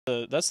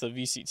That's the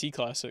VCT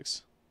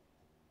classics.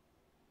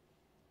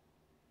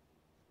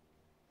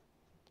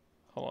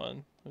 Hold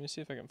on, let me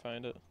see if I can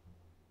find it.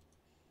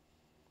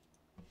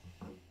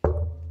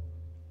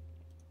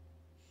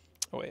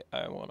 Oh wait,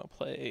 I want to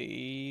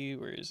play.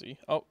 Where is he?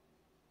 Oh.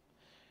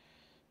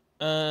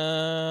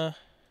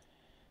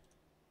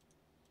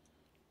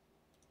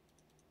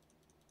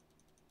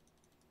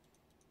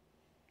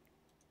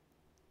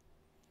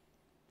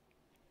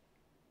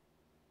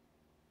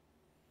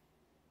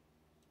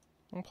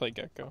 I'll play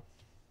Gecko.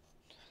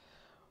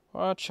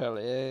 Watch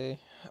LA.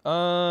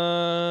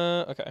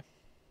 Okay.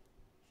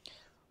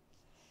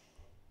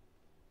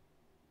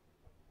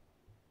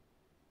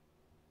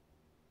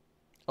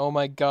 Oh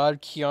my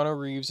god, Keanu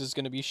Reeves is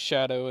gonna be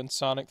Shadow in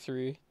Sonic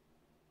 3.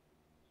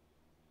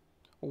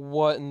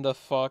 What in the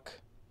fuck?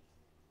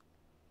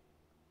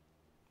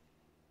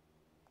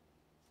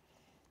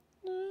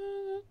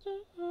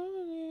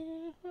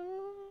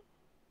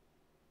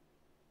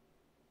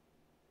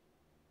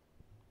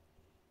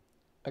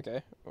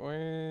 Okay,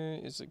 where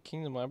is it?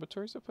 Kingdom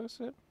Laboratories that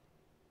posted?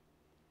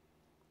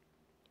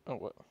 Oh,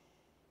 what?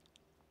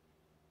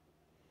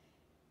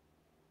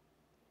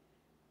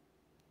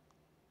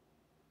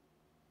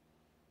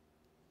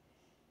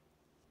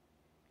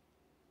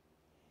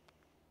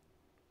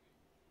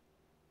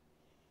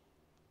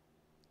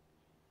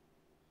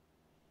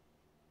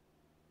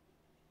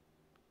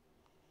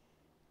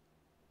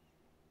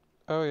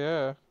 Oh,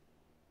 yeah.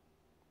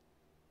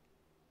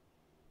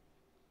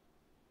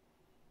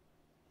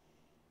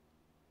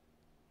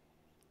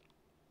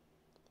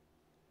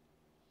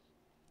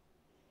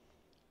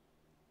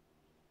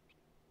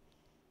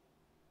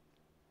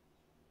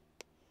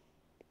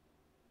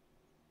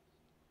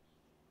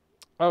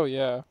 Oh,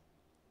 yeah.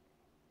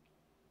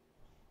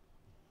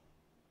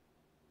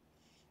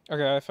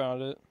 Okay, I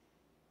found it.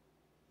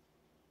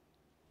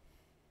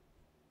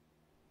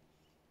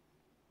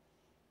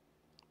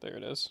 There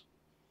it is.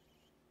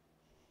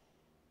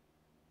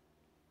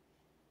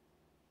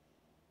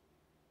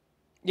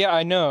 Yeah,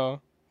 I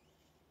know.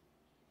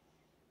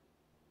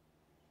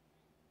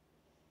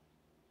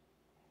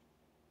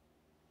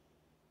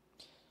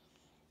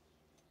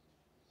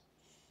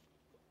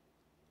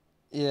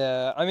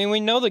 Yeah, I mean, we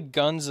know the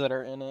guns that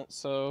are in it,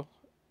 so...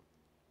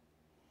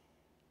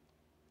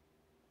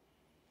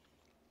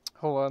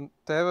 Hold on,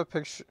 they have a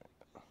picture...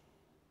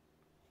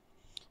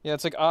 Yeah,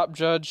 it's like Op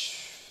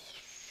Judge...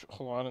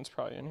 Hold on, it's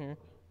probably in here.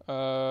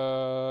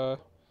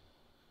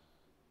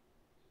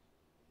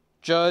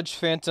 Judge,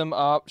 Phantom,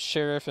 Op,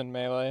 Sheriff, and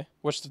Melee.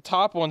 Which the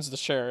top one's the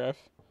Sheriff.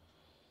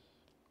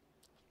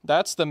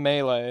 That's the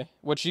Melee,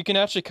 which you can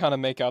actually kind of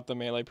make out the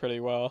Melee pretty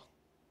well.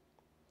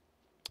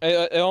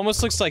 It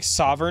almost looks like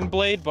Sovereign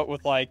Blade, but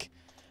with, like,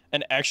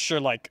 an extra,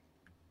 like,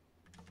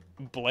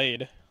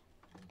 blade.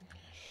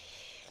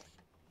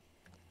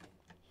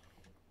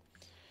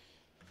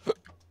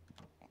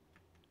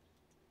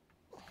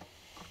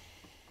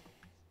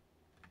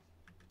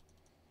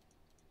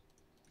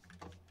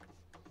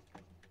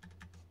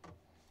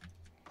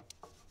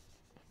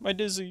 My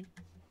Dizzy.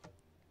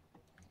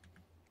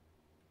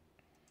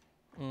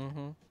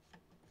 Mm-hmm.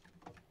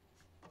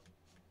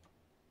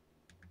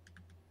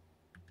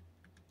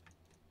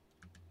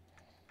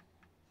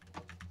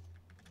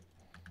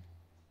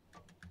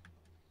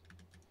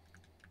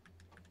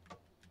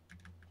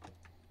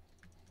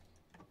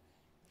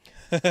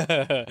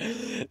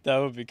 That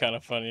would be kind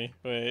of funny.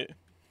 Wait.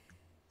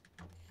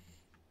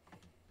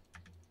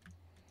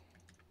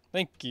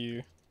 Thank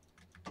you.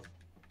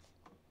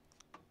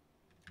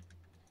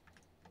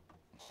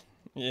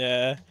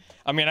 Yeah.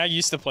 I mean, I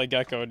used to play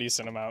Gecko a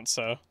decent amount,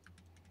 so.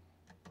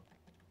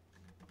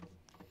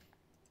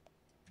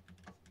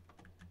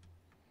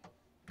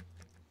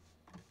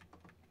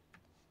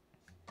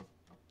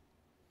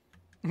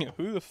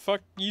 Who the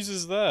fuck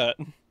uses that?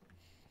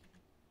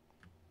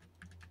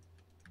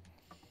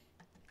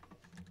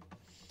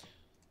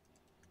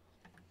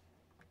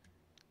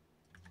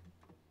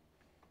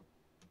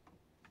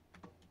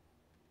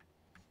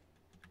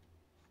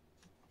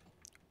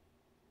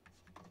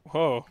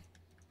 Whoa.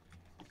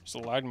 Just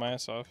lagged my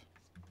ass off.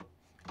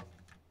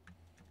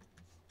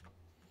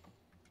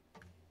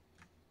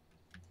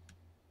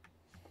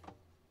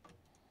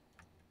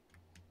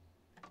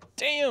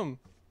 Damn!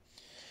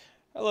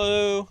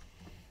 Hello!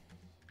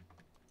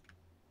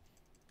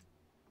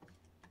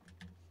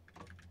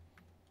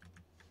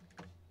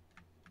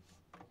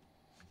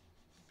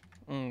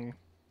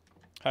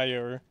 Hi,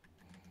 Yover.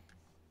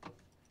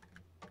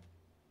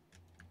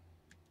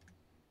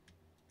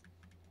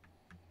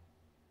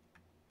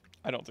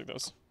 I don't think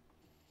those.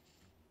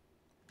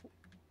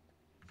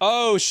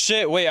 Oh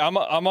shit! Wait, I'm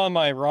on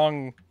my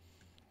wrong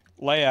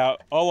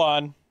layout. Hold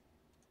on.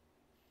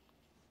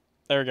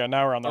 There we go.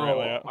 Now we're on the right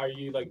layout. Are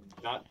you like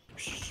not?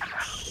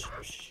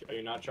 Are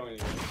you not showing?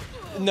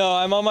 No,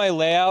 I'm on my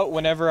layout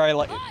whenever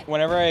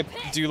I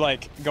do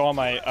like go on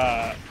my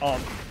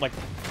like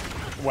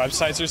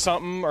websites or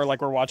something, or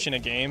like we're watching a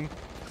game.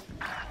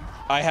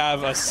 I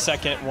have a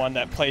second one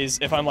that plays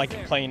if I'm like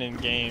playing in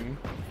game.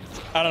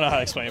 I don't know how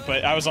to explain it,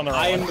 but I was on the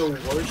right I am one.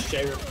 the worst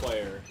Sheriff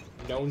player.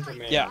 known to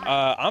man.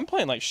 Yeah, I'm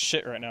playing like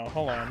shit right now.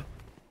 Hold on.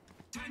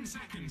 10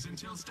 seconds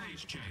until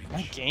stage change.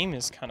 My game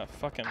is kind of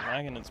fucking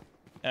lagging its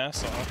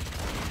ass off.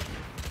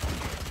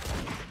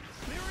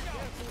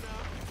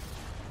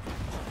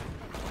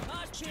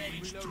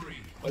 Stage 3.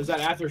 What is that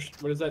after?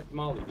 What does that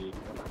Molly do?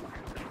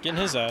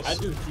 Getting his I ass.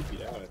 do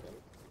TP out, I think.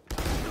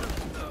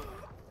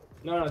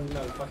 No,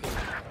 fucking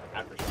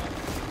aftershock.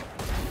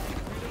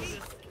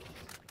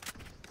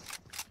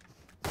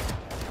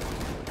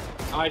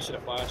 I should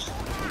have flashed.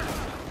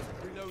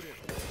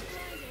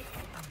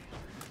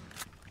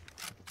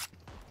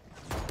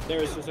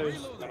 There's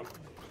got him.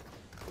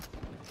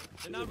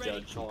 He's a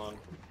judge. Hold on.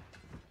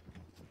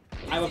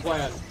 I have a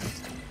plan.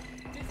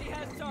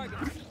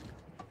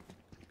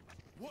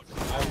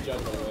 I'm a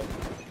judge, by the way.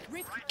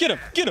 Get him!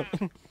 Get him!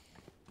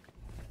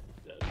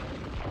 Dead.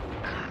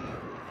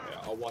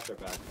 Yeah, I'll watch our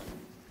back.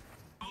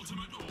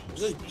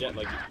 There's a jet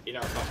like in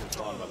our fucking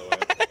spawn, by the way.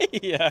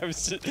 Yeah, I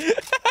was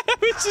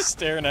just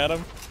staring at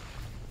him.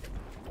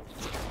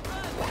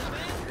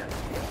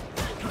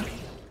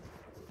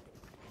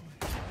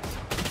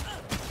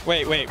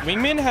 Wait,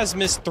 Wingman has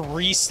missed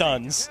 3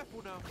 stuns.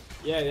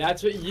 Yeah,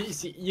 that's what you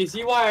see. You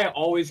see why I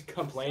always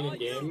complain in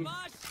game?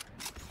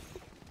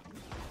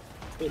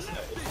 It's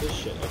this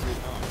shit every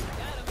time.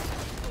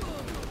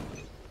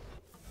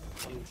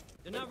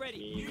 They're not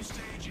ready. New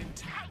stage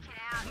intact.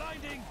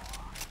 Blinding.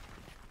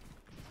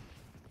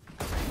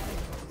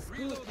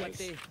 Look like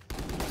they.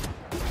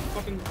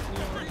 Fucking,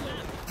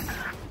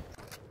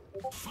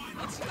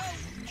 Let's go.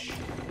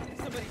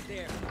 Somebody's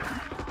there.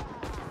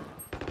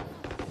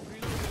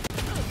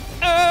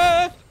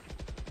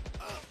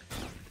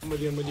 I'm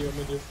with you.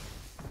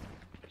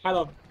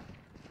 Hello.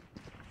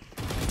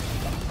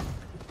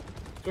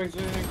 Swing.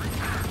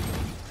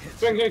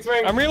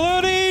 I'm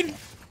reloading!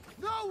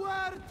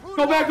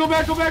 Go back.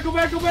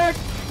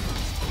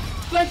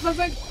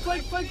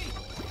 Flank.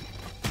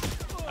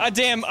 Ah,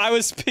 damn, I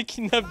was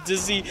picking up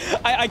Dizzy.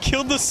 I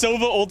killed the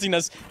Sova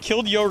ultiness.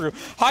 Killed Yoru.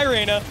 Hi,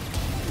 Reyna.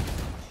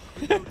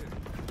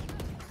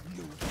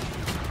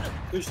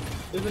 There's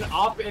an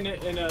op in a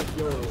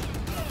Yoru.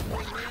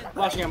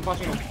 Flashing him. There's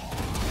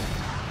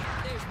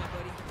my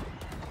buddy.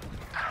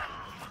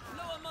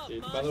 Blow him up,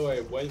 Dude, Mud. by the way,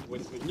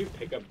 when you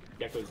pick up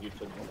Gecko's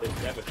YouTube, they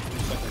have a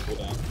 2-second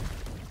cooldown.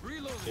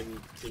 In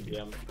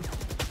PM.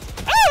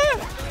 Ah!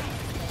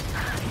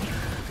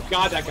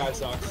 God, that guy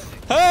sucks.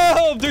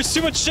 Oh, there's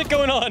too much shit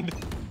going on.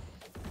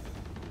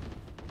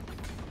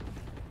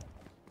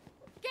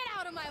 Get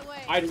out of my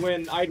way! I'd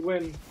win.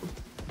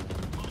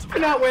 Do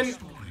not win.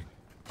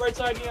 Right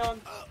side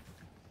neon.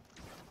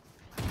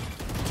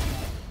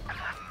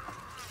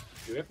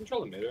 Do we have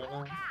control of mid right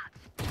now?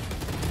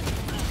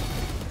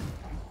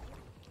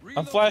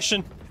 I'm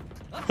flashing.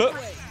 Huh.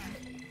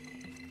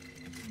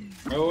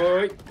 Oh,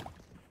 wait.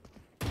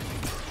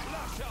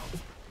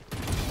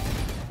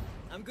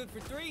 I'm good for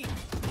 3.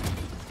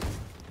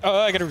 Oh,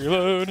 I gotta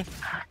reload.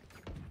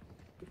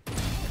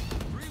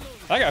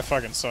 That guy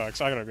fucking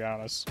sucks, I gotta be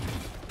honest.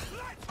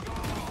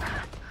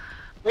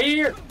 Right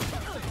here.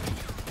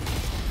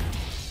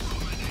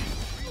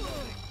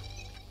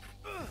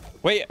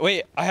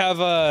 Wait, I have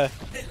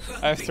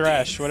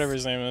Thrash, whatever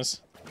his name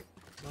is.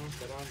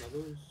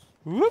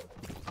 Whoop.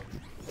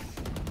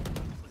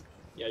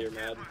 Yeah, you're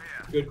mad.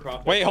 Good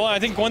crop. Wait, hold on, I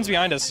think one's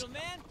behind us.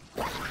 Man,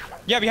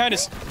 Yeah, behind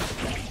us.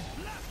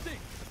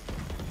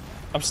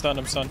 I'm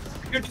stunned.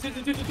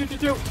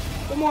 Two.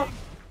 One more.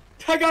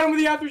 I got him with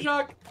the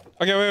aftershock.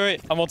 Okay,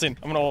 wait. I'm ulting.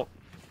 I'm gonna ult.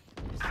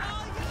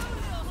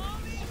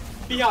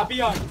 Be hot.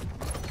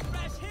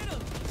 Crash hit him.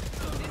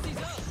 Dizzy's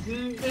up.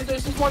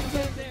 There's just one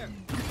thing. There.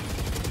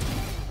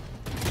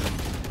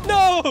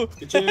 No!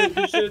 Good shit.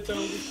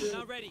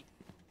 Not ready.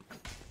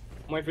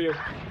 I'm waiting for you.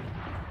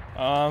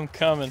 I'm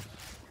coming.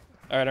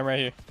 Alright, I'm right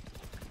here.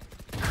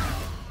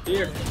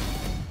 Here.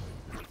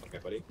 Okay,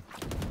 buddy.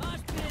 Mosh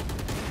pit.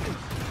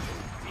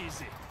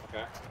 Easy.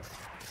 Okay.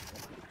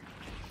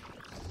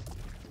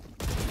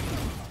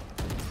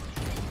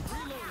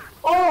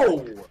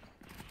 Oh!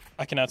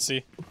 I cannot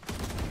see.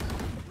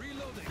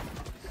 Reloading.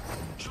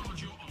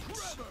 Charge your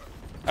ults.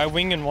 I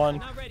wing in one.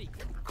 Not ready.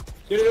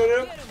 No. Get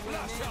him,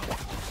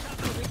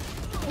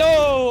 Wingman.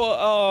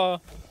 No!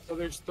 So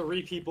there's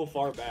 3 people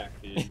far back,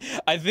 dude.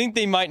 I think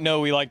they might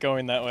know we like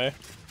going that way.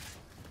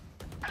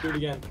 Do it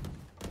again.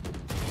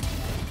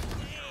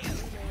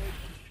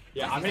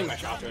 Yeah, I'm hitting my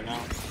shots right now.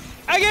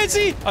 I can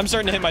see! I'm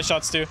starting to hit my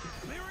shots too.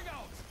 Clearing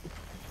out.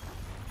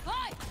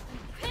 Hi!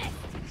 I'm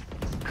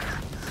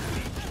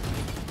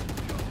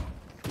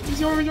pissed!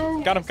 He's over.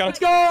 Got him. Let's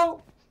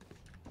go!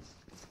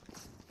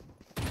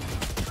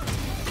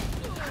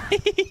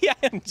 Yeah,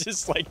 I'm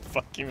just like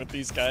fucking with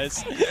these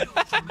guys.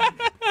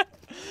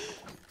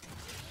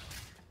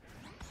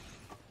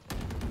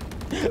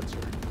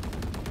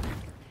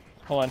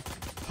 Hold on.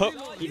 Ho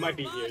He might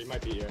be here. I'm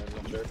not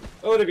sure.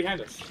 Oh, they're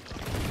behind us.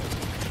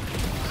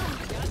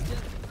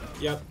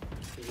 Yep.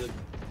 He's a...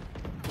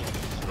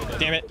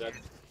 Damn it. Dead.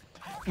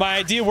 My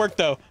idea worked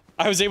though.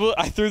 I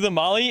threw the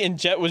molly and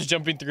Jet was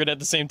jumping through it at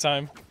the same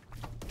time.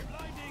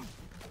 Blinding.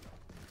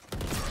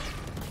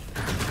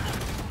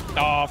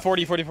 Aw,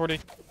 40, 40, 40.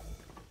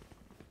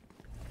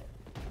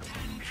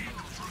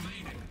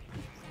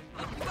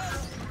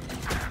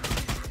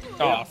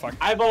 Oh, fuck.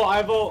 I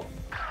vote.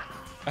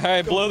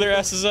 Alright, blow their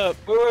asses up.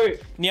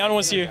 Wait. Neon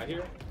was Got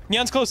here.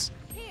 Neon's close.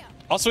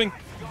 I'll swing.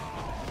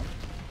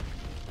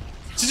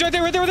 She's right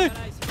there, right there, right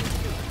there.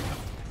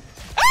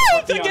 Ah,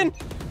 I'm thinking.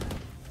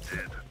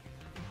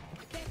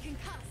 They're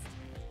concussed.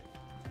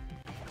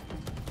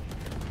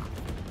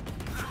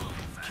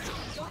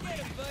 Go get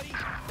him, buddy.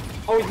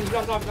 Oh, he's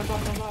on top.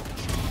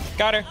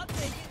 Got her. I'll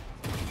take it.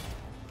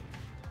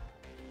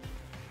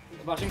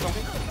 Flashing. Blow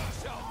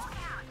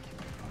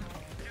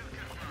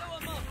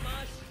him up,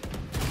 Mosh.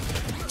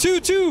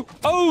 2-2.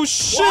 Oh,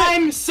 shit.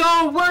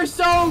 We're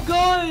so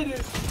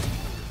good.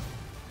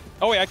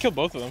 Oh, wait, I killed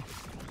both of them.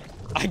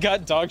 I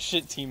got dog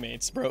shit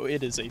teammates, bro.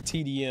 It is a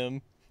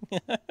TDM.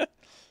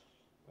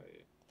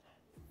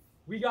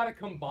 We got a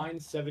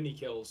combined 70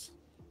 kills.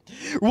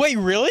 Wait,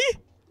 really?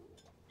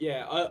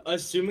 Yeah,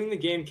 assuming the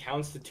game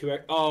counts the 2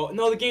 x. Oh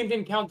no, the game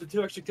didn't count the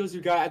 2 extra kills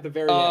you got at the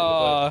very end.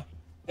 But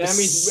that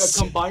means a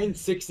combined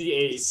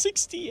 68.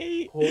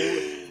 68.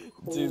 Holy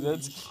Dude,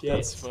 that's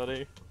shit.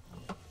 funny.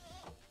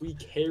 We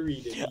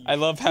carried it. I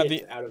love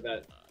having out of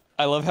that.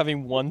 I love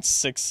having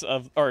 1/6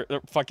 of or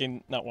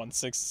fucking not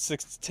 1/6,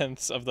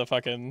 6/10 of the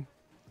fucking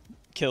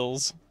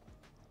kills.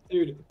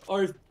 Dude,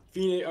 our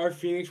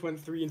Phoenix went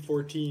 3 and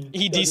 14.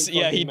 He Doesn't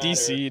he fucking matter.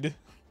 DC'd.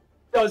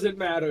 Doesn't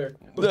matter.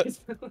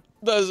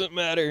 Doesn't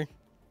matter.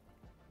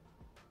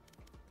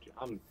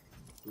 I'm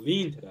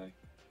lean today.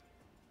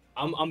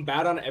 I'm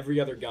bad on every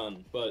other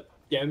gun, but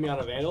get me on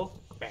a Vandal.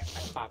 Bam,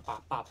 bam,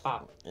 bam, bam,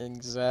 bam.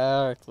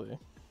 Exactly.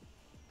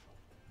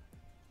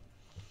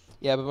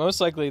 Yeah, but most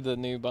likely the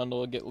new bundle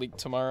will get leaked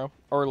tomorrow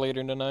or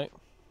later tonight.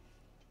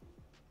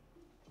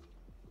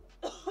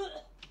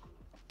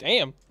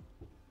 Damn.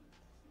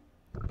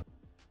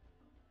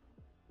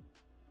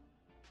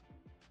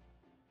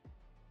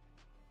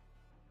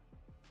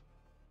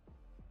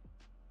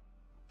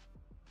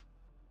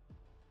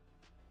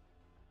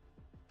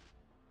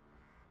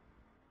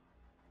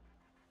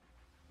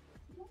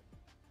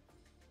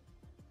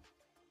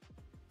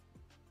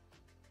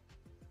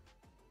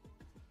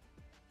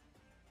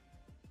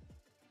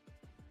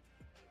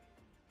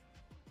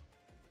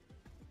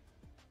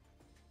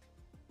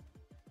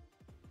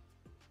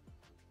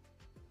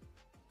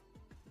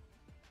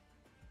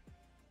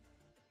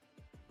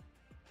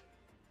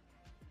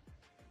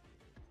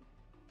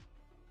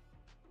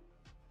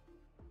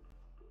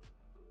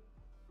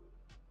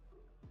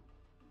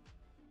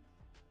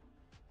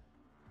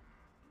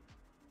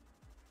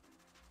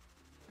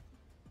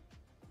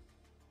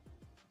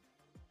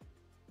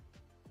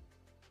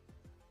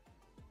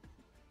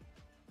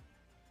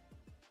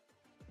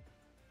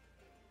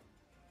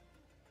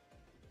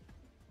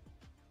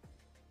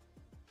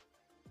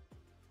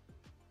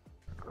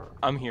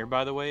 I'm here,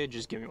 by the way.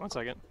 Just give me 1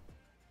 second.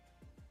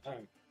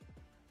 Alright.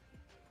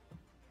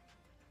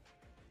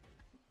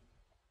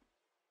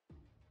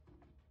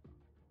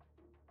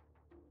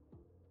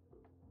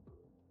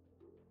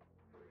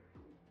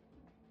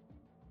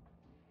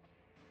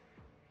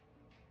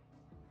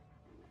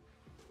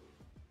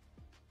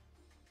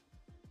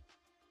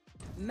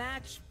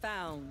 Match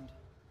found.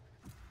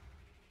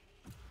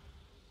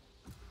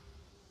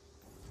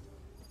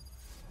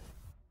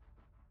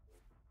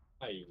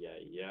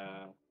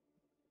 Yeah.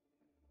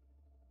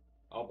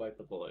 I'll bite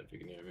the bullet if you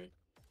can hear me.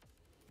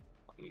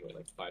 I'm gonna wait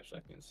like 5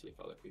 seconds, see if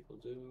other people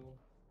do.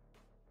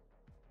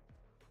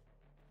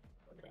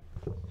 Okay.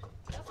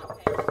 That's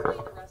okay. I'll play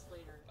the rest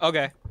later.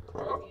 Okay.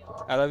 Love you.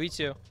 I love you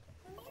too.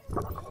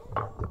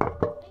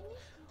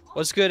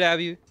 What's good,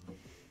 Abby?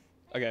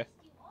 Okay.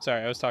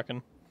 Sorry, I was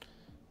talking.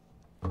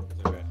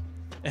 It's okay.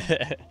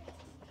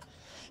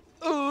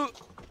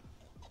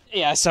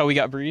 Yeah, so we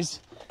got Breeze.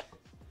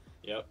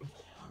 Yep.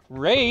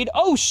 Raid?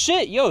 Oh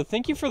shit, yo,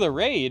 thank you for the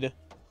raid.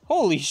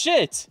 Holy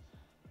shit.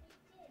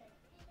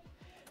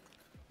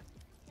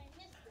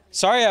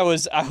 Sorry I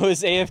was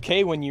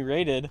AFK when you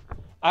raided.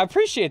 I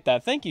appreciate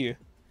that, thank you.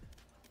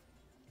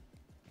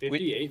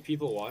 58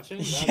 people watching?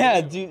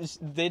 Yeah, Damn. dude,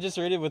 they just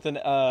raided with an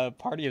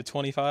party of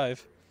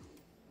 25.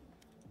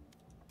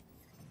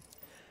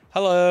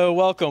 Hello,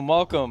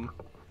 welcome.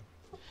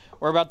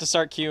 We're about to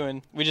start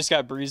queuing. We just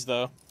got Breeze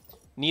though.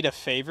 Need a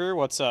favor?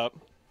 What's up?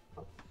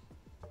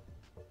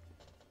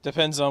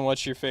 Depends on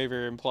what your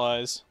favor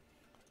implies.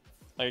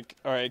 Like,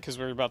 alright, because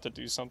we're about to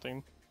do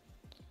something.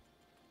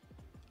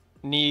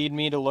 Need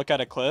me to look at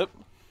a clip?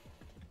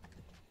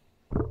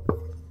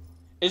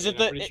 Is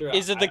it I'm pretty sure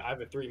is it the I have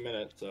a 3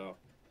 minute, so.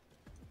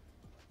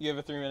 You have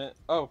a 3 minute.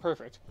 Oh,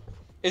 perfect.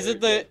 Is Very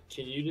it the good.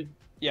 Can you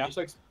Yeah. just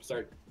like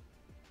start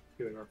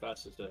doing real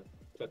fast just to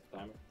set the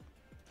timer?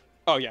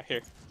 Oh yeah,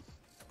 here.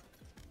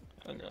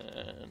 And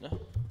then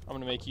I'm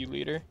gonna make you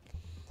leader.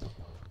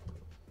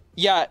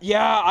 Yeah,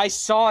 I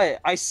saw it.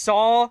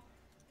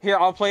 Here,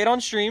 I'll play it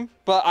on stream,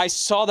 but I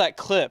saw that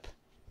clip.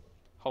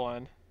 Hold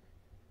on.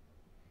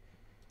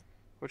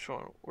 Which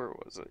one? Where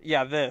was it?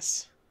 Yeah,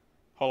 this.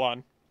 Hold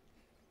on.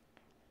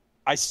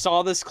 I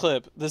saw this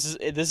clip. This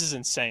is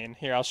insane.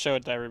 Here, I'll show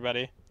it to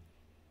everybody.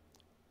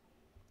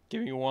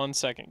 Give me 1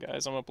 second,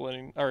 guys. I'm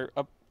uploading or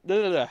up,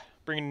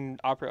 bringing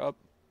Opera up.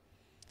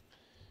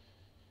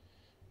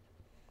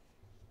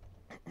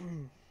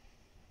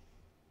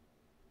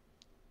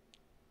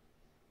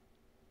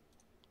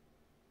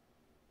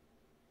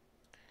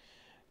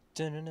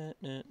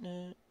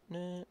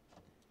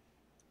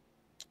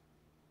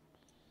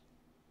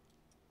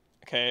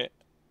 Okay.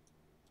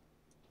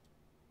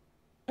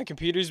 My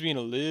computer's being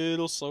a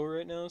little slow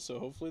right now, so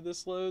hopefully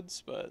this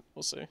loads, but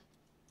we'll see.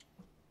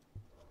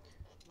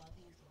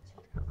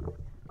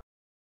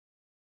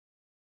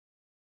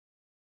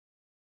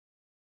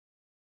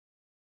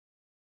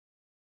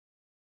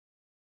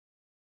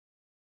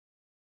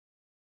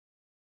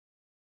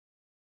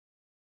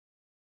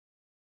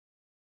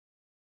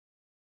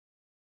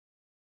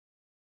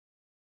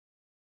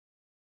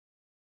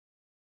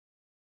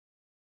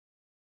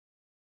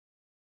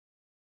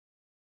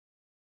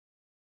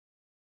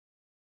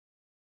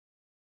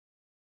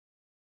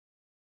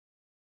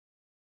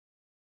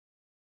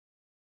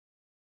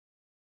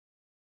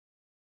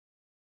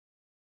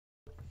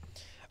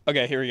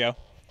 Okay, here we go.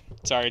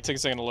 Sorry, it took a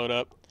second to load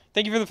up.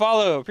 Thank you for the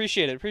follow.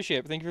 Appreciate it. Appreciate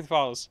it. Thank you for the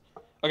follows.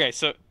 Okay,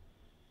 so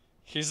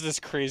here's this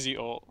crazy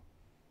ult.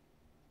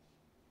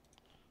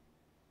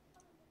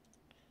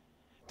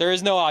 There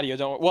is no audio.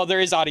 Don't. Well, there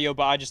is audio,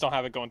 but I just don't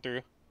have it going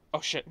through.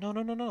 Oh shit! No,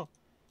 no, no, no.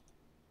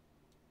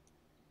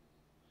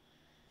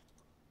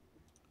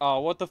 Oh,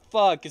 what the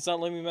fuck? It's not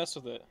letting me mess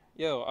with it.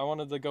 Yo, I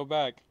wanted to go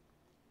back.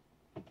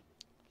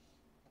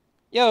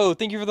 Yo,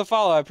 thank you for the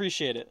follow. I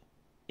appreciate it.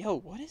 Yo,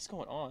 what is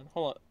going on?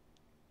 Hold on.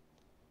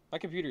 My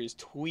computer is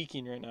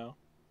tweaking right now.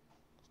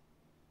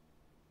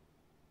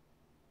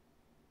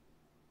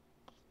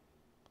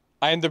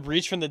 I am the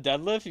breach from the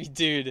deadlift?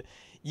 Dude,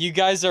 you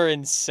guys are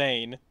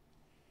insane.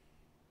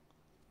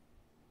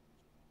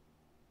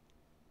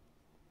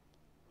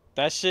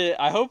 That shit,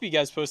 I hope you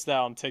guys post that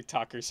on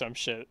TikTok or some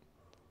shit.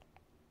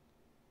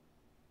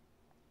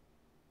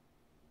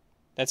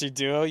 That's your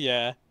duo?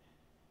 Yeah.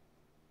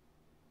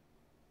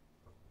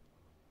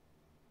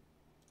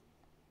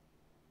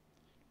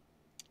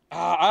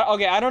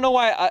 Okay, I don't know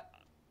why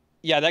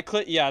yeah, that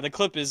clip, yeah, the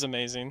clip is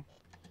amazing.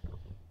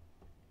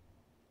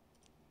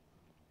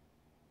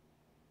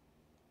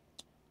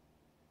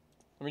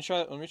 Let me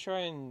try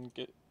and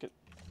get let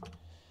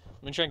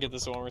me try and get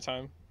this one more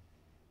time.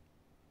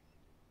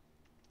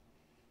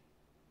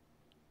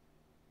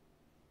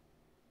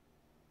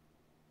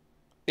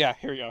 Yeah,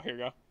 here we go, here we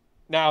go.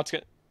 Now it's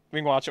good. We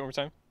can watch it one more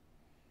time.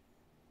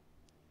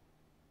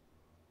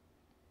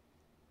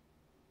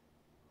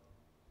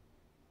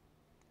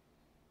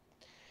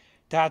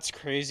 That's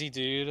crazy,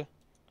 dude.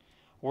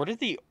 Where did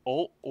the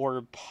ult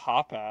orb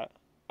pop at?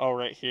 Oh,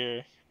 right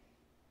here.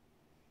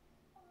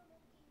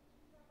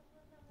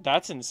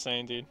 That's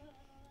insane, dude.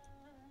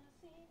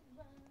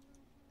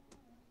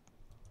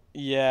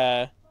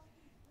 Yeah.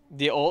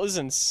 The ult is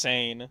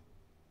insane.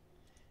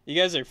 You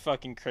guys are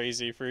fucking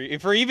crazy.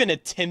 For even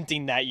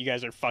attempting that, you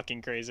guys are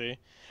fucking crazy.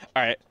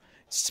 Alright.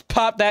 Just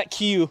pop that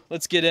Q.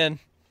 Let's get in.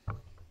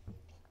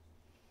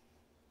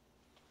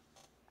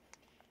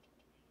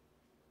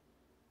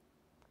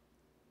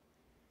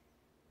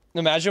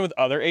 Imagine with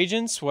other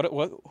agents, what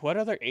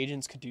other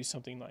agents could do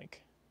something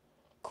like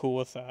cool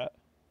with that?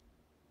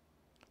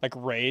 Like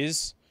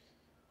Raze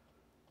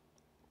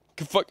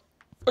could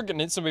fucking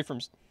hit somebody from.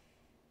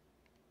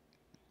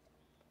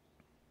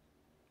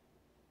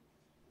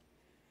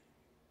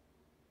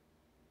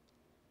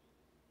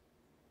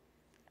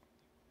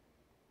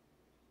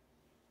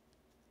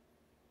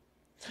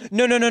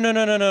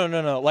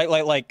 No.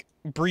 Like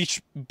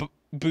breach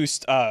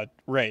boost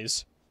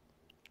Raze.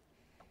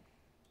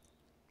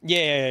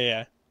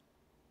 Yeah.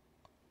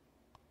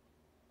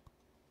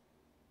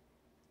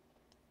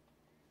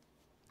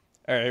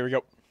 All right, here we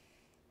go.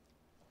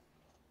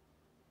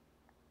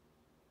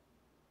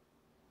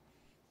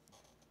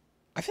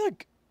 I feel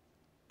like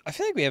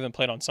we haven't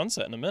played on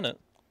Sunset in a minute.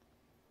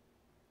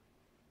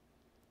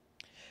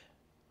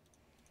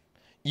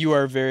 You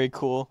are very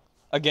cool.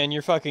 Again,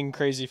 you're fucking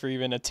crazy for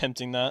even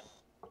attempting that.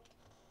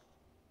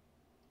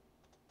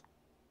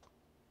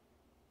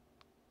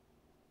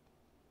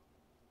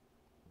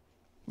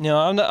 No,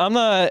 I'm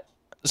not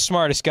the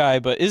smartest guy,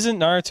 but isn't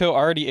Naruto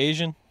already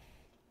Asian?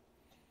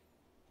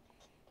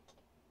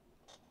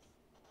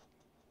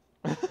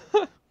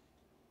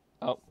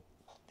 Oh,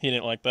 he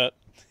didn't like that.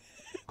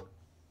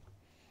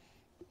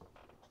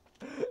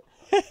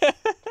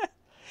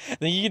 I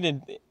think you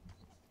can.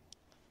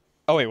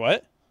 Oh wait,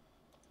 what?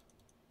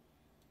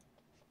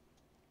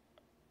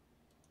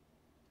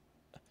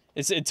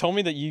 It told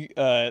me that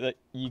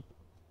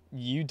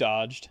you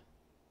dodged.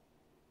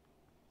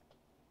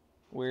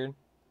 Weird.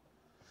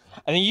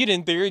 I think you did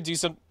in theory do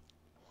some.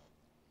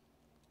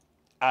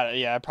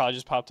 Yeah, it probably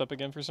just popped up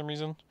again for some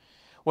reason.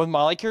 With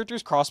Molly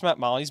characters, cross-map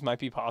Mollies might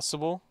be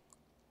possible.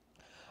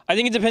 I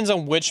think it depends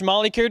on which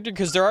Molly character,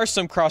 because there are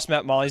some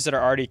cross-map Mollies that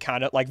are already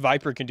kind of like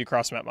Viper can do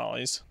cross-map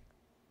Mollies.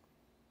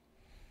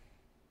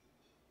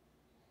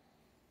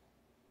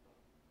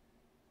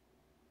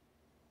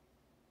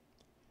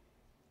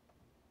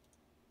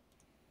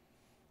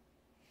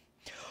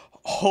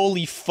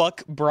 Holy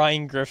fuck,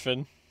 Brian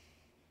Griffin.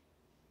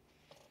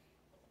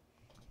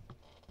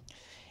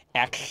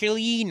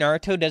 Actually,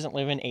 Naruto doesn't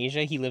live in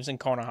Asia. He lives in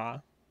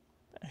Konoha.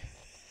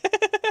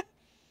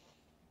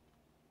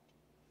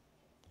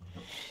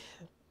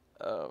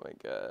 Oh my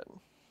god.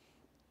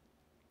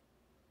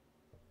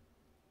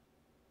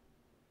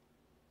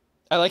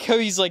 I like how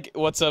he's like,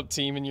 "What's up,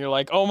 team?" And you're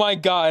like, "Oh my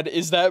god,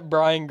 is that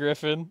Brian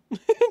Griffin?"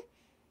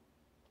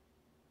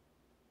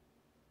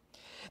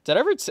 Did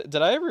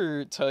I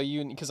ever tell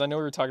you, because I know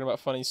we were talking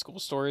about funny school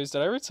stories,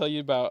 did I ever tell you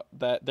about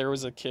that there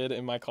was a kid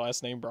in my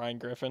class named Brian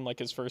Griffin, like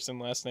his first and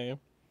last name?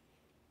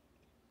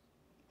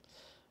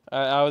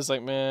 I was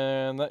like,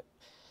 man,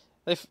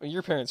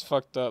 your parents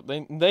fucked up.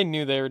 They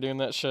knew they were doing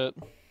that shit.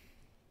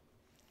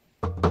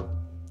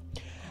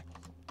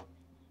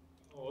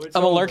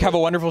 I'm Alert. Have a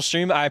wonderful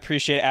stream. I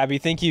appreciate it, Abby.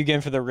 Thank you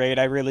again for the raid.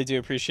 I really do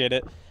appreciate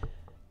it.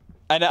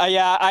 And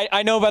yeah,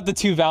 I know about the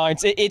 2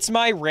 Valorants. It's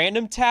my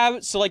random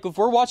tab. So like if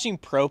we're watching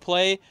pro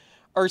play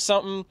or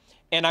something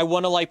and I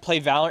want to like play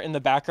Valorant in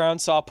the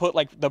background, so I'll put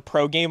like the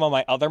pro game on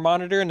my other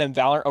monitor and then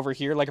Valorant over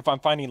here. Like if I'm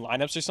finding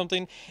lineups or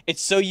something,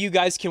 it's so you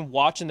guys can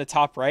watch in the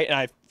top right. And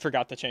I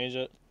forgot to change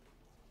it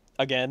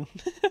again.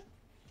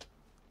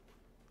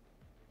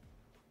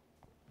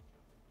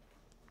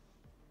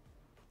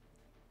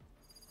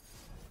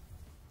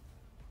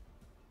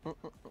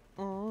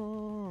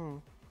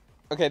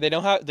 Okay, they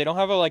don't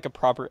have like a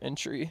proper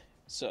entry,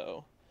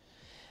 so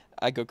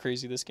I go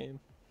crazy this game.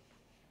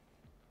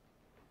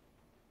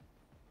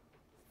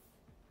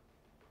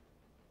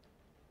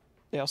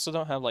 They also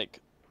don't have like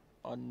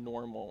a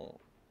normal.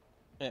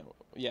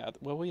 Yeah,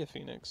 well, we have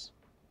Phoenix.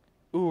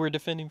 Ooh, we're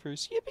defending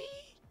first.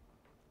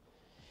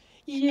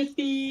 Yippee!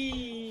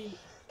 Yippee!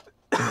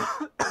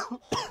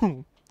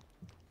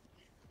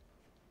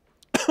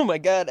 Oh my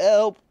god,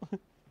 help!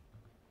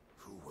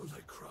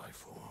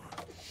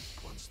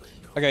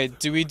 Okay,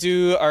 do we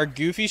do our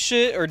goofy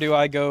shit, or do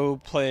I go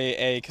play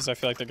A, because I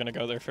feel like they're gonna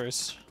go there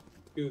first?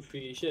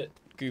 Goofy shit.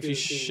 Goofy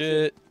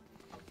shit.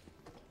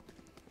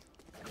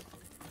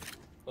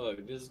 Look,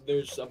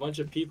 there's a bunch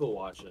of people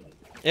watching.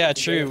 Yeah,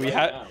 true. We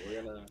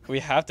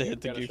have to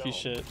hit the gotta goofy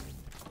show 'em. shit.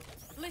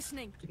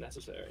 Listening.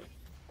 Necessary.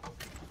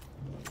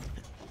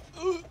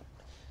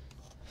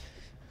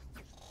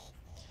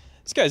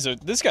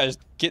 This guy's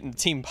getting the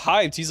team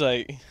hyped. He's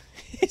like,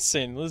 he's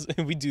saying,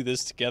 "Listen, we do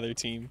this together,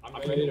 team." I'm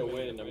ready to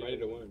win. I'm ready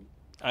to win.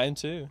 I am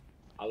too.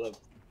 I love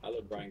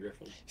Brian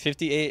Griffin.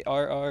 58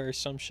 RR or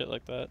some shit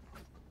like that.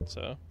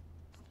 So.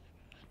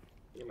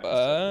 You're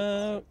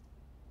my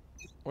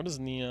What is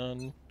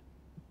neon?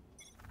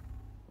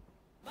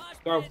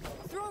 Go.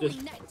 Throwing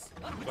Just nets.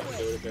 fucking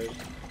do it, guys.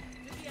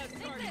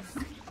 Take this.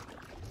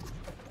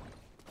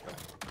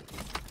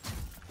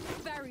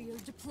 Barrier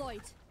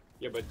deployed.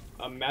 Yeah, but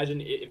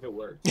imagine if it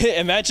worked.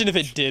 Imagine if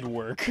it did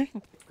work.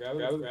 Grab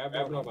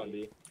him up on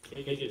B.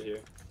 KJ's here.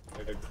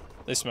 Okay.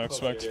 They smoked.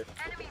 Here.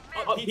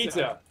 Oh,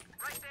 pizza.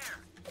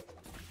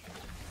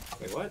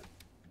 Wait, what?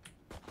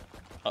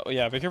 Oh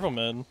yeah, be careful,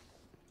 mid.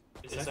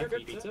 Is that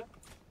good pizza?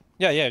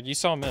 Yeah, you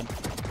saw him in.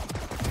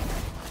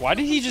 Why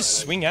did he just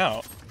swing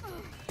out?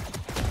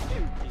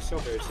 He's so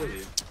very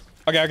silly.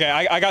 Okay,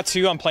 I got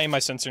 2. I'm playing my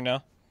sensor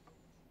now.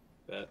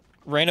 Bet.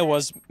 Reyna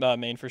was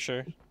main for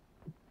sure.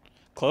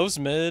 Cloves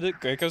mid,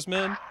 Greco's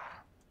mid.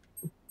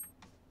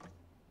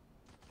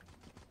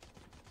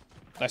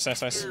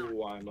 Nice.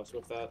 Ooh, I must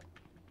with that.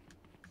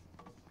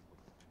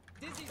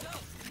 Dizzy's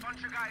up.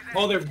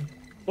 Oh, they're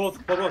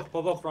both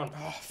front.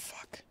 Oh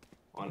fuck.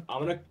 I'm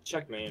gonna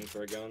check main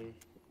for a gun.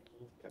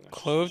 Okay, nice.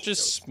 Clove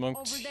just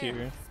smoked Over there.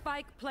 here.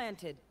 Spike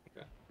planted.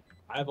 Okay.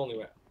 I've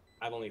only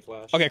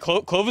flash. Okay,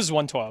 Clove is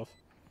 112.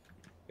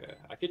 Yeah,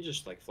 I could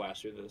just like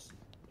flash through this.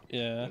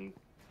 Yeah. And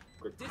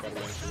grab it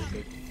really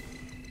quick.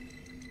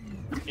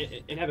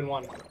 In heaven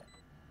 1.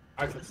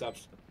 Alright,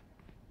 footsteps.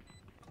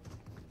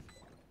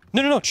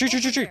 No. Tree.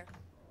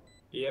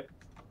 Yep.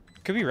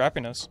 Could be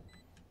wrapping us.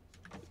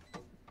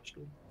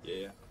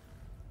 Yeah.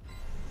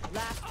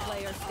 Last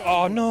player standing.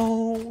 Oh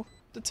no.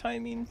 The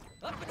timing.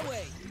 Up and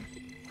away.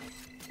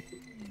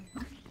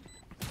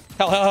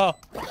 Hell.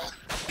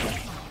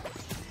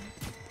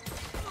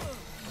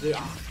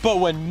 Yeah. But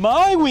when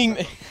my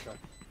wingman.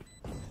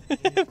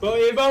 but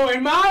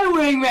when my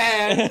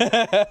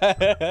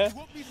wingman.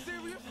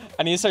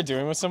 I need to start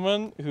doing with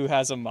someone who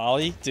has a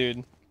molly,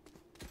 dude.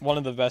 One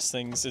of the best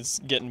things is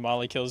getting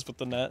molly kills with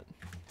the net.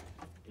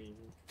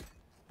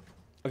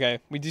 Okay,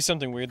 we do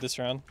something weird this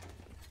round.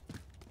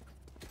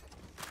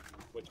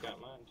 What you got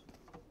in mind?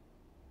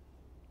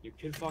 You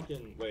could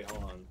fucking wait.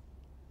 Hold on.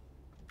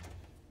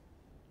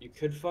 You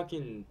could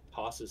fucking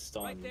toss his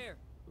stun Right there.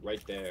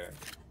 right there.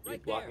 You're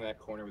Right blocking there. that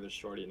corner with a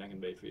shorty, and I can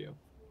bait for you.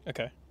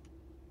 Okay.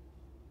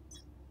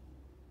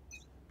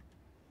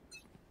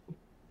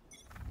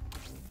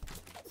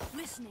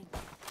 Listening.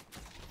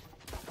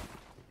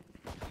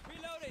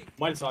 Reloading.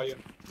 Might saw you.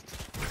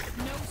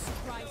 No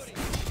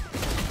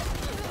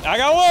surprises. I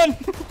got one!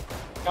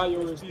 Got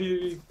yours.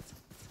 Wait,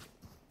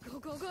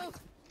 Go. shut up.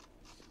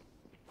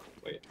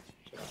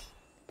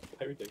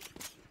 Everything.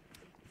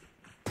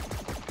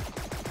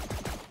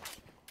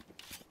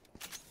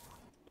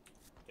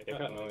 They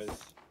got noise.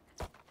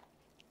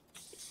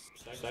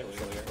 Cypher's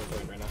still here.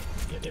 Right now.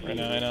 Yeah, I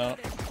know, I know.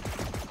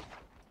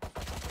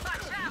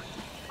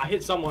 I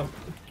hit someone.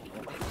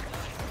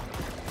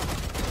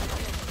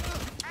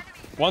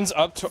 One's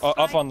up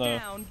up on the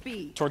Down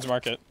B. towards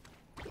market.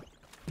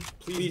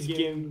 Please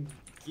give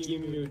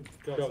me your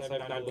go.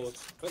 Snipe 9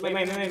 bullets.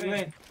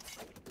 Lane.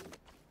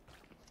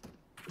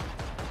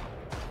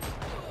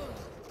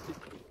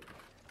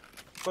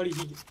 Buddy,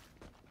 he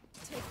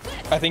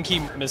I think he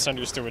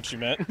misunderstood what you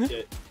meant.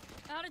 did.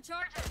 Out of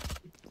charge.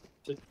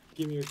 Just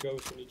give me your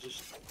ghost and he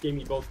just gave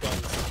me both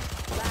guns.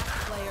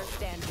 Last player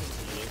standing.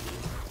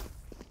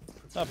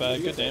 Not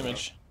bad, good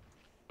damage.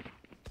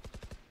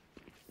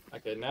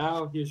 Okay,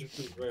 now here's your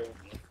proof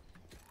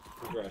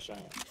where I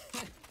shine.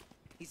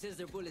 He says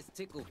their bullets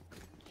tickle.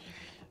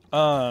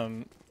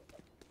 Man,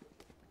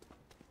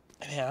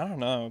 I don't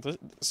know.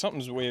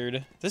 Something's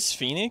weird. This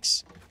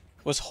Phoenix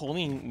was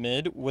holding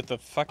mid with a I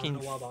don't fucking know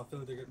why, but I feel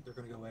like they're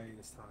gonna go A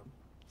this time.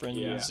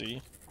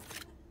 frenzy.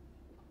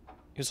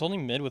 He was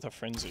holding mid with a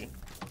frenzy.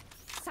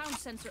 Sound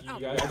sensor You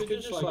out. guys could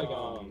just like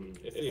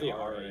if they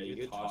are you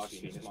could toss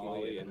Phoenix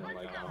Molly and then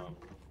like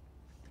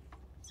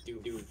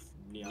do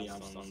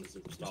neon suns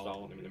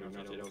stall and then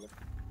rotate over.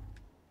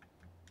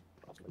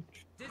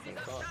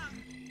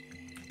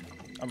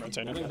 I'm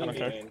rotating. I don't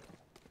care.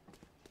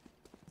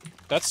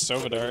 That's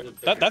Sovadar.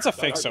 That's a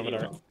fake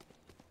Sovadar.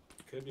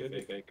 Could be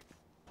a fake.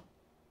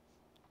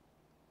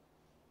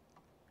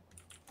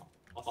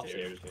 I'll say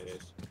it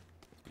is.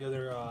 The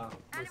other,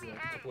 what's it,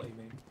 couple A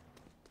main.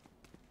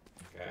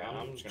 Okay,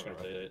 I'm just gonna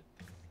rotate it.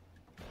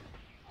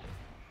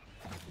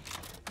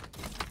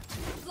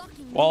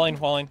 Blocking.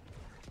 Walling.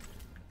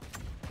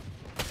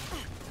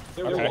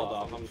 They're Okay. walled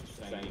off. I'm just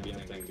saying being a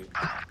thing.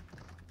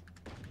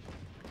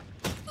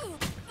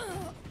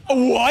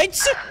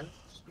 What?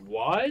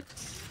 What?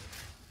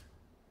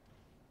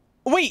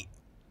 Wait.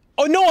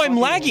 Oh no, I'm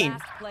lagging.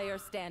 Last player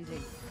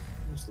standing.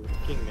 Just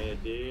looking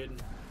mid,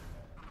 dude.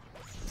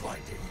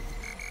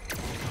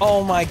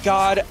 Oh my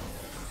god.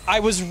 I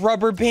was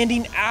rubber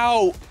banding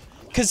out.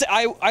 Cause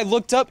I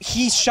looked up,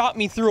 he shot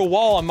me through a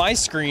wall on my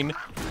screen,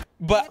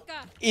 but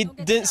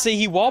it didn't say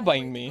he wall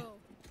banged me.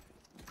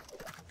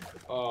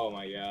 Oh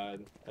my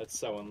god, that's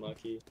so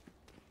unlucky.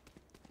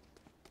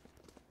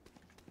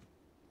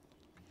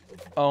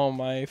 Oh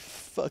my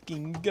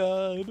fucking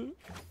god.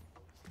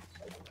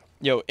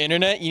 Yo,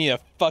 internet, you need to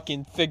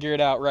fucking figure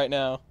it out right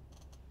now.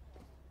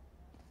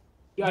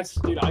 Yes,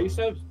 dude, I used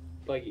to have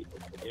like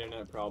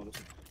internet problems.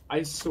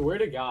 I swear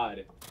to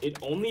God, it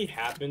only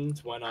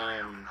happens when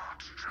I'm.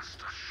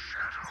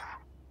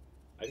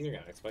 I didn't even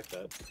expect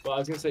that. But I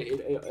was gonna say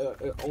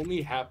it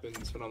only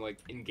happens when I'm like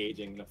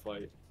engaging in a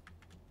fight.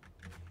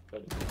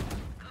 But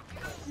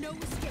No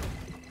escape.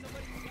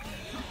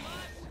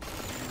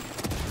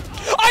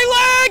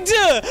 I lagged!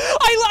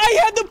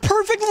 I had the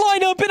perfect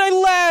lineup and I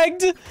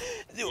lagged!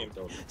 game's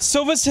over.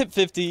 Sova's hit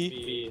 50,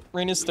 B.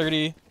 Reyna's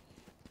 30.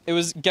 It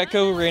was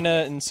Gecko,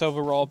 Reyna, and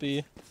Sova were all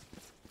B.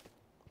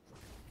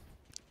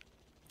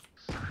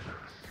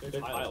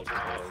 There's tiles.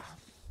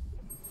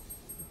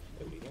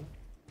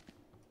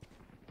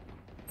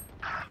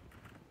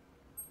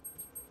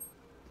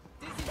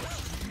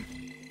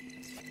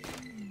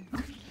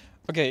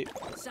 Okay,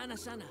 Sana.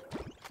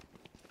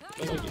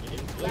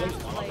 Last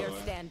player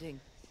standing.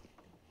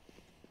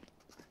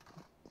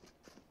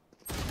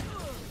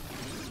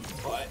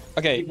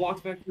 okay. He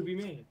walked back to be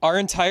me. Our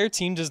entire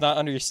team does not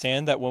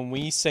understand that when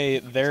we say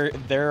there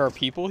are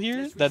people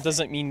here, that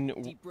doesn't mean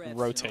Deep breaths and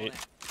rotate.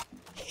 all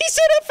He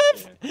said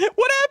FF!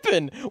 What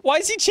happened? Why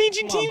is he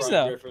changing Come on, teams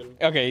Brian now? Griffin.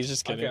 Okay, he's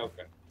just kidding.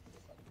 Okay.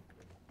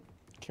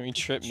 Can we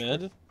trip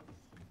mid? He did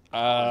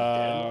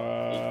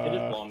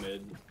ball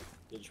mid.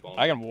 He just ball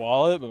I mid. can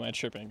wall it, but my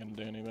trip ain't gonna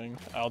do anything.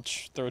 I'll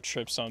throw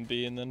trips on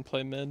B and then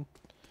play mid.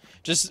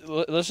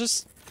 Let's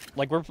just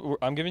like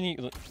I'm giving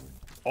you.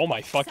 Oh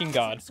my fucking Sound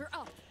god! sensor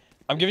up.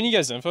 I'm giving you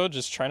guys info.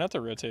 Just try not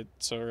to rotate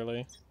so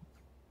early.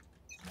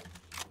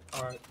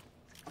 Alright.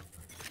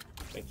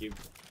 Thank you.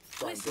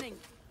 Brian Listening.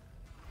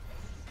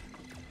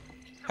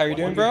 How you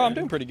doing, bro? I'm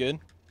doing pretty good.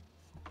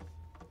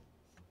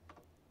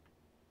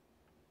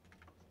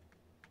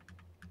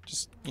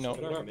 Just Griffin.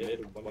 Put our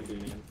mid, one B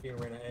man. Being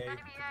Reyna A.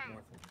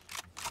 North.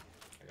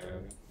 Okay.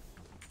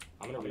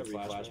 I'm gonna read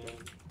flash man.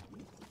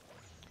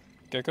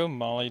 Gecko,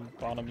 Molly,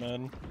 bottom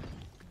mid.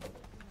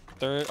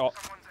 They're all.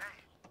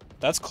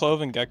 That's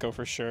Clove and Gecko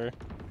for sure.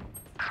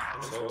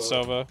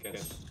 Sova.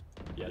 Yes.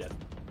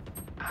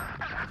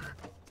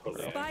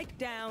 Totally. Spike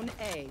down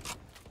A.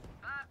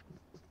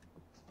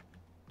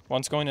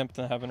 One's going up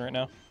to heaven right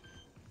now.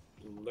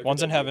 Look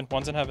One's at in that heaven.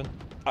 One's in heaven.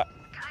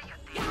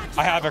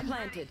 I have her.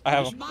 Planted. I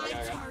have him. My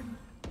Yeah. turn.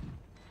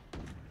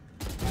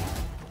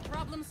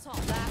 Problem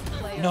solved. Last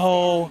player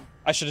No.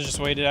 I should have just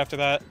waited after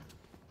that.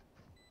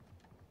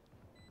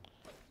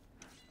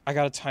 I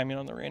got a timing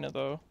on the Reyna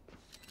though.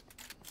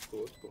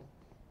 Cool, it's cool.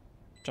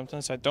 Jumped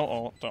inside. Don't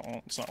ult. Don't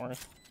ult. It's not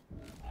worth.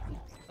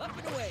 Up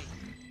and away.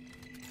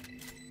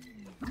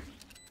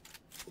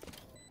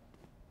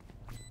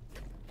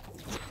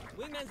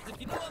 Wingman's if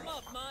you know I'm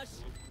up, Mosh.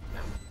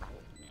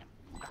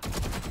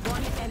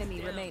 One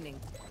enemy remaining.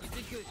 You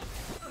did good.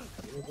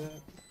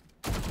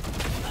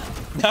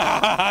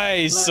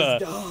 Nice.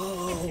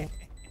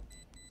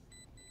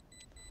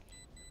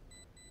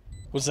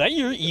 Was that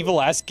your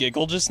evil ass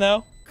giggle just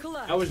now?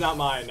 That was not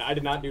mine. I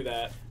did not do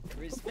that.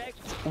 Respect.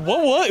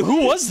 What?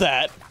 Who was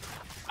that?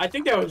 I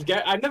think that was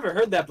I've never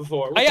heard that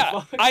before. What the Yeah,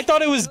 fuck? I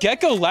thought it was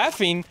Gecko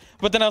laughing,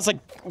 but then I was like,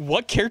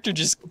 what character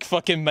just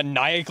fucking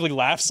maniacally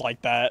laughs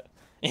like that?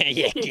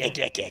 Yeah.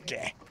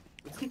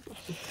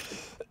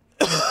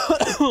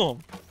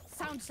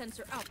 Sound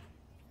sensor up.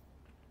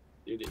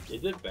 Dude,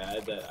 is it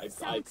bad that I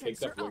Sound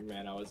picked up sensor up.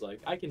 Wingman? I was like,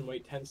 I can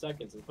wait 10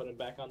 seconds and put him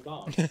back on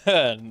Dom.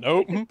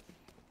 Nope.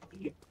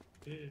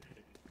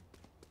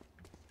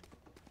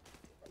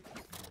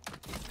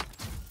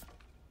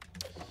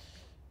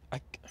 I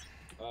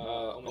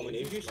mean,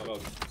 if you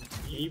smoke,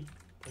 you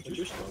put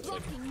your smoke like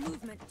Blocking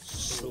movement.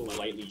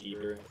 slightly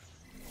deeper.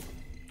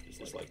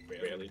 Just like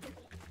barely.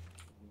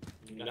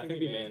 Nothing to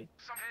be man.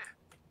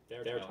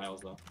 They're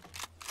tiles though.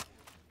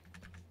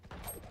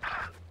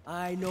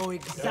 I know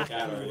exactly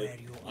cat already. where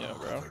you are. Yeah,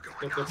 bro.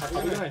 They're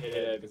probably gonna hit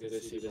it because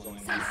this is only.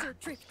 Sensor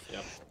trick.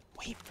 Yep.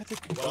 Wait for the.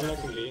 What am I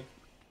gonna be?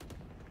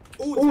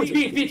 Oh,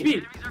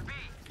 speed!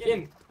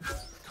 In.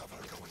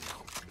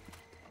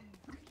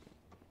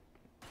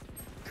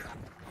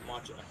 I'm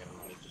watching. Okay, I'm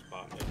gonna just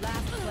pop it.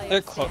 Last player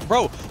They're close,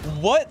 bro.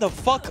 What the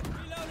fuck?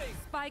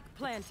 Spike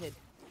planted.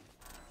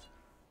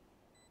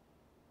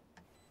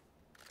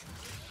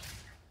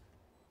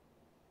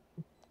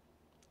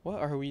 What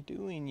are we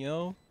doing,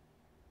 yo?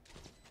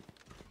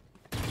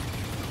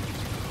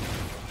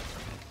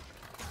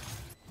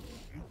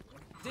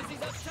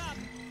 Dizzy's up top.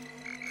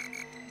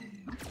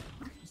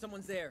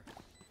 Someone's there.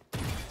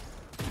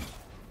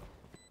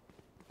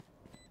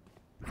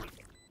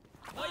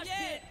 Oh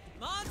yeah!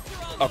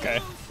 Monster on the Okay.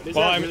 loose. But is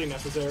Well, that I'm- really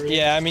necessary?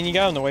 Yeah, I mean, you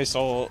got on the way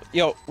soul.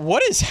 Yo,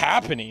 what is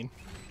happening?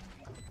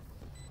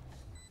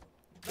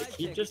 They Light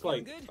keep check, just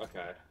going like good?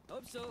 okay.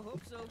 Hope so.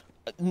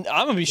 I'm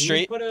gonna be Can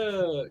straight. you put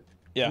a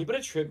Yeah. Can you put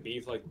a trip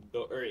beef like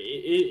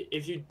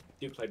if you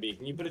do play beef,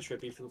 can you put a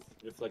trip beef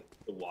with like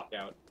the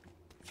walkout?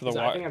 For the So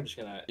I walk. think I'm just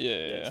gonna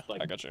Yeah, just,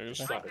 like, I got you.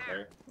 just slap it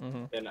there.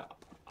 Mhm. Then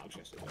I'm just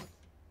gonna sit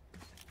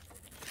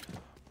there.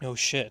 No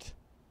shit.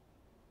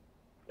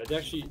 That's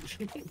actually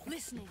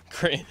Listening.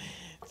 Great.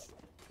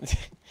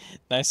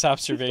 Nice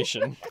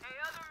observation.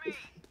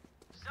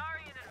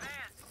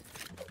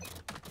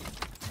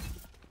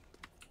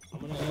 I'm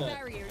gonna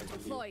Barrier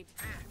deployed.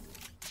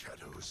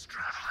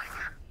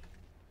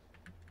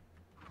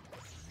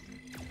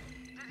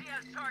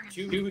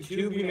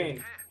 two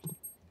remain.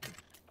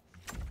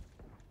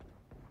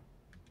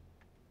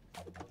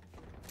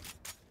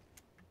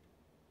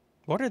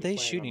 What are they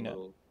shooting at?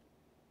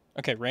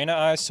 Okay, Reyna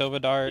Eye, Silva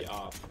Dart.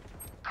 I'm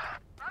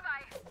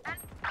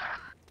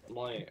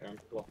only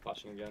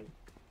flashing again.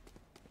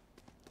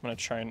 I'm gonna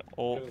try and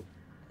ult.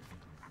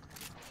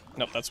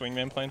 Nope, that's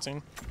Wingman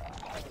planting.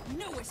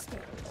 No escape.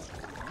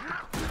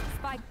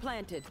 Spike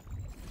planted.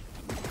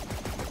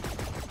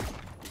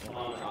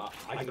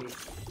 I can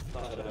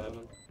flash it ahead of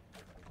him.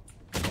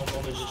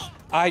 Oh, there's just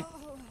I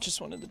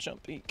just wanted the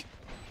jump peek.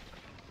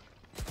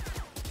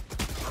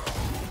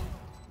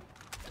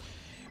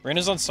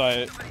 Reyna's on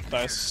site.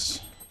 Nice.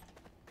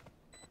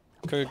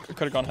 Could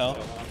have gone hell.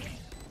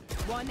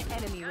 One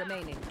enemy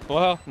remaining.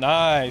 Well,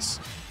 nice.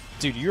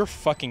 Dude, you're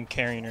fucking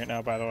carrying right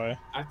now, by the way.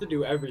 I have to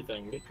do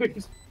everything.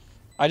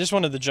 I just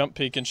wanted the jump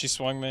peek and she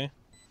swung me.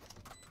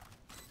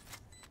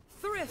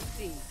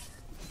 Thrifty.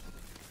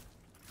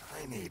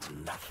 I need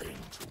nothing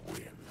to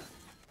win.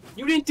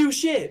 You didn't do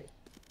shit.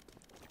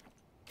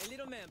 Hey,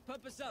 little man,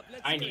 pump us up.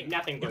 Let's I go. need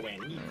nothing to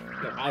win.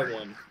 No, I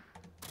won.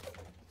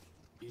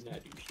 You did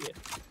not do shit.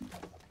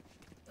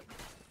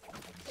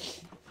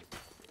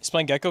 He's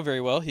playing Gecko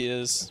very well. He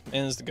is.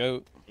 Man is the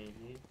GOAT.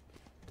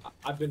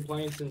 I've been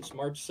playing since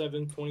March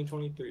 7th,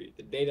 2023,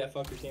 the day that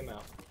fucker came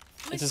out.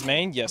 It's his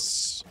main?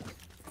 Yes.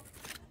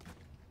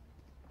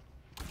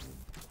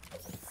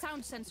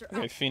 Sound sensor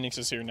Okay, up. Phoenix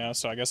is here now,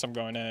 so I guess I'm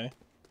going A.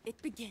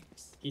 It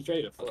begins. He's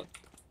ready to flip.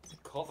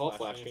 Call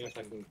flash me if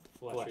I can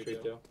flash you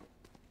too.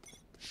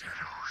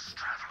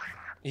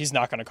 He's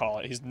not gonna call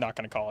it. He's not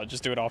gonna call it.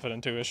 Just do it off of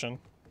intuition.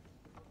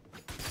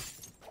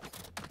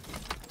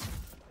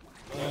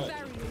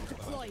 Barrier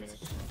deployed.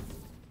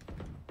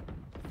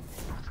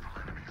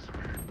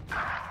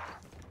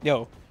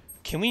 Yo,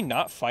 can we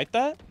not fight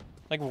that?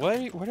 Like,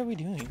 what are we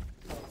doing?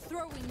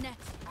 Throwing net.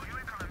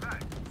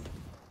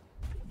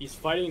 He's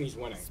fighting and he's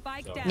winning.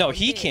 Spike so. down. No,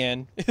 he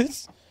can.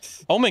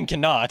 Omen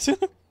cannot.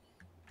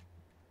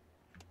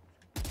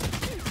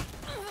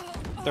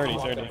 30,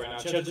 30.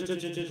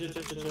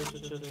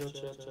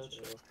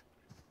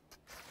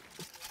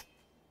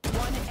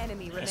 One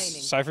enemy remaining.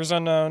 Cypher's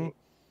unknown.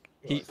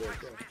 He,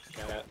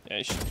 Yeah,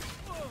 yeah,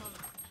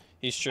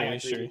 he's true,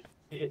 he's true.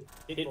 Hit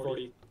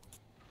 40.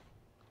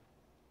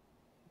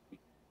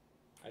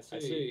 I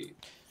say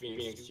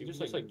Phoenix, you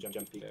just like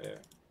jump there.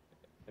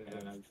 And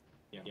then I've,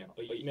 yeah.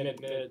 Oh,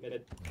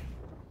 mid.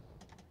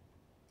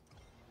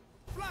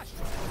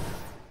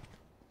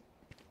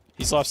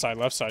 He's left side,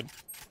 left side.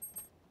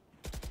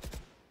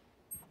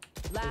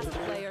 Last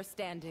player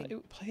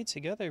standing. Play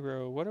together,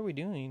 bro. What are we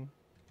doing?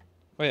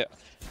 Wait.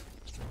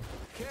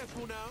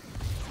 Careful now.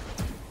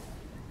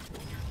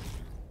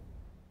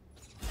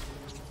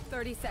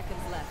 30 seconds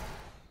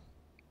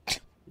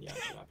left. Yeah, I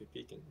should not be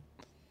peeking.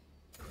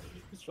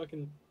 It's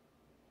fucking.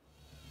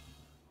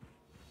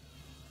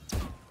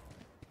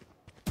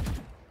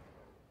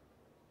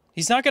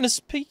 He's not gonna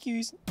speak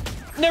you.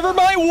 Never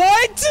mind.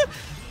 What?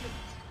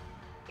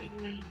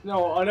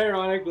 No,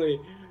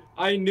 unironically,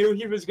 I knew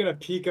he was gonna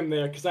peek him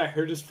there because I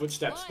heard his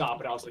footsteps stop,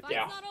 and I was like, Fight's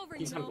yeah, not over,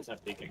 he's you know. 100%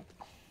 peeking.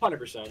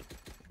 100%.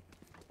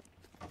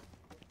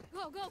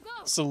 Go, go, go.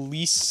 It's the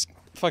least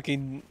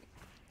fucking.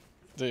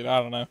 Dude,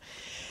 I don't know.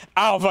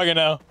 I don't fucking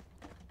know.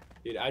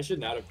 Dude, I should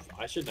not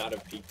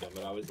have peeked him,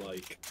 but I was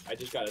like, I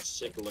just got a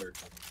sick alert.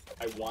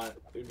 It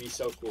would be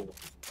so cool.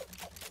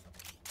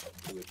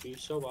 It would be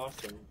so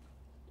awesome.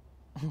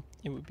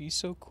 It would be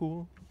so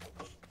cool.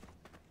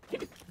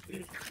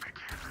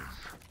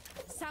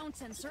 Sound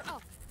sensor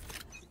up.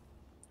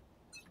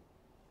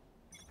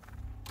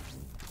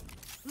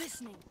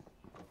 Listening.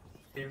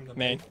 Hearing the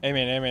Man, main.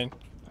 amen.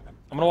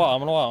 I'm gonna wall.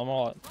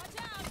 Watch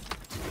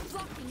out.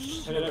 Blocking me.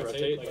 Should I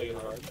rotate like in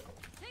hard?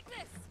 Take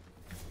this.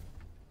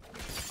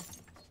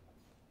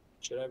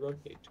 Should I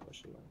rotate?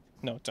 Question mark.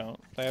 No, don't.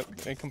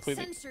 They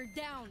completely. Sensor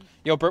down.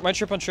 Yo, broke my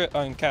trip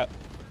on cat.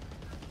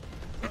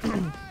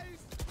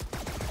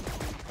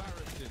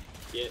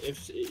 Yeah, if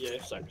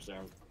Cypress there,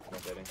 I'm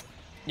rotating.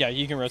 Yeah,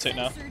 you can rotate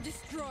now. Sensor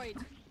destroyed.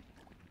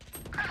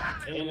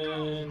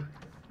 And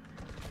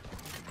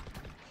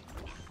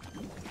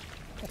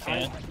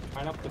And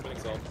Pine up the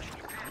Phoenix zone.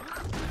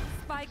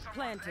 Spike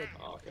planted.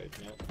 Oh, okay,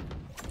 yeah.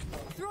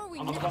 Throwing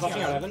I'm next.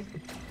 fucking out, Evan.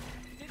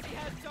 Dizzy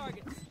has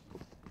targets.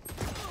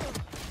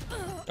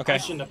 okay. I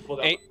shouldn't have pulled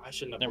out. 8. I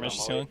shouldn't have Never mind,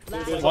 pulled she's out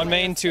healing. Molly. One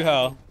main, 2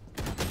 hell.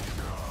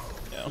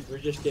 Yeah. We're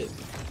just getting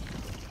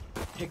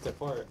picked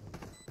apart.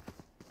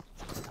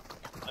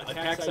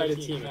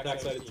 Attack-sided team,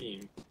 attack-sided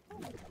team.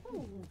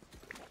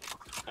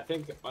 I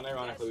think,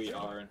 unironically, we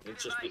are.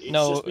 It's just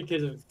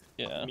because of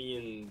Yeah. me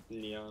and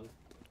Neon.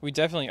 We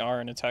definitely are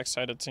an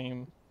attack-sided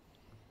team.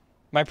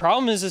 My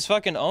problem is this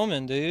fucking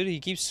Omen, dude. He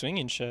keeps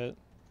swinging shit.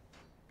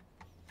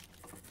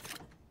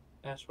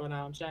 That's what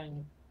I'm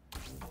saying.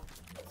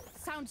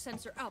 Sound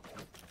sensor up.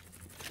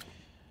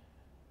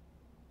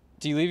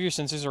 Do you leave your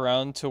sensors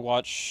around to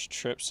watch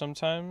trips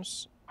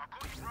sometimes?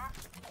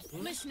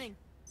 Listening.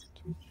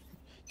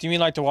 Do you mean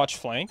like to watch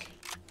flank?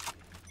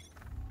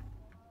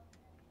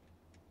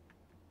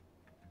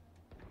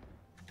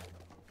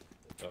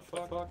 The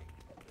fuck?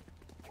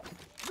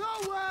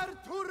 Nowhere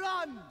to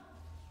run.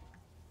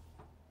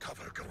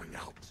 Cover going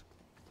out.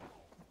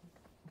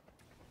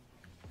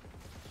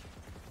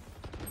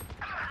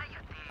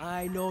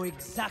 I know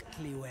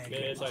exactly where Yeah,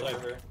 it's like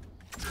over.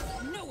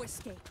 No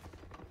escape.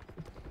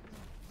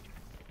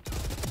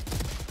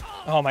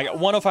 Oh my god,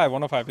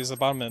 105. He's the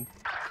bottom mid.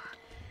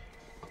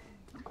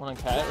 One on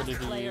cat, or did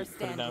he Player put it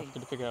down? standing. Did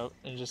he pick it out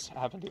and just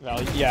happened to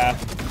value? Yeah.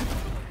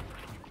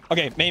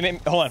 Okay,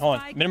 hold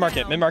on. Mid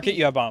market,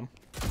 you have bomb.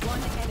 One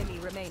enemy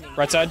remaining.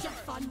 Right side.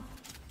 Fun.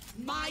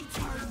 My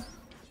turn.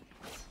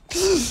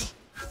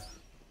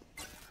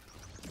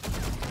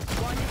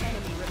 One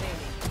enemy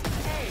remaining.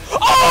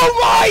 Oh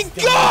my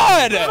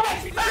god!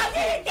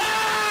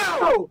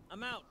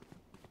 I'm out.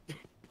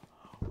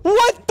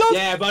 What the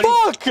Yeah, buddy.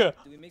 fuck? Do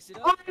we mix it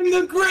up? I'm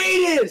the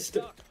greatest!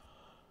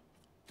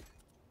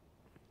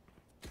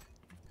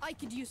 I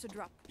could use a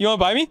drop. You wanna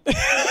buy me?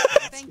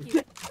 Thank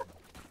you.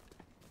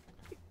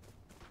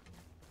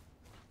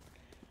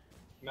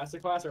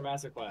 Masterclass or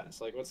masterclass?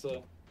 Like, what's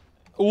the...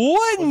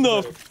 What in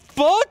the better?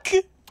 fuck?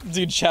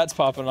 Dude, chat's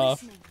popping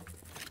off. Listening.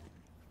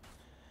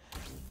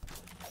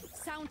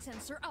 Sound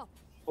sensor up.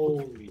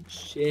 Holy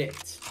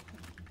shit.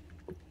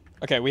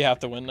 Okay, we have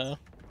to win now.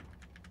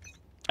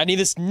 I need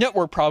this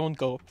network problem to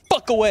go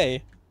fuck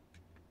away.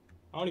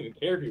 I don't even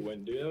care if you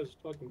win, dude. That was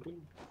fucking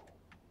clean.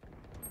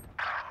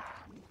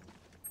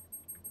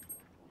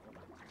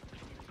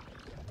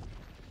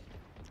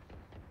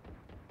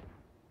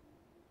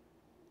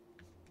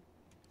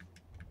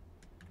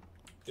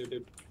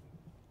 Dude.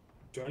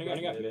 Joining up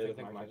mid, I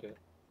think I might get.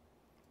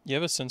 You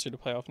have a sensor to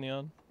play off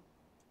Neon.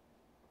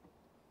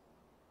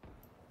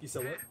 You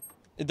said what?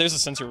 There's a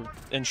sensor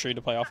entry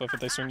to play off of if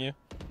they swing you.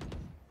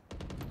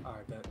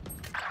 Alright, bet.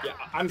 Yeah,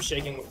 I'm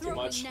shaking too Throwing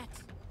much. net.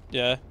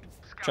 Yeah.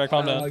 Try to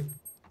calm down.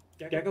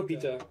 Gecko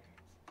Pizza.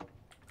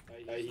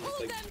 He's Pull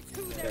like, them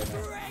to their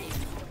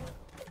grave.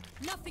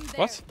 Nothing there.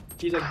 What?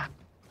 he's like,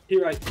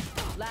 he right.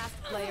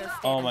 Last player standing.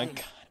 Oh my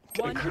god.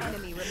 One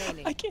enemy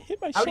remaining. I can't hit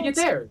my shots. How'd he get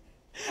there?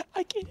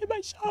 I can't hit my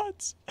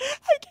shots. I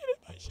can't hit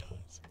my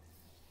shots.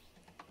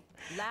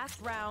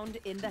 Last round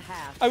in the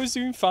half. I was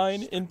doing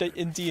fine in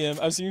DM.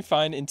 I was doing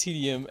fine in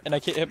TDM, and I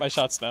can't hit my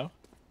shots now.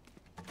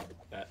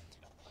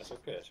 That's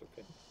okay. That's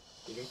okay.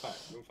 You're doing fine.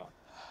 You're doing fine.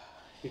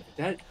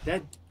 Dude,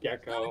 that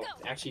Gecko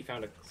actually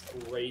found a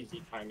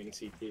crazy timing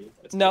CT.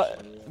 That's No,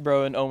 funny.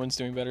 bro, and Omen's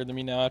doing better than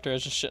me now after I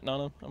was just shitting on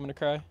him. I'm gonna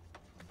cry.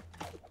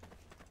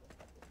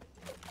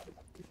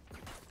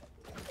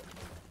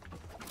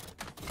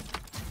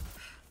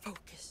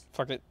 Focus.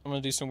 Fuck it. I'm gonna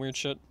do some weird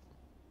shit.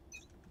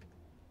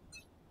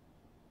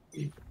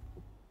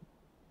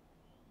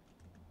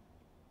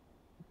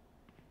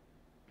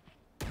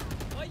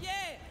 Oh yeah!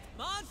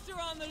 Monster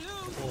on the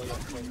loose!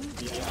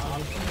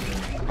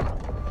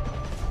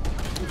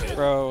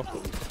 Bro,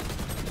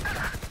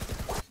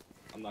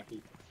 I'm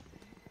lucky.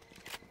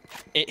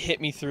 it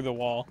hit me through the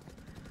wall.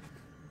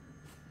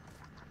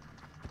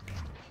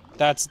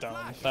 That's dumb.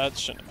 That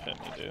shouldn't have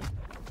hit me, dude.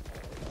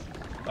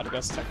 But I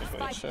guess technically it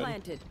Spike should.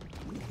 planted.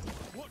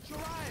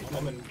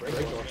 I'm in break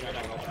door. Check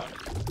out that.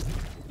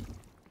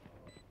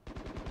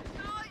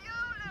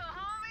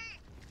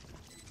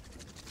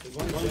 There's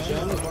one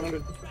gem, there's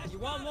 100. You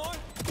want more?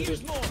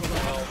 Here's more!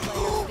 Player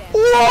standing.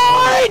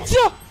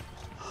 What?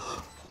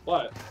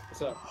 What?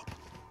 What's up?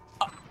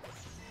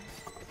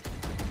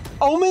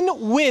 Omen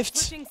whiffed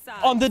Switching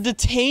sides. on the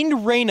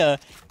detained Reyna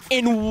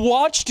and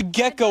watched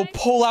Gecko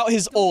pull out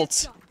his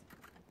ult.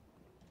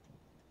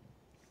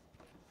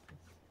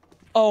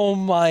 Oh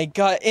my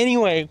god.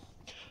 Anyway.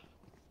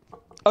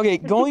 Okay,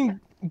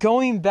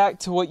 going back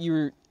to what you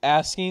were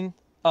asking,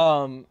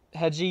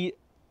 Hedgie,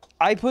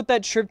 I put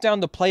that trip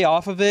down to play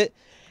off of it,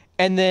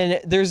 and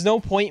then there's no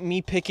point in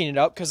me picking it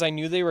up because I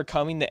knew they were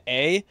coming to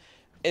A,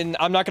 and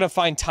I'm not gonna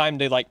find time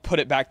to like put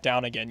it back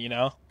down again, you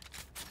know?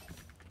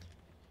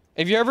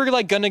 If you're ever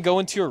like gonna go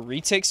into a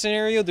retake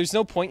scenario, there's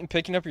no point in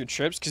picking up your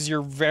trips because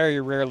you're very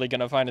rarely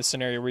gonna find a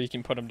scenario where you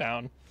can put them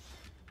down.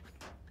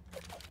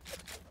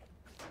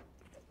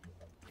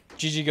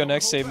 GG go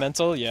next, save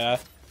mental, yeah.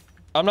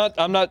 I'm not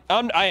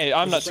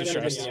too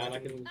sure. I'm out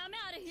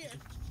of here.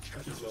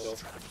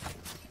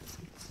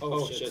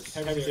 Oh shit,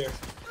 heavy's here.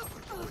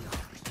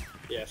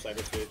 Yeah,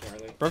 Cyber's here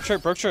apparently.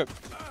 Broke trip.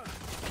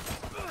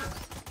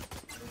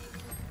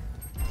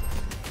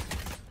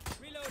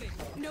 Reloading.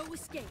 No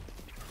escape.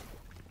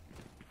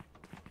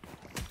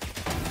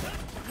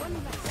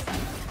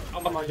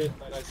 I'm on market.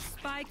 Nice.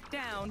 Spike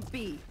down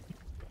B.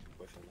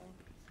 Push him down.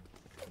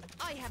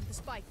 I have the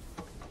spike.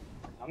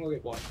 I'm gonna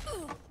get one.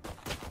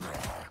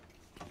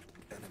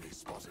 Enemy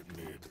spotted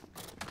mid.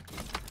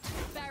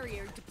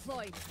 Barrier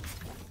deployed.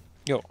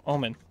 Yo,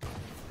 Omen.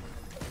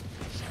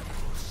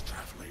 Shadows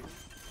traveling.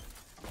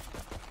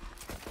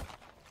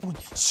 Oh,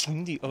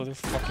 swing the other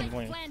fucking Spike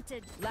way.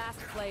 planted. Last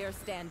player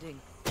standing.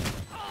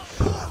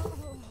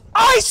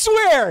 I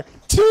swear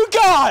to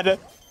God,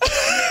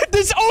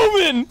 this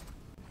Omen.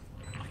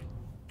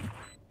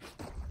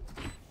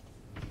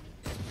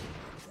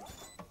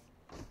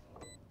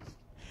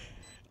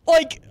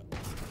 Like,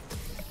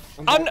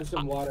 I'm I'm- back to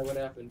some water. What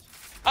happened?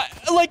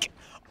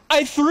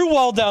 I threw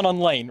wall down on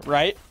lane,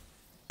 right?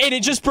 And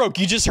it just broke.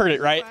 You just heard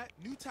it, right?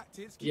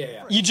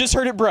 Yeah. You just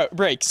heard it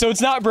break, so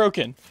it's not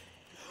broken.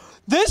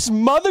 This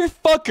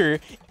motherfucker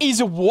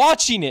is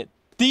watching it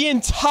the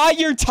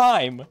entire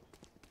time.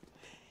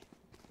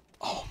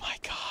 Oh my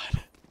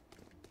god.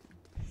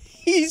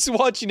 He's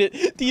watching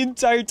it the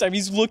entire time.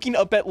 He's looking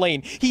up at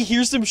lane. He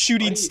hears them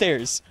shooting Buddy.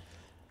 stairs.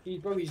 He's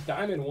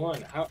diamond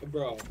one. How,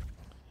 bro?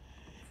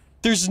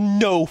 There's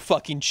no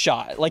fucking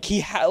shot. Like, he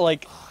had,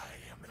 like...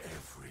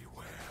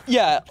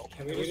 Yeah.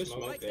 Can we just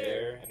smoke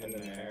there and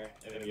then there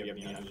and then we have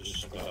Neon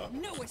just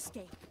No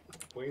escape.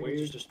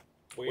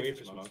 wait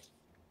for smoke.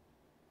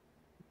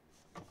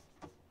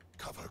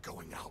 Cover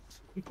going out.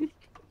 Reloading.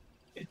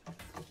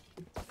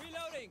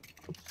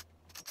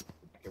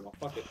 Okay, well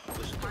fuck it.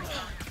 Just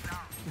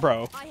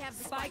Bro. I have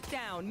the Spike spike.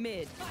 down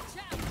mid. Watch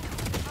out. I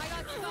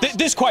got spike.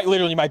 This quite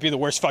literally might be the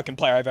worst fucking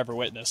player I've ever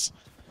witnessed.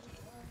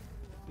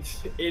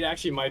 it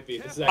actually might be.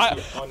 This is I-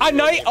 actually I'm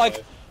not, unreal like-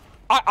 gameplay.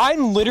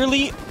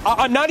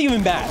 I'm not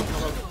even mad.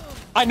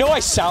 I know I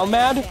sound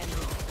mad.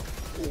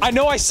 I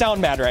know I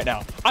sound mad right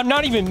now. I'm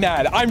not even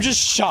mad. I'm just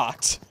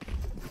shocked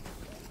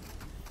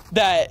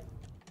that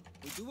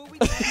We do what we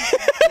can.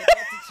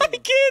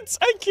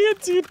 I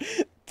can't, dude.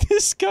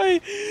 This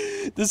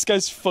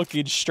guy's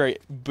fucking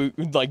straight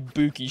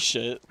bookie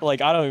shit.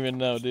 Like, I don't even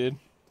know, dude.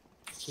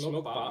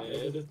 Smoke bot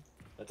mid.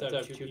 Let's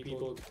have two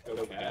people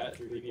go cat,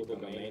 three people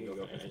go main,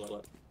 go finish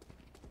left.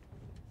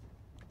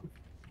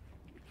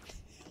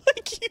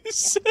 Like you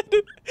said,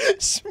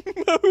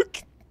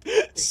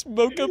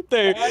 smoke up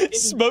there,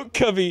 smoke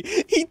Cubby.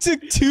 He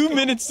took 2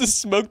 minutes to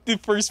smoke the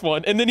first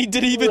one, and then he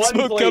didn't even One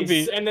smoke place,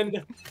 Cubby. and then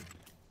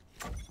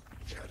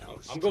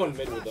Shadows I'm going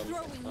mid with them.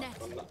 Throwing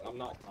net. I'm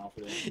not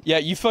confident. Yeah,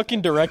 you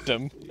fucking direct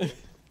him. Take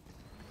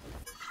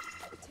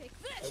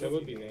this. That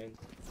would be man.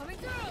 Coming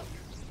through.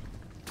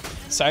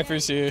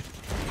 Cypher's here.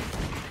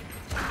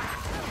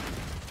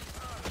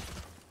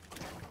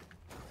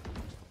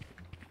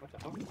 What the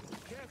hell?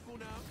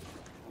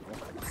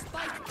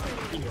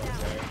 Spike He down.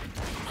 goes there.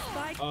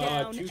 Spike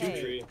down 2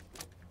 A. 3.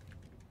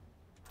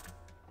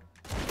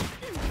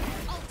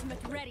 Ultimate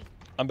ready.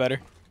 I'm better.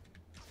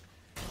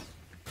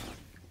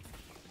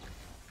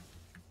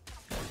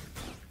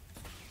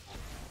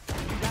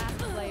 Last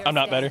player I'm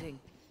not better. standing.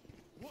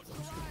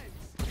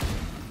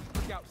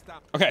 Scout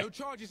stop. Okay. No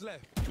charges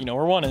left. You know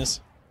where one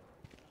is.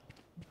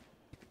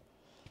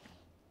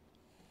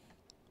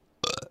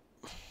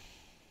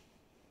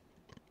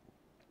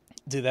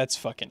 Dude, that's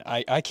fucking...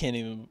 I can't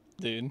even...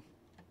 Dude.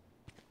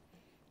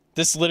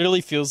 This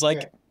literally feels like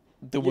Okay.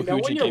 the You know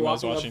when Woohooji you're game I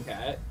was walking watching. up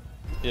cat?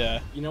 Yeah,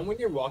 You know when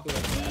you're walking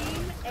up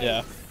cat?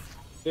 yeah,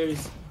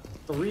 There's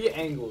 3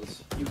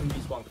 angles you can be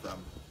swung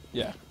from.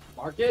 yeah.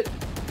 Market,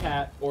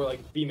 cat, or like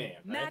B-man,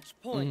 right? Match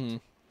point.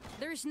 Mhm.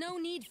 There's no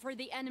need for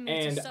the enemy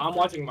And to suffer. I'm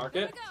watching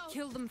Market.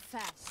 Kill them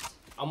fast.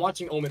 I'm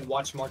watching Omen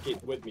watch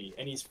Market with me,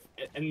 and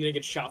they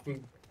get shot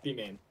from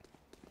B-man.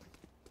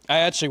 I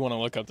actually want to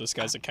look up this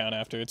guy's account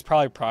after. It's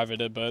probably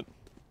privated, but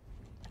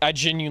I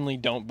genuinely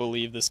don't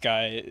believe this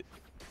guy.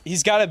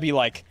 He's got to be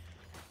like,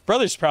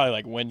 brother's probably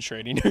like win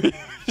trading or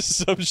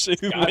some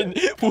shit.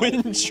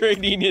 Win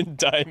trading in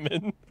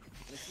Diamond.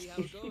 Let's see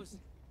how it goes.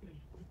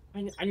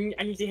 I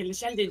need to hit a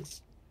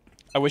sentence.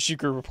 I wish you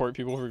could report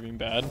people for being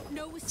bad,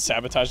 No escape.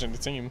 sabotaging the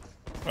team.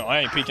 Well, I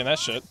ain't peeking that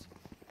shit.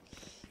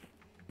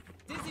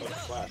 Dizzy's up.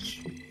 Flash.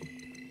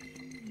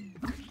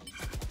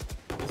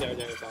 He's there,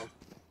 Tom.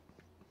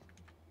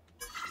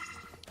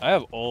 I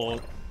have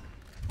ult.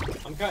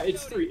 I'm kind.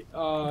 It's 3.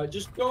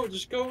 Just go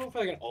for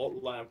like an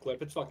alt lineup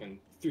clip. It's fucking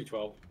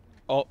 312.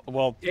 Oh,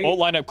 well, Dang. ult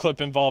lineup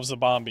clip involves the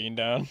bomb being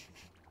down.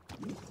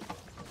 I'll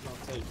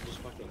tell you, just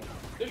fucking.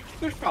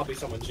 There's probably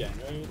someone gen,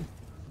 right?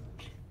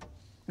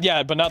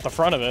 Yeah, but not the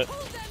front of it. Pull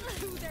them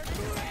through their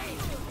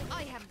grave.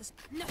 I have this.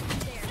 Nothing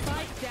there.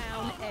 Spike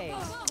down A.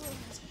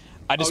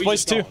 I Oh, just he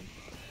placed 2. gone.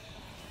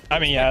 I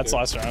mean, yeah, it's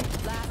last round.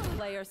 Last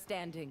player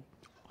standing.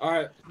 All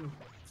right.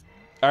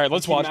 All right,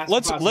 let's See watch. Master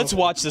Let's Class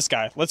watch this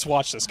guy. Let's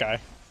watch this guy.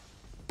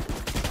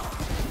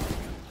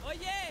 Oh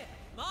yeah!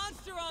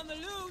 Monster on the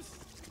loose!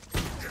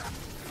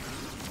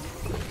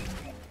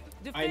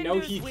 I know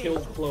he Defenders win.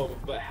 killed Clove,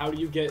 but how do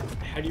you get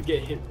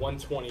hit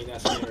 120 in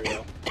that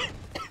scenario?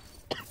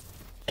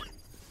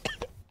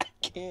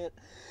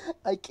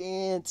 I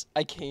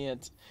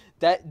can't.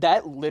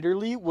 That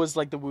literally was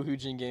like the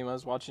Woohoojin game I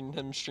was watching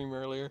him stream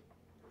earlier.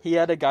 He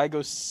had a guy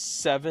go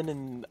 7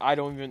 and I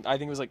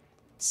think it was like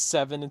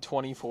 7 and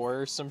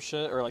 24 or some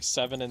shit, or like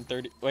 7 and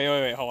 30.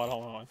 Wait, hold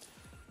on.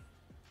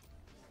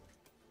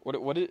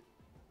 What it?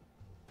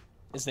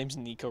 His name's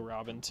Nico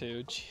Robin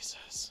too.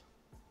 Jesus.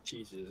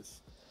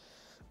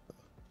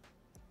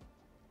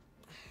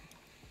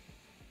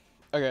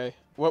 Okay.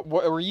 What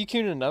were you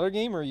queuing another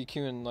game or are you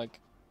queuing like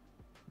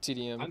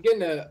TDM? I'm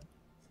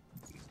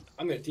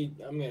gonna team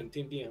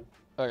DM.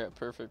 Okay,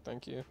 perfect.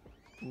 Thank you.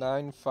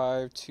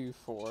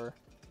 9524.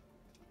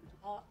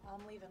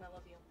 I'm leaving. I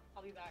love you.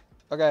 I'll be back.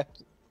 Okay.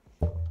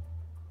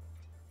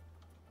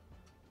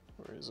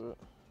 Where is it?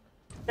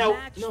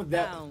 Match No,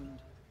 found.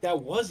 that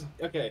was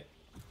okay.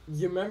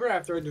 You remember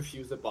after I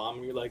defused the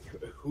bomb, you're like,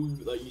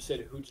 you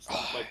said who just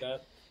like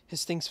that?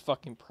 His thing's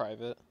fucking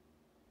private.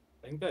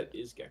 I think that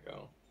is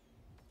Gecko.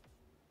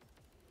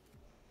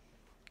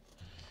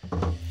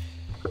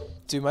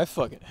 Dude, my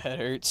fucking head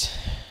hurts.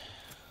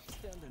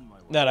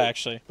 Not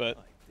actually, but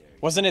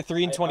wasn't it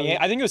 3 and 28?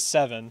 I think it was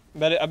 7,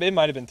 but it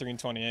might have been 3 and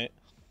 28.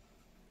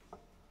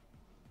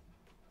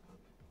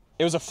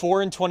 It was a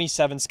 4 and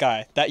 27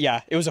 Sky.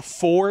 It was a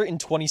 4 and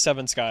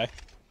 27 Sky.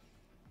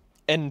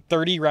 In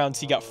 30 rounds,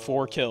 he got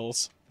 4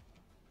 kills.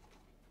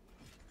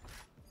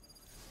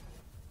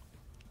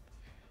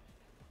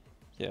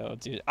 Yo,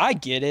 dude, I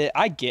get it.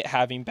 I get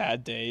having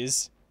bad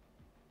days.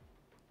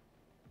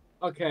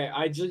 Okay,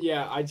 I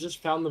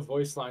just found the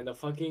voice line.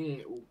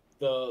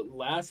 The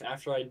laugh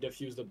after I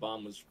defused the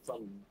bomb was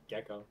from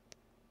Gecko.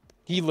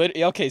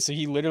 So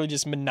he literally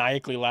just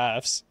maniacally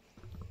laughs.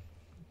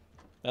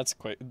 That's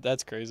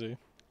crazy.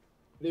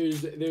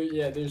 There's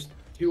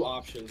 2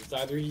 options. It's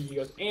either he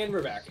goes, and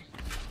we're back,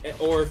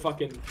 or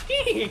fucking.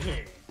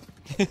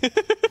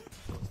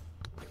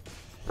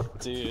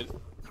 Dude.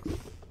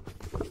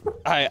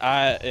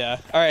 Yeah.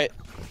 Alright.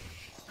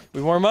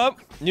 We warm up.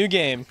 New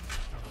game.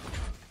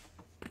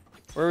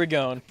 Where are we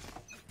going?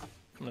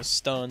 I'm gonna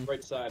stun.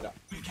 Right side.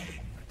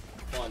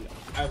 One.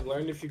 I've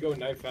learned if you go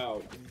knife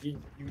out, you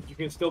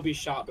can still be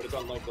shot, but it's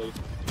unlikely.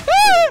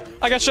 Ah!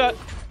 I got shot.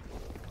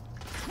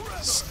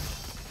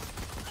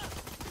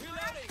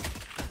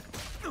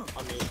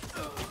 I mean,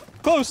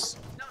 Close.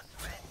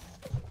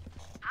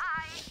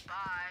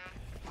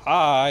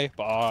 Hi,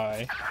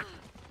 bye.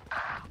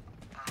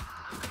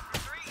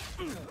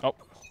 Oh.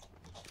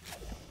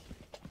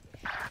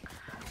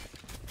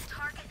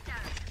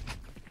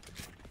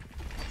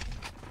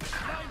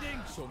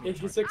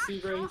 if you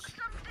succeed, range,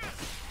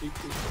 you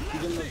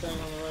didn't look down on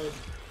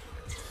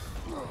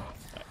the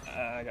right.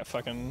 I got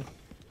fucking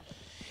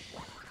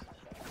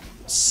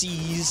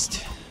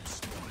seized.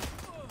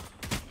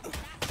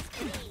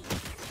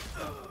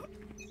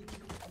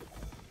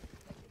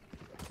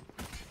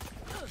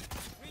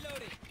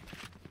 Reloading.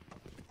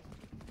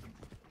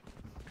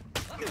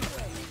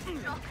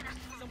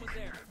 Someone's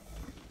there.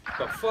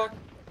 The fuck?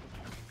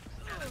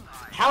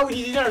 How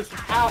he did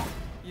how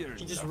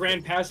he just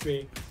ran past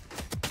me.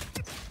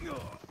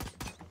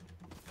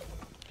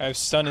 I have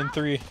stun in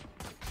 3.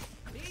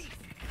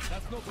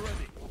 That's not ready.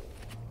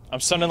 I'm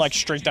stunning like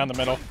straight down the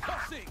middle.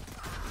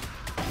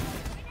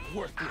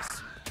 Worthless.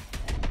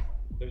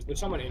 There's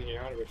someone in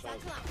here, 100%.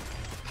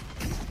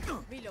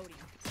 Reloading.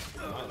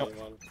 Not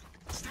anyone.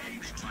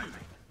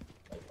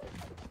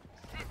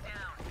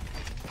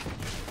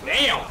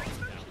 Damn!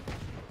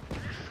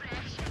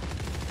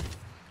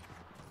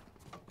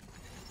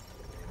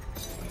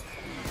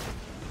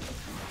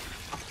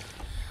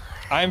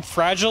 I'm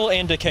fragile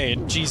and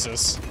decayed.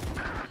 Jesus.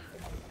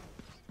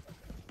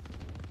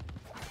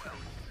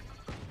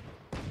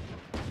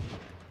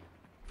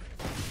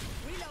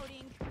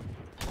 Reloading.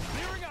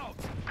 Clearing out.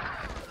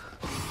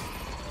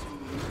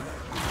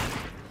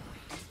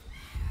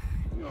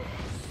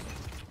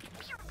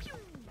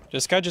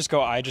 This guy just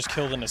go, I just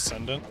killed an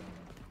Ascendant.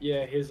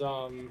 Yeah, he's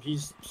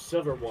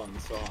silver 1,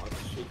 so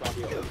she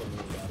probably open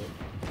about it.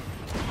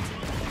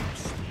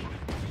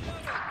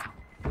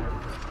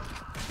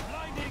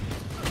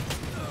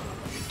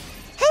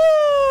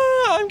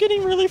 Ah, I'm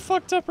getting really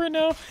fucked up right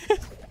now.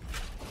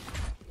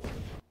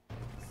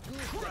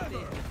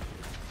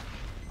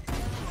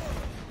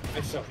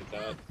 I suck at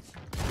that.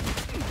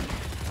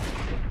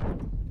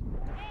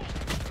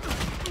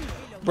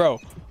 Bro,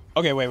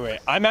 okay, wait.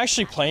 I'm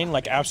actually playing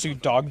like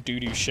absolute dog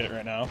doo-doo shit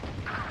right now.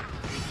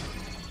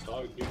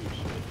 Dog dude shit.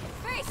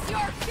 Face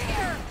your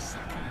fear.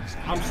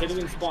 I'm sitting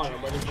in spawn,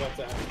 I'm waiting for that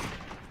to happen.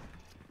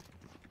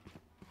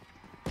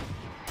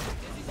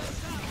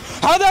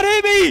 How'd that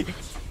hit me?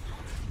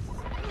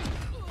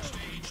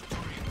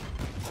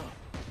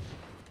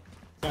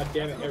 God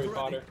damn it, Harry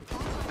Potter.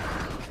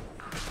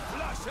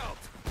 Flash out.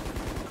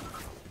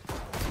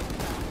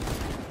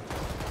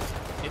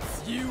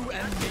 It's you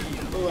and me.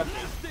 Ooh,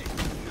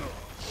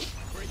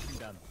 Breaking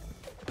them.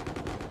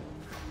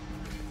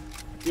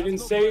 you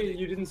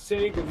didn't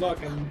say good luck,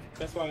 and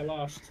that's why I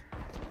lost.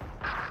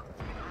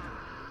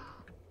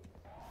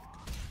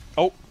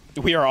 Oh,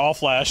 we are all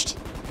flashed.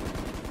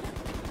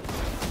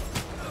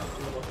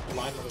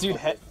 Dude,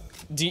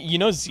 do you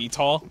know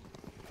Ztall?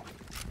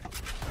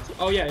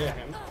 Oh yeah,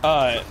 him.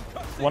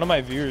 One of my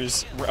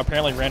viewers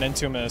apparently ran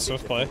into him in a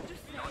Swift play.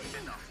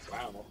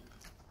 Wow.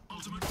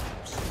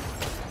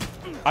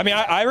 I mean,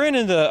 I ran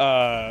into,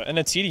 in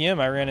a TDM,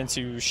 I ran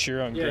into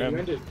Shiro and Yeah, you Grim.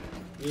 ended.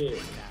 Yeah.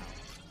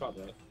 Caught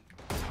that.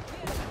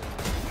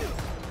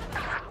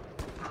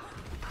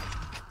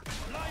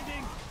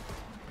 Blinding.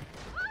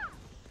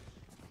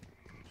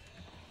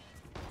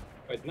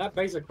 Wait, and that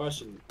begs the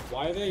question: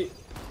 why are they?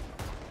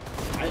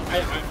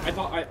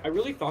 I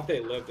really thought they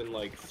lived in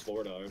like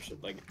Florida or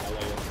shit, like LA. Or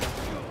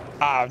something.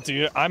 Ah,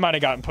 dude, I might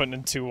have gotten put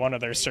into one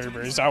of their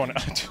servers. I wanna.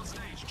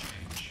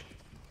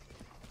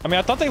 I mean,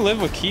 I thought they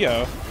lived with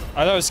Kyo.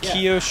 I thought it was Yeah.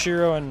 Kyo,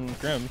 Shiro, and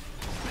Grim.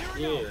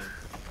 Yeah.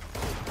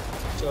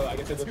 So I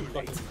guess I live in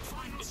fucking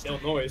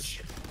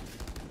Illinois.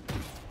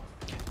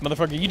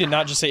 Motherfucker, you did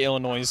not just say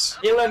Illinois.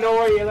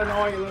 Illinois.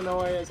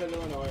 I said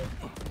Illinois.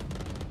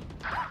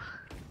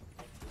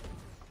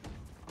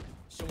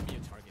 Show me a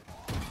target.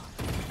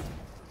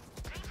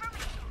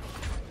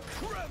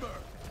 Trevor.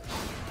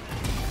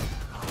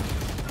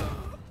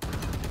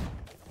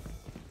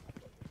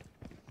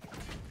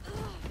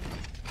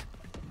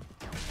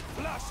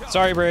 Flash out.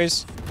 Sorry,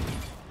 Braze.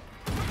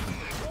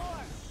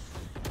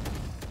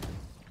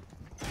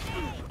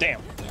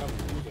 Damn.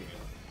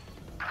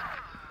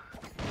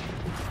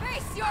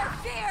 Face your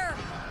fear.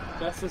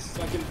 That's the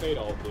second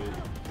fatal, dude.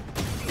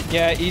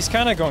 Yeah, he's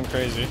kind of going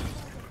crazy.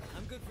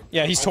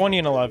 Yeah, he's 20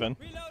 and 11.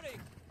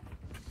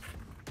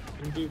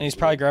 And he's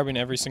probably grabbing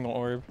every single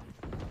orb.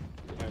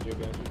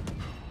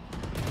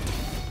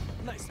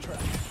 Nice try.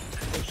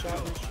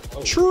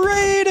 Oh,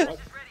 Trade!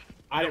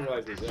 I didn't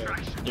realize he was there.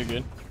 You're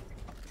good.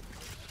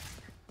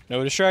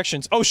 No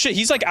distractions. Oh shit,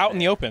 he's like out in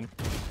the open.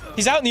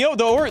 He's out in the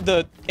open.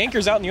 The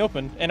anchor's out in the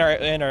open. And our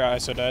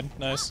ISO died.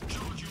 Nice.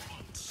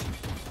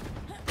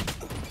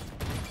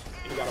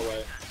 He got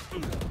away.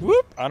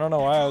 Whoop! I don't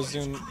know why I was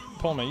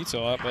pulling my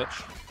util out, but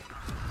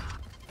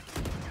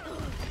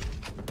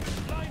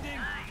Blinding.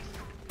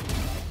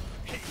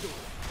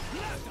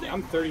 Yeah,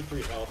 I'm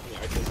 33 health and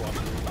the ice is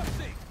watching.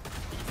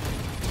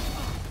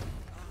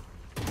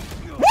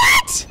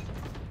 what?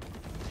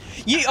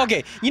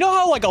 Okay, you know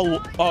how like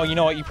oh, you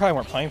know what? You probably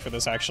weren't playing for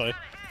this actually.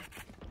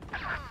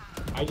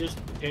 I just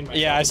detained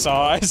myself. Yeah, I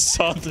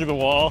saw through the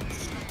wall.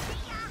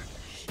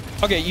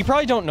 Okay, you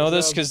probably don't know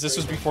this because this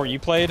was before you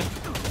played,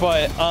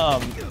 but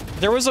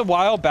there was a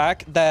while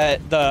back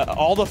that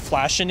all the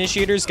flash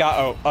initiators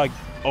got a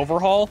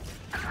overhaul,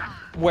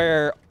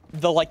 where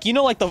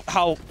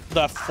how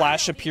the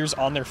flash appears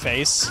on their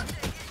face.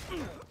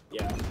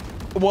 Yeah.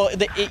 Well,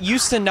 it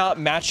used to not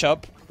match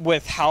up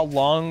with how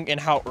long and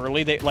how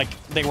early they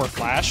were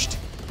flashed,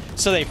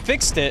 so they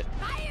fixed it,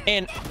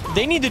 and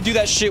they need to do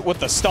that shit with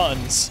the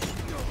stuns,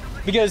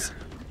 because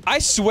I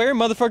swear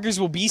motherfuckers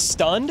will be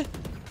stunned,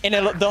 and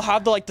they'll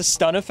have the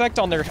stun effect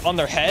on their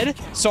head.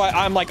 So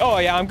I'm like, oh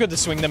yeah, I'm good to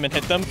swing them and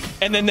hit them,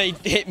 and then they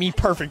hit me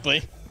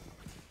perfectly.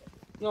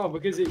 No,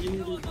 because you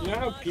know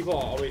how people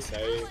always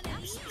say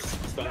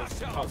stun is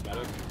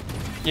cosmetic?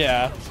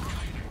 Yeah.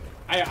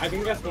 I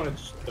think that's one of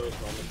just those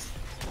moments.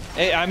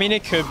 I mean,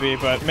 it could be,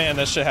 but man,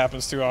 that shit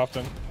happens too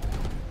often.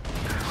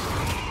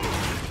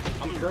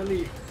 I'm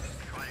currently.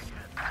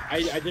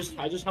 I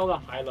just held a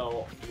high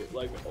low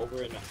like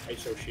over an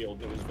ISO shield.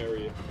 It was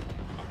very.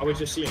 I was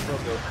just seeing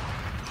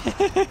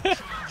purple.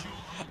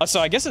 So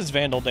I guess it's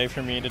Vandal Day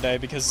for me today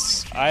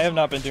because I have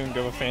not been doing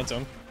good with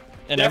Phantom.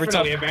 And every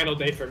time. Definitely a Vandal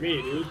Day for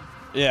me, dude.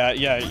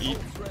 Yeah.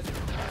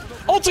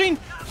 Ulting!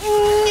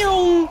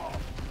 No!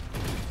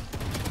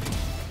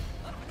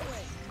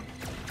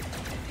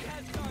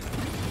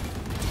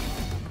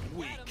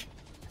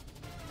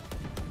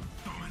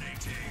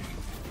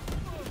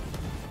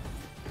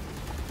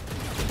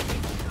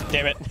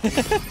 Damn it.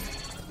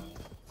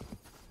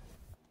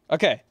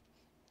 Okay.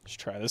 Let's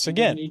try this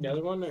again. You need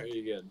another one, or are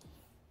you good?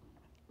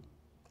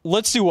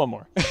 Let's do one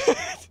more.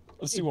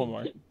 Let's do one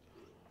more.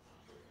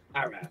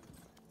 Alright.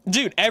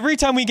 Dude, every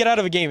time we get out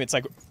of a game, it's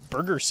like,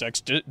 burger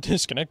sex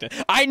disconnected.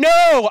 I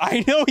know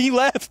he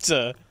left.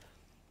 4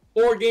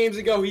 games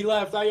ago, he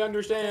left. I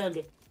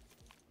understand.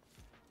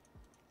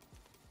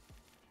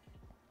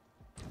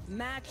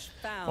 Match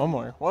found.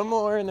 One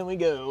more, and then we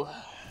go.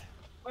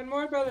 One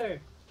more,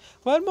 brother.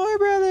 One more,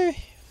 brother.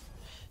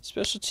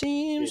 Special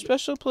team,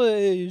 special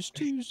plays.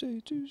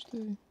 Tuesday.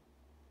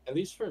 At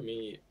least for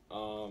me,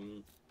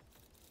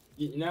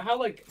 you know how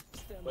like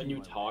when you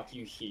talk,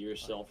 you hear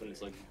yourself, and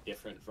it's like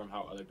different from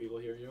how other people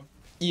hear you.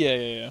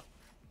 Yeah.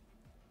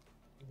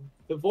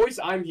 The voice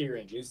I'm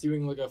hearing is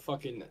doing like a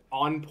fucking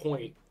on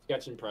point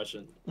sketch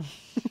impression,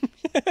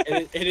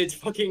 and it's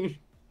fucking.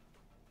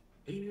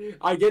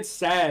 I get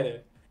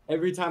sad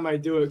every time I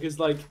do it because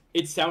like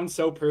it sounds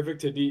so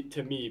perfect to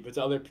me, but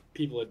to other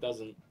people it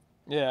doesn't.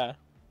 Yeah.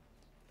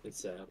 It's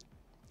sad.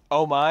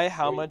 Oh my,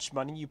 how much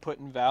money you put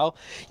in Val?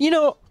 You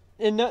know,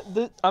 and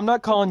I'm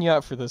not calling you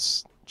out for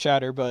this,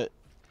 Chatter, but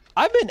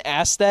I've been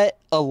asked that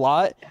a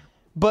lot.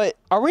 But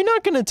are we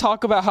not going to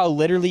talk about how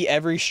literally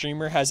every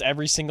streamer has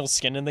every single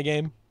skin in the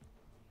game?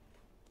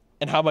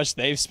 And how much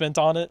they've spent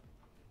on it?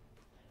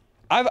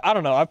 I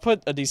don't know, I've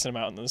put a decent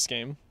amount in this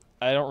game.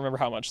 I don't remember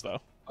how much though.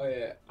 Oh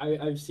yeah,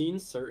 I've seen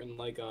certain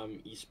like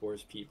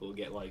esports people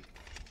get like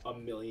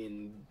 1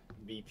 million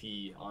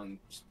VP on.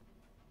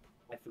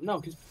 No,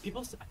 because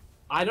people.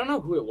 I don't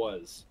know who it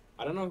was.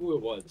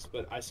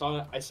 But I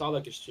saw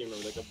like a streamer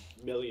with like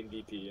 1 million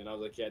VP, and I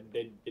was like, yeah,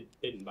 they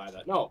didn't buy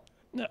that. No,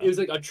 it was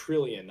like 1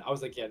 trillion. I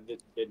was like, yeah,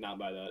 did not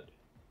buy that.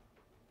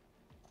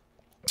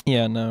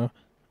 Yeah, no.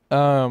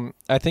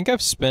 I think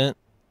I've spent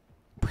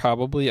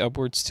probably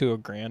upwards to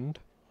 $1,000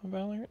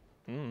 on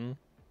Valorant.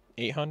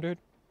 800.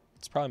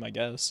 It's probably my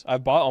guess.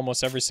 I've bought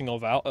almost every single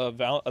Vandal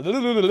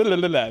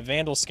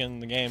skin in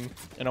the game,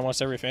 and almost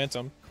every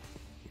Phantom.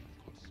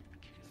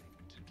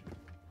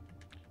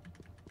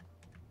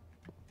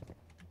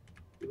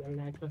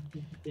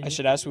 I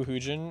should ask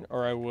Woohoojin,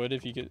 or I would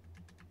if you could.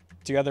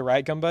 Do you have the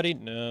riot gun, buddy?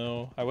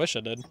 No. I wish I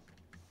did.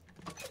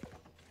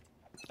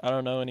 I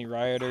don't know any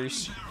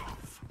rioters.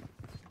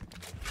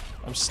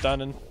 I'm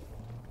stunning.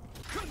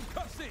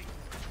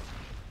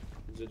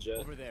 There's a jet.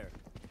 Over there.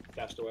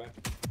 Cast away.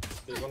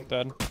 There's one.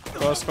 Dead.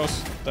 Close.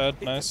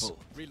 Dead. Nice.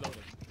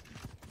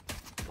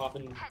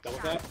 Popping double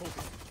tap.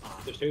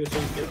 There's two.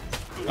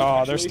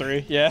 Oh, there's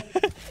 3. Yeah.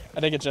 I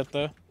didn't get jet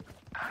though.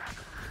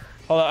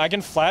 Hold on, I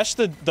can flash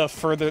the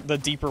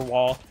deeper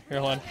wall. Here,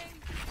 hold on.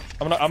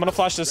 I'm gonna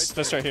flash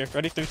this right here.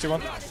 Ready? 3, 2,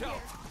 1.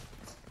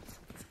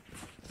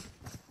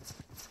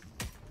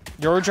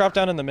 You're drop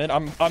down in the mid.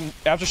 I'm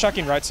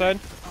aftershocking right side.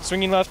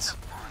 Swinging left.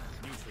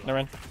 Never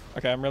mind.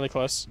 Okay, I'm really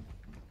close.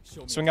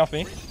 Swing off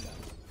me.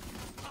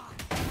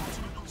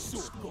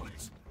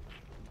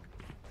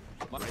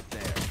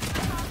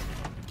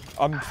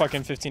 I'm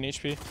fucking 15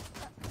 HP.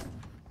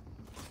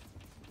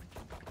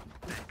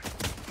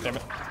 Damn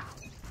it.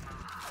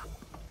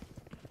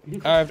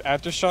 I have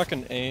aftershock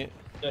and 8.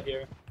 Jet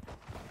here.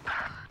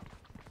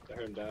 I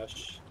heard him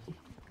dash.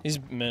 He's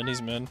mid.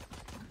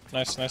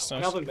 Nice.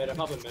 I'm helping mid.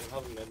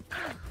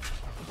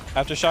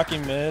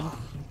 Aftershocking mid.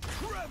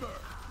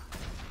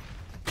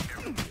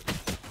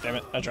 Damn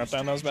it, I dropped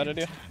down. That was a bad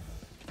idea.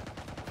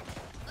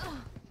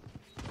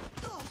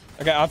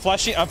 Okay, I'm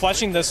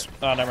flashing this.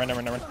 Oh, never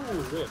mind.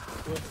 Ooh,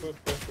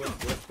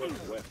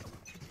 whip.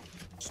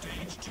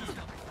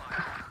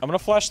 I'm gonna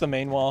flash the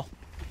main wall.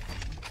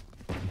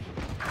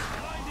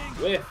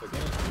 Whiff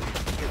again.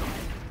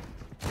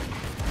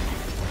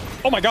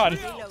 Oh my god!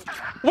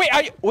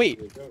 Wait.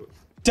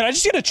 Did I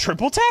just get a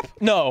triple tap?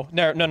 No,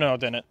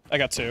 didn't. I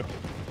got 2.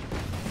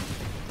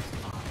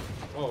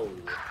 Oh.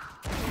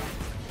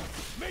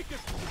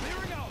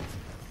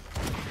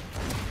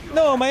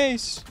 No, my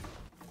ace.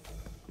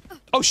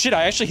 Oh shit!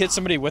 I actually hit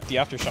somebody with the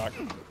aftershock.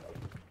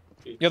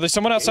 Yo, there's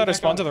someone outside. I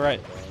spawned to the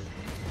right.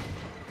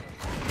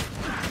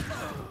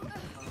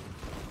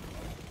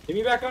 Get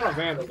me back on a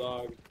Vandal,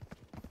 dog.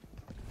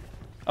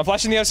 I'm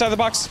flashing the other side of the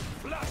box.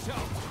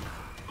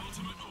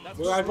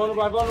 I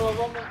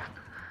vulnerable.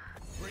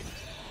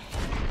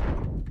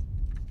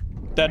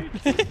 Dead.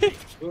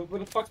 Where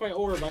the fuck's my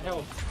aura, my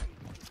health?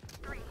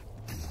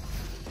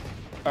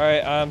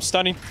 Alright, I'm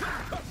stunning.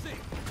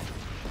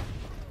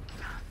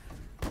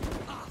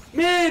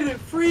 Mid!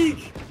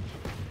 Freak!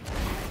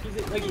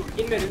 He's like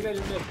in mid.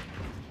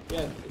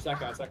 Yeah, it's that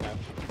guy.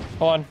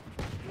 Hold on.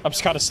 I'm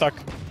just kind of stuck.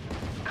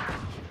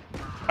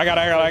 I got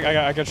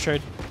to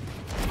trade.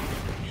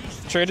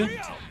 Traded?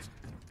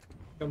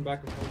 Come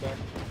back.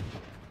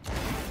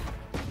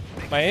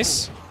 My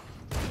ace?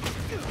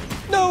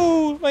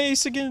 No! My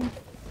ace again.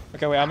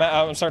 Okay, wait,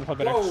 I'm starting to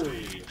play better. Whoa.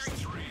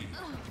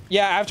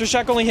 Yeah,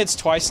 Aftershock only hits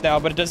twice now,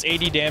 but it does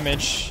 80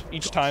 damage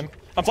each time.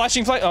 I'm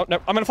flashing oh, no,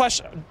 I'm gonna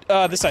flash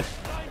this side.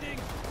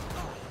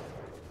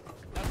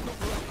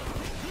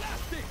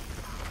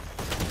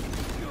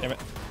 Damn it.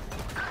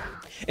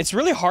 It's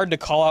really hard to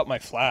call out my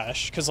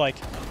flash, because, like,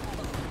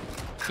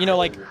 you know,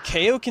 like,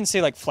 KO can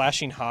say, like,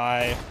 flashing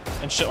high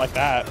and shit like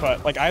that,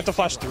 but, like, I have to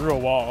flash through a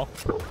wall.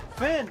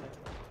 Finn!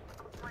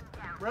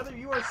 Brother,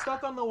 you are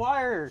stuck on the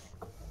wire!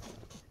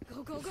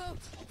 Go, go, go.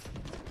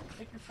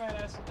 Take your fat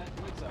ass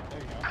wigs up. There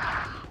you go.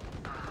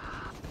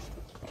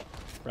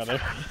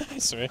 Brother, I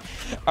swear.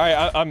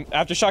 Alright, I'm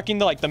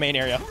Aftershocking the main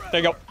area.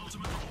 There you go.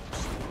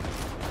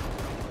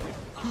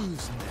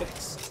 Who's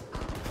next?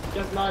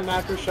 Get 9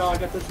 Aftershock,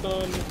 get this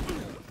done.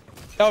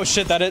 Oh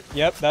shit, that it?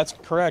 Yep, that's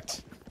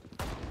correct.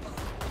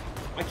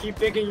 I keep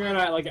thinking you're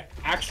gonna, like,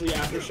 actually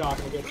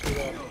Aftershock and get screwed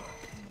up.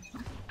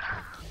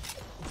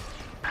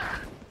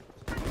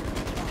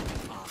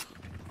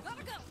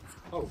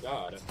 Oh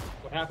god,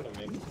 what happened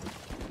to me?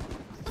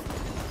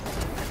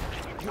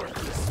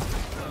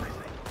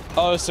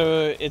 Oh,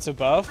 so it's a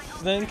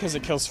buff then, because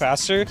it kills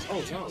faster?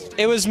 Oh no.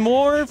 It was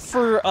more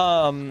for,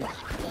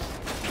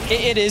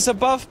 it is a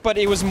buff, but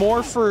it was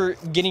more for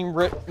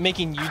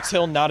making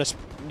util not as,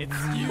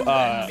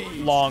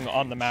 long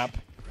on the map.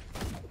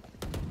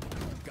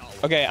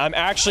 Okay, I'm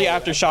actually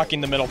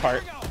Aftershocking the middle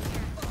part.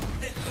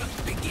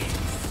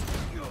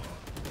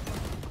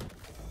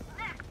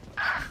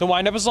 The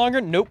windup is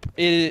longer? Nope.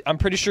 I'm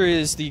pretty sure it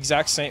is the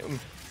exact same.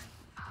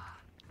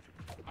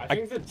 I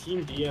think the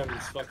team DM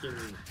is fucking,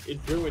 it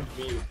ruined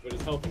me, but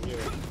it's helping you.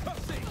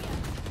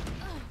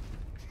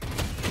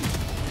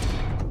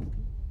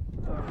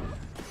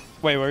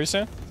 Wait, what were you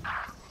saying?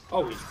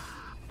 Oh,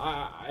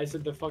 I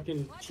said the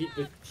fucking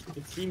the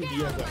team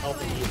DMs are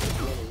helping you, but it's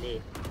ruining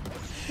me.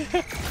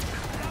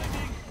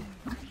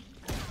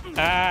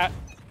 Ah.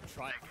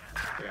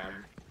 Yeah.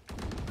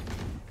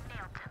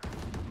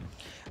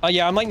 Oh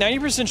yeah, I'm like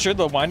 90% sure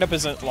the windup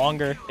isn't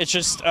longer. It's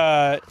just,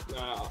 I'm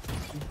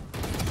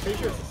pretty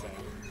sure it's the same.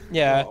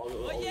 yeah. I'll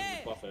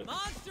buff it.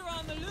 Monster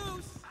on the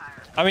loose.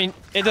 I mean,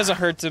 it doesn't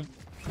hurt to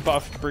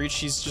buff Breach.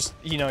 He's just,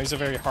 you know, he's a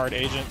very hard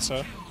agent,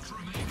 so.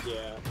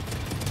 Yeah.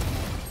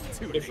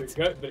 But if you're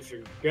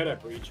good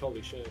at Breach,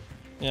 holy shit.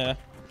 Yeah.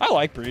 I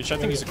like Breach. I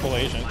think he's a cool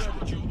agent.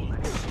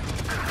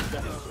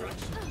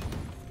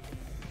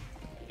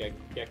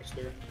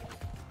 Gexter.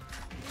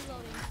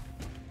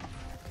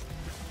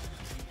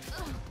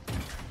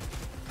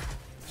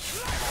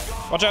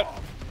 Watch out.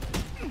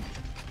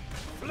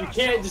 You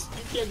can't just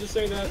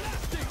say that.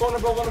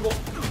 Vulnerable, vulnerable.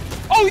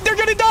 Oh, they're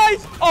gonna die!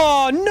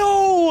 Oh,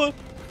 no!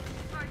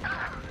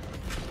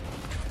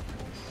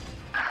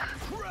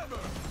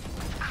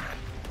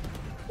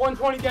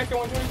 $120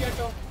 Gecko, $120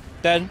 Gecko.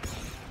 Dead.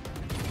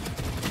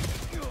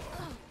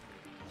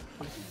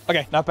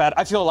 Okay, not bad.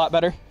 I feel a lot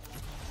better.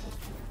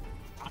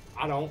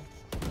 I don't.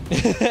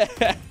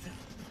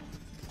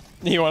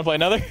 You wanna play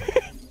another?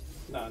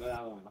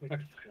 No.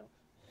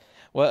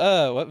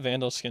 What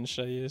Vandal skin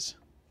should I use?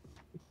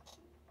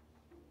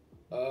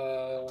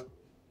 I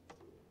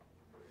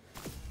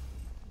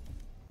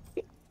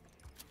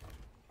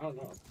don't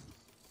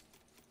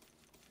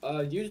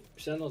know. Use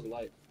Sentinel's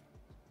Light.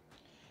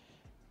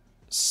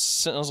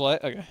 Sentinel's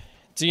Light? Okay.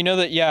 Do you know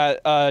that, yeah,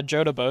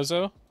 Joe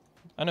DeBozo?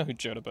 I know who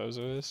Joe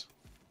DeBozo is.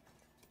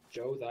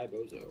 Joe Thy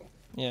Bozo.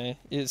 Yeah,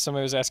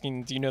 somebody was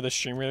asking, do you know the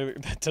streamer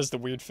that does the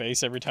weird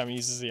face every time he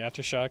uses the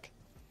Aftershock?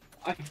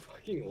 I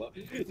fucking love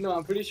it. No,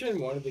 I'm pretty sure in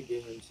one of the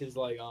games, his,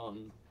 like,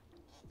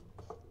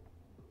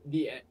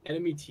 the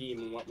enemy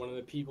team, one of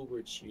the people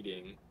were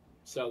cheating.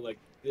 So, like,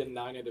 the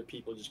 9 other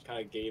people just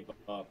kind of gave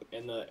up,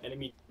 and the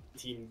enemy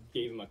team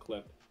gave him a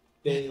clip.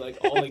 They, like,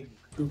 all, like,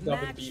 grouped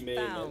up in B main,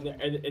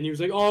 and he was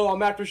like, oh, I'm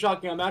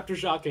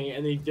Aftershocking,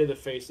 and he did the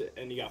face,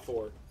 and he got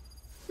 4.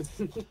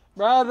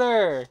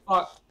 Brother!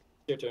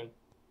 Your turn.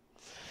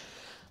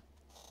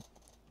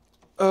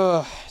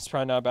 It's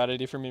probably not a bad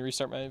idea for me to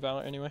restart my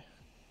Valorant anyway.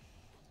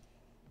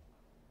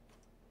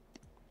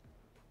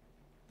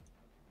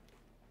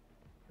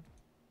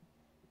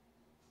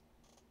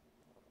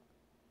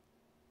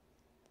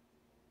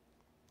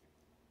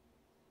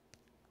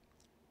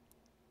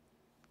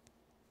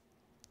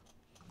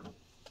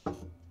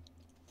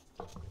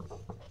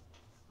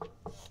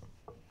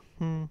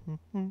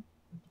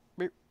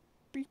 Beep,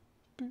 beep,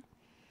 beep.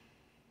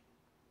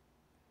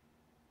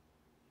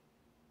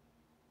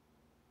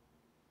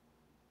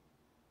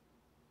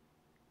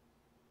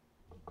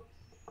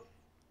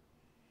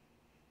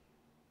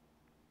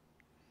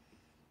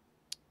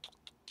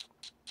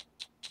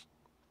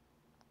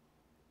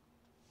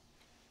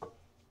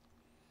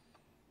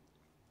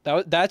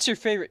 That's your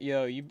favorite.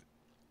 Yo, you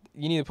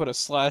need to put a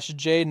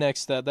 /J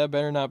next to that. That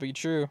better not be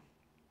true.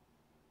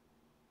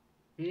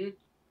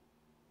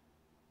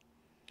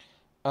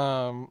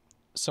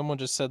 Someone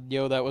just said,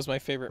 yo, that was my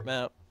favorite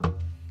map.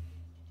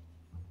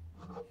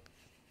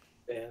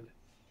 Banned.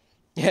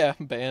 Yeah,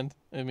 banned.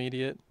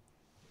 Immediate.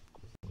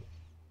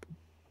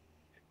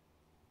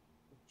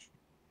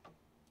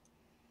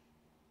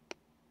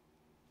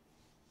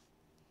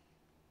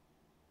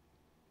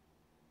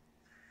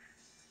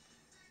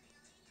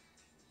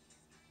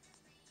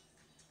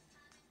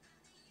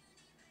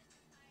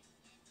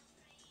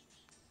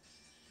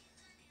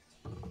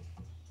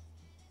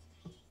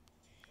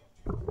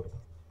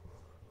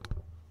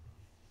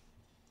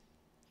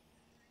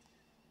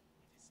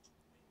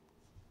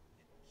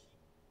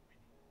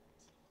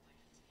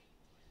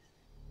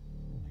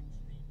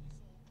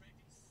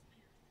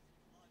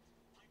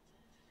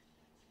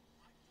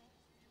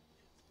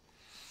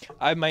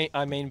 I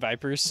main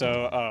Viper,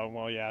 so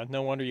well yeah,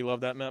 no wonder you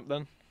love that map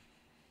then.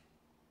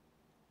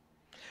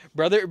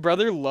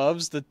 Brother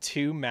loves the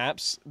 2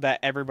 maps that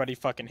everybody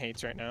fucking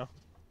hates right now.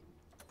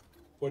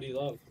 What do you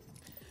love?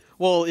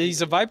 Well,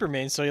 he's a Viper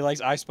main, so he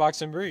likes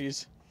Icebox and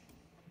Breeze.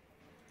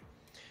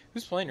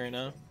 Who's playing right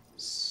now?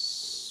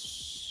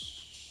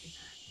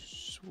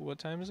 What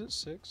time is it?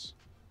 6?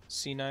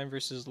 C9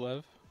 versus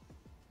Lev.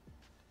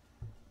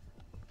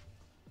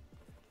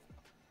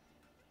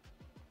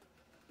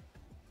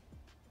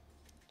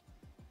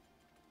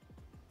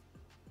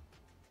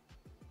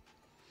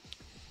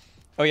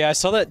 Oh yeah, I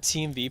saw that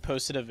Team V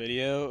posted a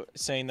video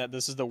saying that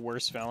this is the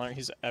worst Valorant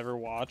he's ever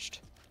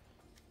watched.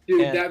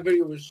 Dude, And that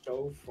video was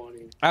so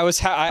funny.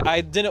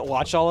 I didn't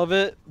watch all of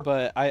it,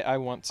 but I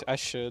want to. I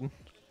should.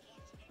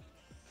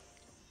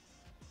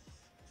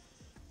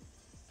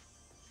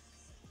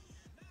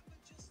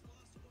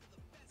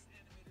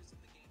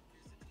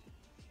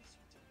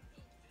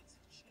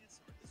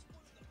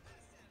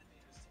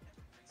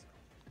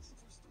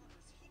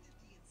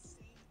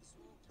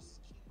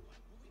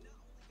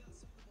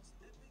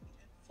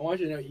 I want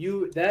you to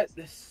know that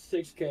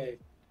 6K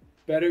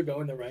better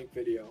go in the rank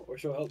video or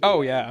she'll help.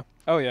 Oh yeah.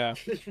 Oh yeah.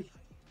 You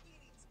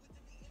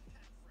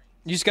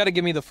just got to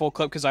give me the full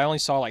clip because I only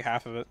saw like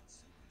half of it.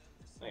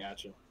 I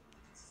got you.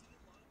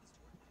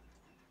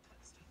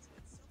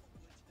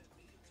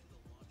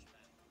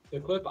 The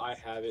clip I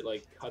have, it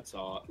like cuts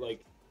off,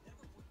 like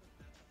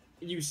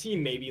you see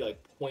maybe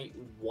like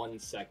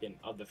 0.1 second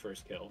of the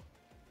first kill,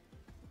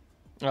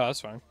 Oh, that's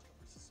fine.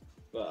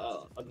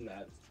 but other than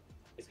that,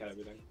 it's got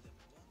everything.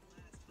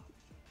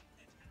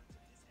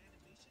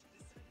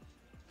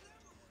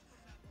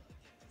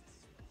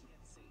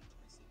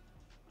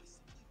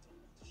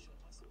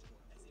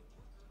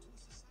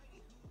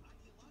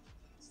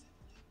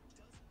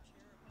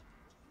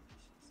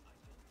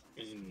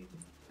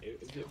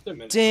 If they're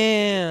meant to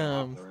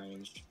Damn. off the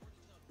range.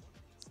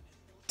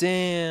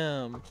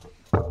 Damn.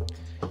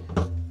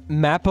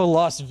 Mappa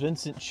lost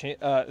Vincent Chan.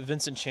 What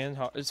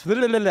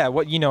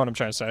you know what I'm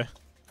trying to say?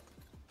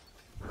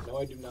 No,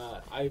 I do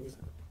not. I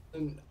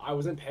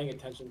wasn't paying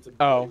attention to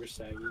Oh. what you were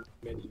saying. You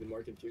made it even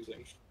more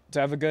confusing.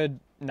 To have a good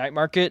night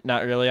market?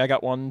 Not really. I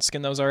got one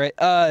skin that was alright.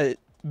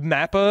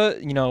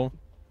 Mappa, you know,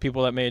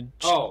 people that made.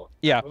 Oh.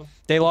 Yeah,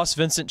 they lost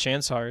Vincent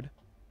Chanshard,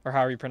 or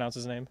however you pronounce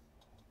his name.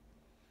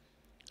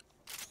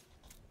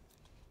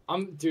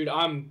 Dude,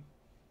 I'm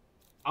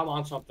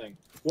on something.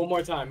 One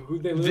more time.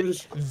 Who'd they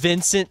lose?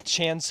 Vincent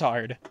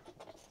Chanshard.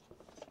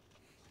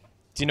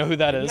 Do you know who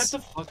that That's is? the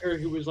fucker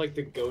who was like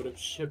the goat of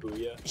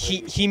Shibuya.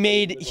 He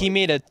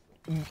made a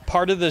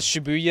part of the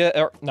Shibuya,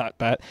 or not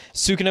that,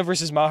 Sukuna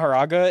versus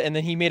Maharaga, and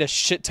then he made a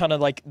shit ton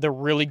of like the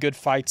really good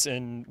fights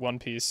in One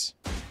Piece.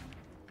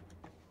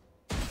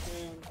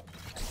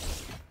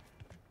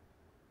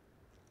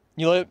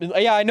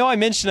 Yeah, I know I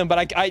mentioned him,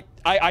 but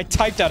I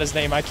typed out his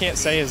name. I can't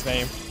say his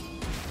name.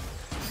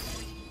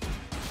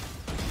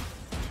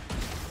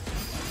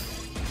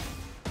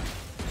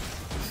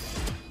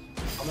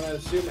 I'm gonna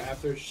assume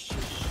after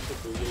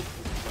Shibuya,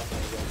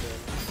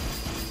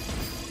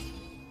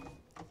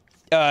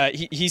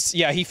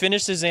 he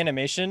finished his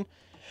animation.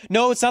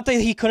 No, it's not that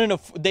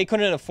they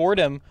couldn't afford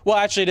him. Well,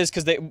 actually, it is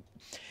because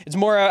it's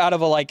more out of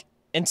a like,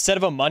 instead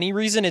of a money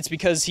reason, it's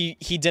because he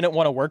didn't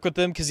want to work with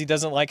them because he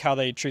doesn't like how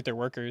they treat their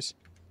workers.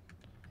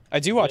 I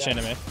do watch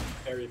anime.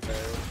 Very fair.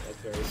 That's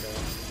very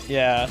fair.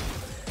 Yeah.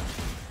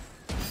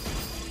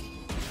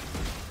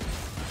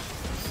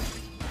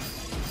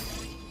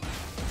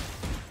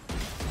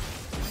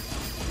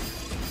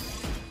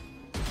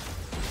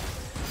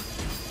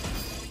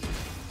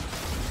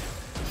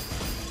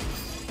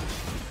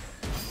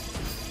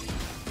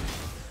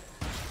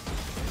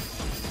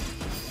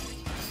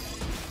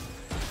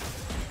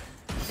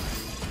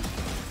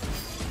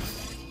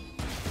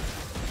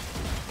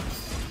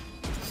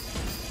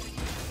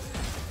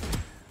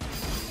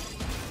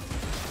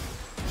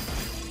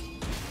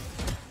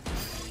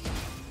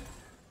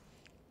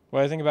 What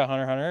do I think about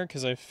Hunter x Hunter?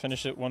 Because I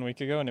finished it 1 week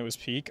ago and it was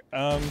peak.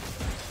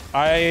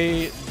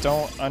 I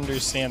don't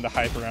understand the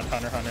hype around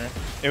Hunter x Hunter.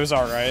 It was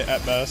alright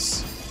at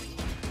best.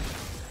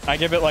 I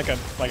give it like a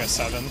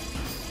 7.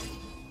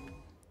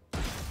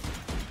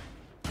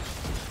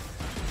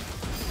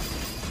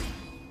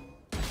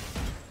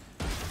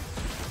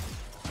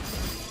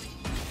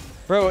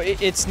 Bro,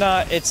 it's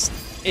not.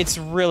 It's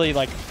really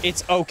like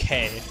it's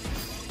okay.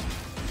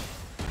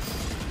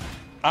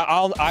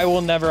 I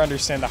will never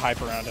understand the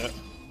hype around it.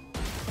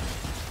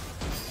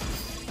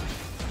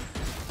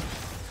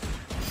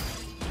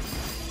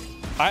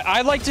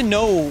 I'd like to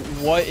know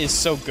what is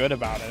so good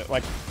about it.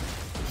 Like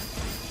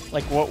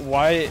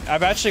why?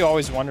 I've actually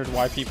always wondered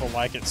why people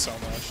like it so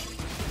much.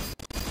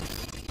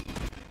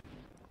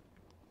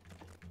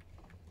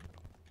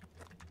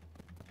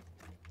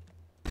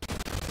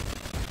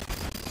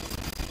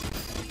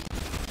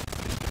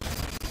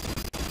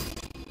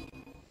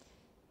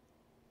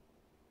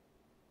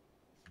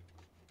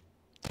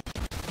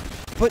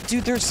 But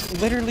dude,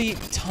 there's literally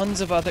tons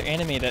of other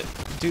anime that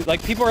do,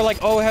 like, people are like,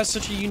 oh, it has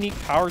such a unique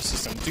power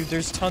system. Dude,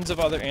 there's tons of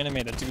other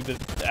anime that do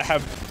that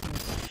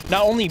have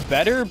not only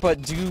better,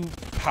 but do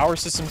power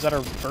systems that are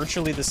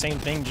virtually the same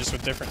thing, just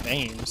with different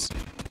names.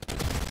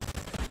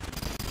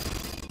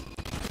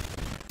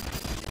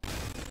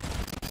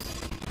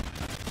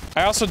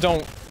 I also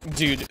don't,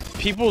 dude,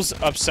 people's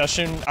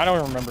obsession, I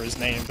don't remember his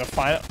name, the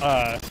final,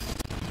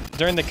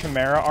 during the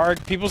Chimera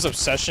arc, people's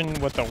obsession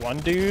with the one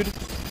dude,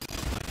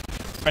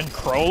 and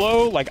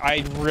Crollo, like,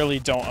 I really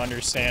don't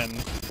understand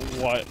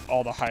what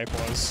all the hype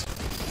was.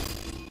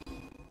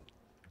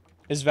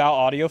 Is Val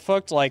audio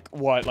fucked? Like,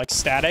 what, like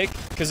static?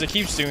 Because it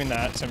keeps doing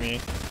that to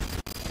me.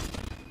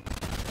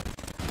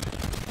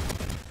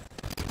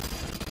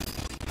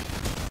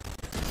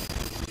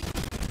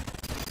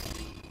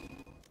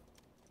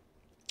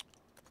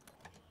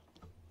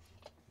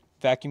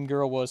 Vacuum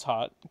Girl was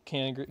hot.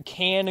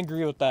 Can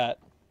agree with that.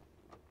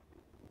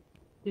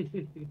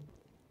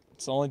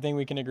 It's the only thing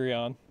we can agree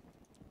on.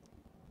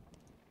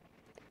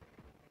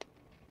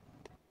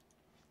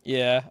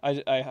 Yeah,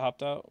 I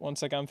hopped out. 1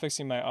 second, I'm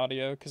fixing my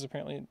audio because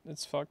apparently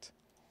it's fucked.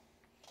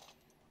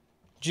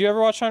 Did you ever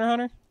watch Hunter x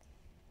Hunter?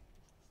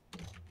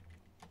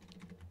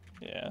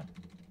 Yeah.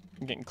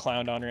 I'm getting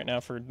clowned on right now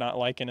for not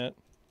liking it.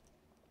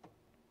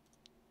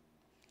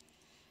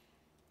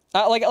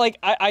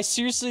 I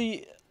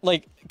seriously,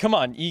 like, come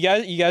on, you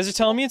guys are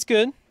telling me it's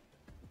good.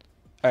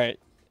 Alright,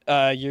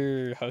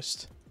 you're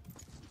host.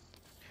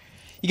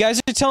 You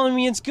guys are telling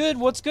me it's good,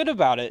 what's good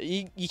about it?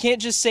 You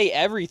can't just say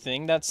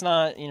everything, that's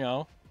not, you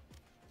know.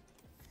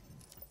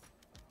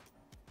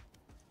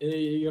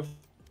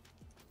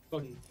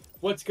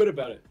 What's good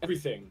about it?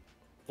 Everything.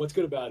 What's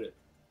good about it?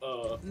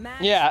 Match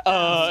Yeah,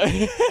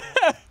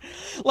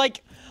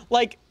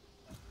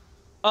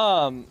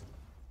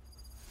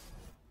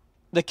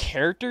 the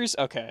characters?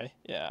 Okay,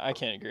 yeah, I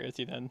can't agree with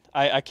you then.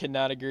 I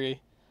cannot agree.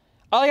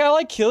 I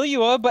like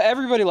Killua, but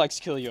everybody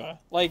likes Killua.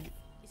 Like,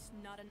 It's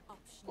not an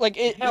option. like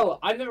it. Hell,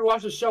 I've never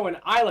watched the show and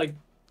I like.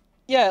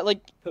 Yeah,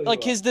 like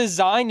Killua. his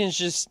design is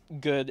just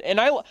good,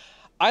 and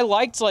I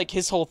liked like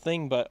his whole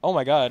thing, but oh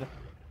my god.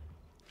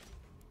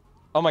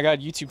 Oh my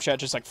god, YouTube chat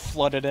just like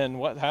flooded in.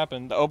 What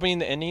happened? The opening,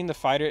 the ending, the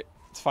fight,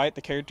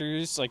 the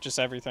characters, like just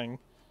everything.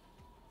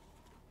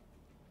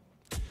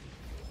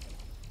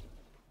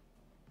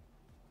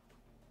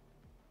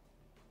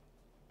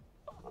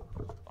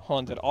 Hold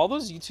on, did all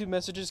those YouTube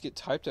messages get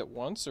typed at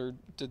once, or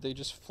did they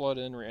just flood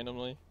in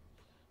randomly?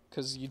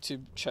 Because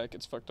YouTube chat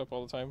gets fucked up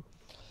all the time.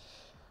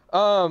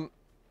 I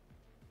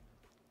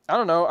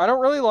don't know. I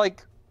don't really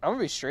like... I'm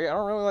gonna be straight. I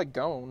don't really like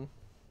Gon. I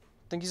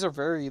think he's a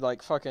very,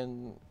 like,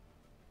 fucking...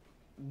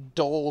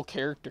 dull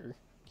character.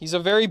 He's a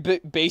very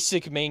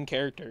basic main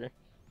character.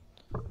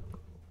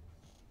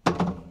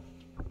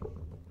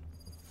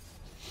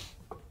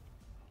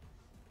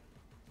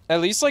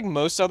 At least, like,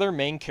 most other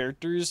main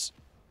characters,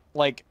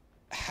 like,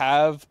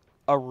 have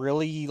a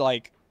really,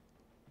 like...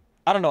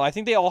 I don't know. I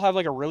think they all have,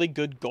 like, a really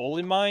good goal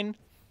in mind.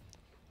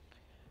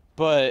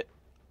 But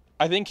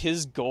I think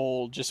his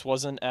goal just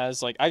wasn't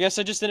as, like... I guess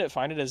I just didn't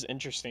find it as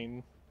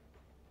interesting.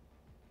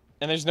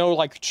 And there's no,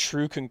 like,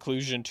 true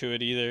conclusion to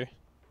it either.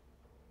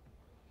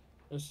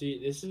 See,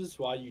 this is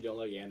why you don't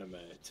like anime.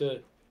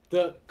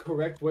 The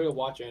correct way to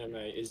watch anime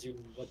is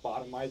you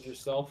lobotomize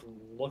yourself and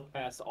look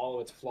past all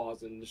of its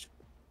flaws and just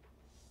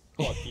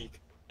call it peak.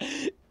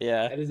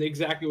 Yeah. That is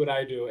exactly what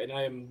I do, and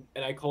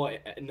I call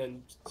it, and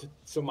then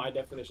so my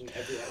definition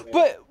every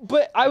anime.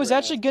 But I was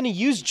actually gonna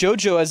use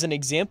JoJo as an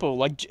example.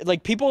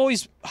 Like people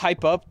always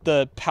hype up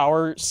the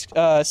powers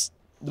in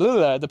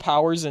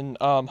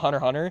Hunter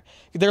x Hunter.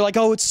 They're like,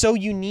 oh, it's so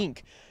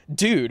unique,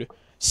 dude.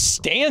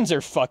 Stands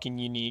are fucking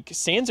unique.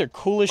 Stands are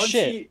cool as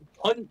shit.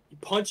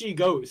 Punchy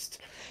ghost.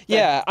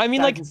 Yeah, I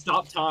mean, that like, can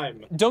stop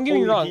time. Don't get me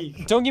Holy wrong.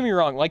 geek. Don't get me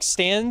wrong. Like,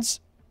 stands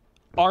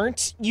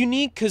aren't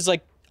unique because,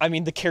 like, I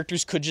mean, the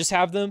characters could just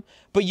have them,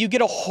 but you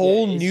get a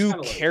whole it's new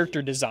kinda like-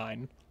 character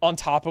design on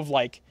top of,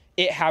 like,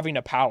 it having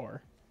a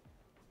power.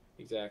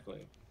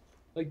 Exactly.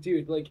 Like,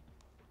 dude, like,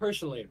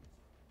 personally,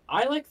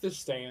 I like the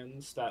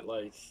stands that,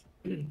 like,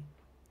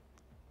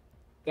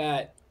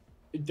 that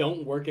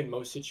don't work in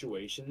most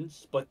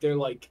situations, but they're,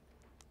 like,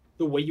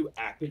 the way you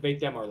activate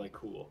them are, like,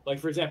 cool. Like,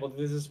 for example,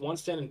 there's this one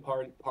stand in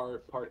part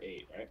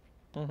 8, right?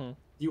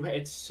 Mm-hmm.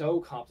 It's so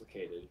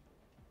complicated.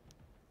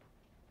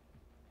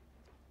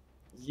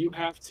 You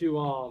have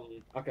to,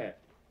 okay.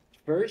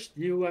 First,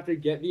 you have to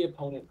get the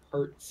opponent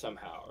hurt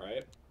somehow,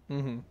 right?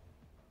 Mm-hmm.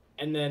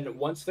 And then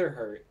once they're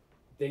hurt,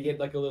 they get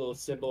like a little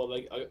symbol of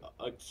like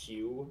a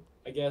Q,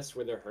 I guess,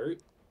 where they're hurt.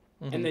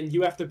 Mm-hmm. And then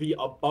you have to be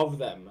above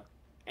them,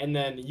 and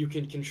then you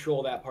can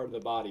control that part of the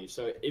body.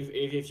 So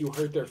if you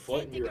hurt their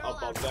foot and you're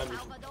above them, you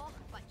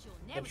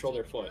can control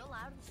their foot.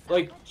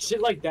 Like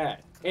shit like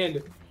that.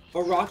 And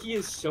Araki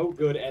is so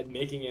good at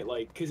making it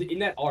like, because in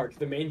that arc,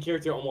 the main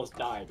character almost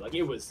died. Like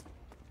it was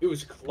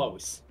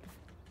close.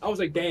 I was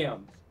like,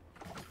 damn.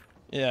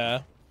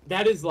 Yeah.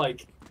 That is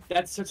like,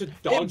 that's such a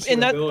dog shit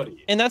and that-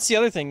 ability. And that's the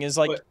other thing is,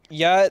 like, But-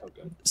 yeah, So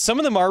good. some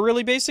of them are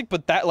really basic,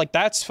 but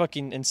that's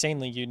fucking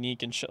insanely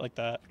unique and shit like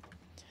that.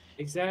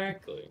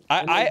 Exactly.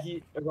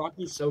 I- And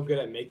Araki's so good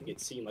at making it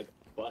seem like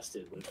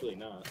busted when it's really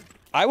not.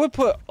 I would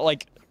put,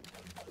 like,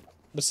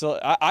 But still,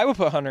 I would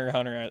put Hunter x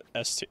Hunter at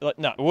S tier. Like,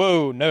 no,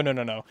 whoa,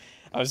 no.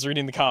 I was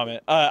reading the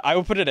comment. I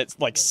would put it at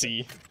like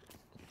C.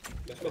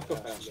 Let's go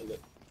fast.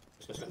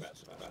 Let's go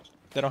fast.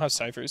 They don't have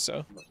ciphers,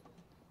 so.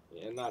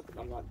 Yeah,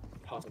 I'm not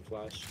tossing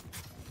flash.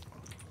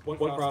 One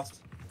cross.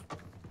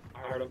 I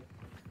heard him.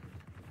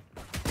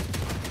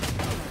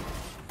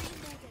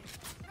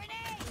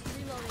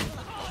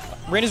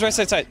 Raina's right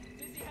side.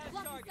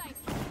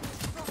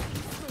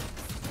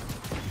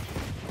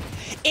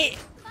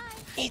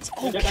 It's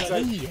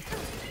okay.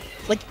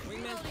 Like,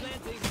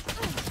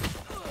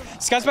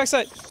 Scott's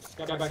backside.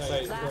 Got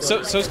backside.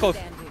 So's close.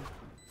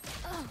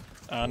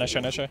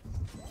 Standing. Nice try.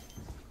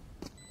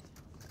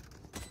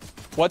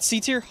 What C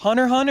tier?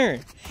 Hunter x Hunter.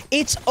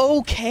 It's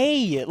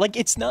okay. Like,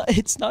 it's not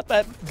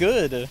that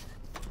good.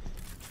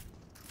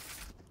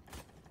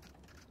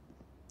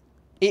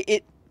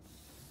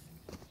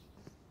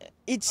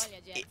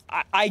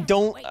 I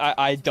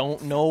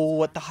don't know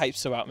what the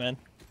hype's about, man.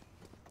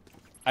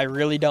 I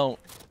really don't.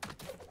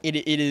 It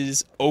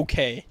is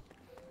okay.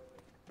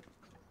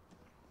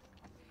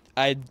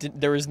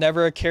 There was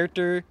never a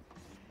character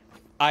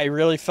I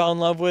really fell in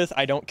love with.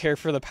 I don't care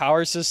for the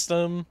power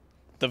system.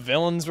 The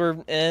villains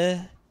were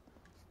eh.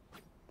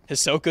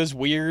 Hisoka's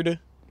weird.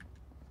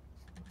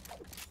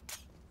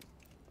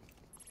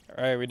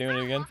 Alright, we doing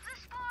it again?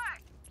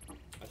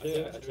 I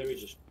think we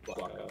just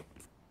block out.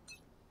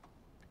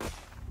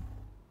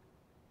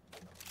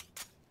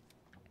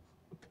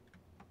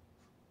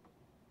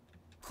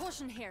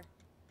 Caution here.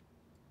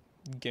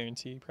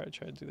 Guarantee he probably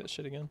tried to do that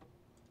shit again.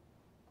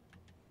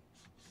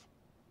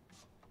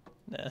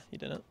 Nah, he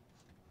didn't.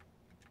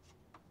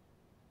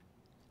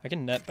 I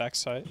can net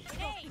backside.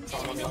 Hey,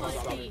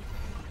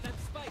 That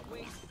spike,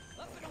 wait.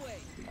 Up and away.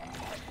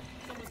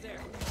 Someone's there.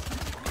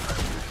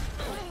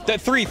 That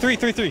three.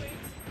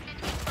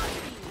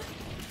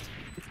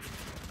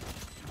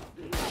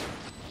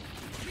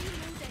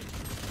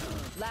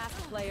 Last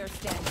player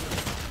standing.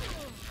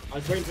 I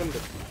was waiting for him to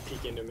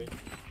peek into me.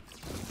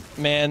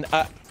 Man,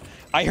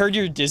 I heard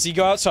your dizzy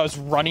go out, so I was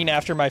running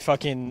after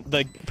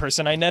the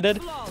person I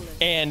netted,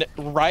 and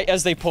right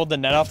as they pulled the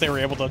net off, they were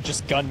able to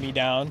just gun me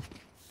down.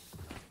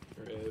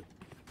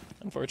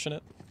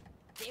 Unfortunate.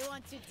 They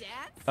want to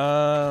dance?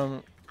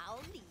 Um,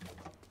 I'll leave.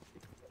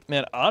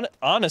 man,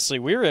 honestly,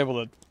 we were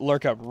able to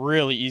lurk up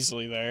really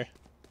easily there.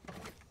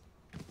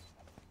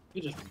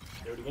 You just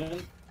do it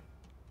again.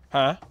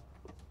 Huh?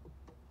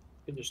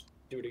 You just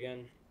do it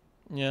again.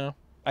 Yeah.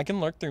 I can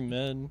lurk through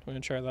mid. We're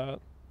gonna try that.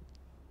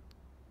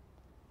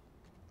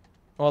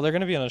 Well, they're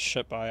gonna be on a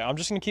ship buy. I'm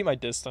just gonna keep my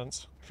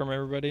distance from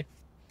everybody.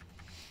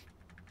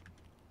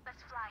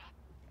 Let's fly.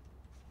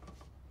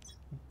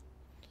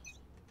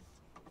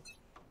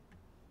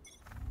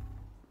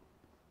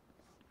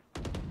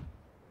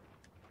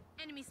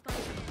 Enemy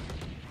spotted.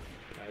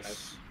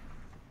 Nice.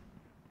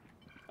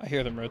 I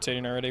hear them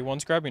rotating already.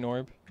 One's grabbing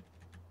orb.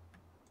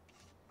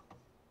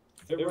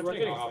 They're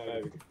running off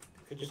that.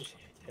 Could just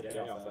hit it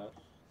off that.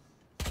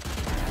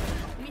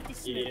 Meet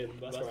this Yeah,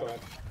 that's right.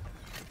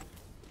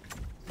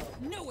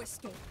 No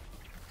escape.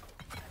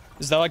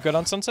 Is that like good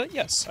on Sunset?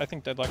 Yes, I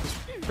think Deadlock is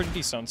pretty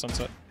decent on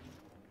Sunset.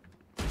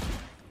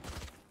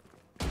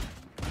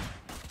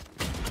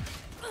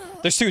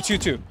 There's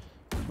two.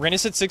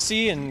 Reyna's at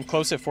 60 and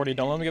close at 40.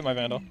 Don't let me get my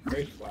Vandal.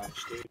 Great flash,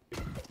 dude.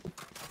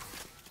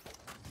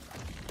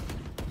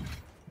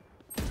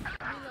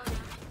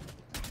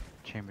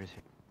 Chambers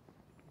here.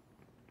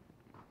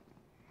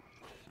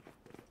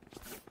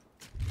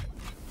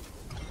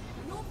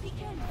 No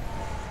peeking.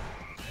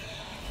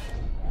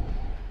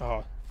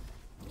 Oh.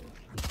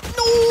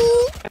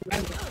 No!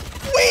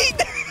 Wait!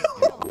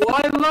 Well,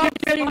 I love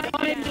getting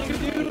behind you,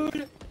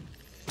 dude!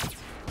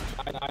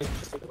 I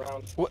just sit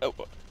around.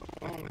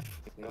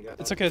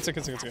 It's okay.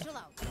 Chill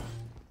out.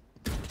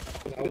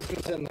 I was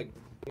gonna send like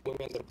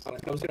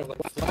I was gonna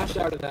like flash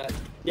out of that,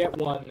 get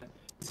one.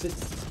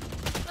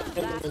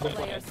 Last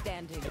player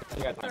standing.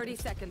 30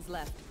 seconds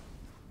left.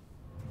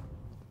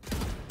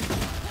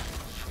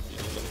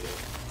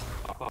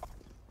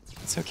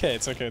 It's okay.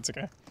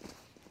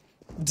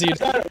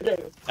 Dude,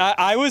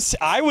 I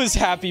was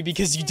happy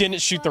because you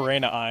didn't shoot the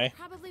Reyna eye.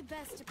 Probably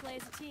best to play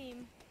as a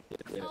team.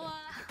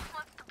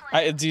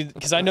 Dude,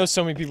 because I know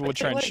so many people would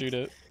try and shoot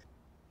it.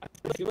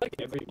 I feel like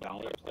every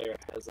Valorant player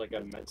has like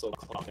a mental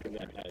clock in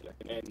their head,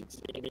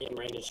 and me and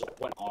Rain just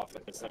went off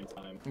at the same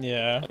time.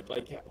 Yeah.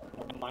 Like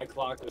my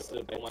clock was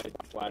to my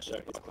flash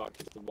out, his clock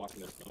was to walk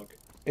in the smoke.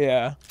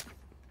 Yeah.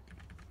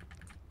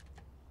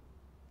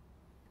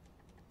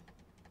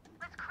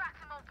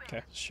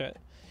 Okay, shit.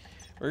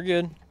 We're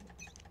good.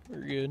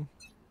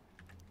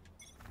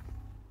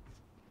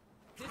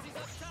 Dizzy's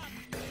up top.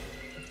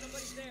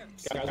 Somebody's there.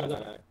 Guys on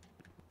that.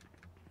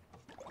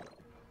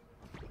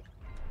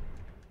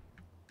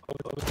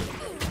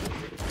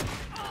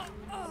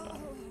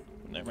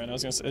 Never mind, I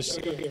was gonna say. It's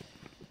just,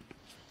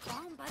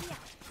 Bomb buddy out.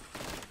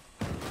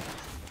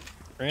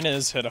 Reyna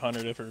is hit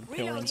 100 if her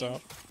heal runs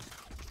out.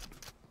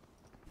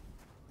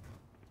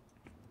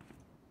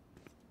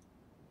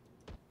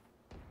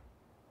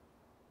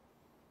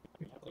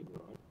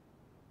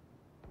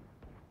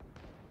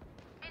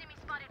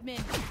 Min.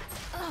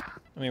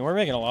 I mean, we're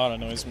making a lot of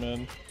noise,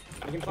 man.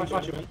 I can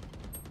flash you in.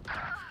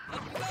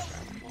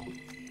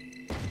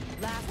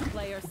 Last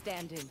player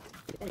standing.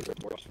 Okay.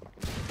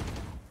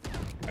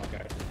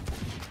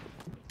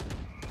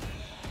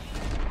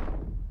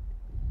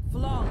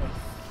 Flawless.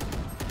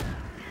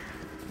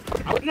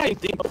 How did I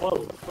think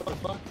close? What the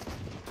fuck?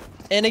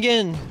 And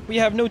again, we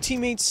have no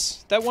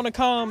teammates that want to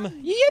come.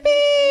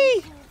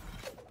 Yippee!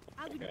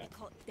 I would be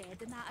caught dead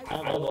in that I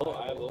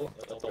outfit. will.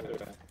 That's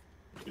okay.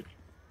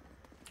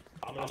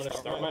 I'm gonna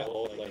start my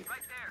ult like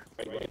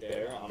right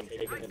there. I'm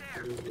taking it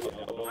through the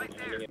elbow and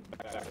handing it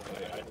back.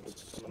 I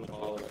just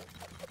follow it.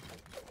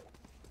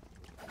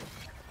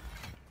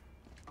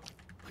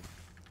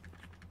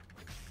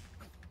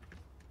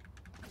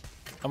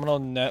 I'm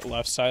gonna net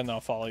left side and I'll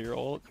follow your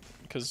ult,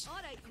 because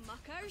Alright,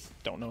 muckers.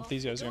 don't know if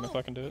these guys are gonna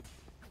fucking do it.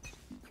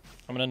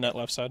 I'm gonna net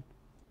left side.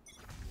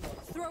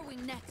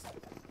 Throwing next.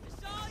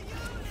 Saw you,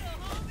 little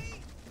homie.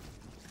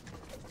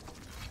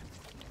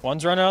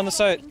 One's running on the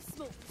site. Throwing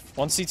smoke.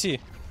 One CT.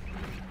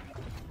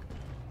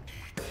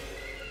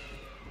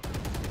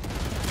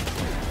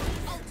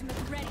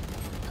 Ultimate ready.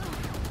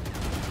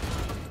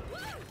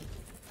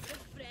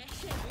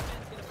 Refreshing.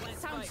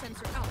 Sound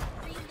sensor out.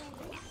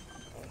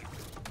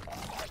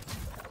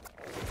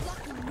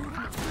 Blocking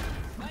movement.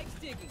 Mike's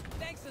digging.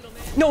 Thanks, little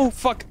man. No,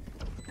 fuck.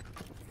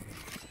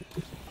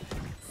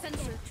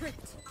 Sensor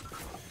tripped.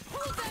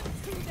 Pull them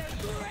to their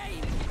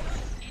grave.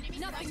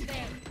 Nothing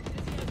there.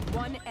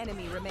 One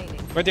enemy remaining.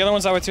 Wait, the other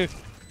one's that way too.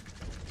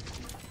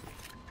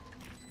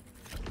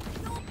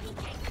 No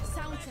peeking.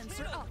 Sound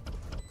sensor up.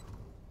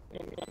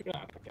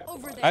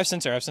 Over there. I have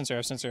sensor, I have sensor, I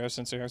have sensor, I have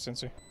sensor, I have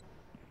sensor.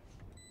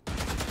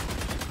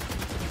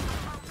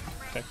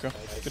 Okay, go.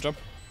 Good job.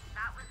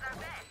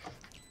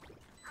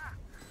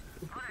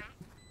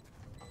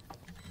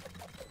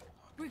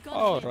 We're gone.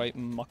 Alright,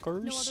 No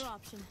muckers. other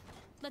option.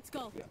 Let's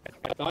go.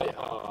 I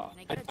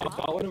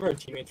thought one of our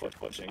teammates was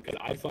pushing because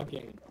I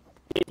fucking.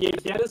 He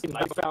had his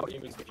knife out. He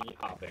was V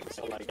hopping,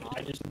 so like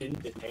I just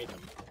didn't detain him.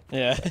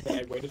 Yeah.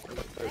 I waited for him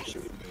to start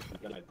shooting me, and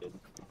then I did.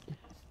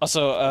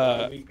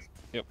 Also, We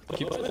yep. could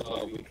Keep. have been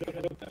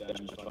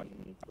just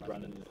fucking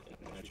running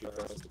and shoot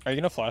first. Are you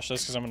gonna flash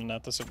this? Because I'm gonna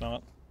net this if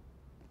not.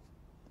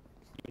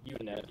 You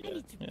and Ned, I yeah.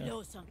 need to Yeah.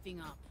 blow something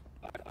up.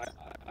 I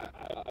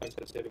was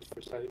gonna save it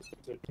for sight.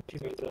 So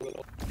teammates are a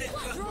little.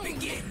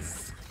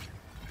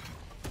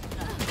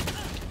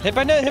 Hit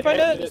by net, hit by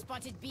net!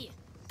 Spotted B.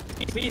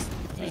 Please.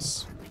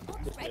 Nice.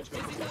 Right.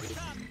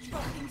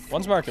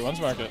 One's market, one's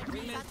market.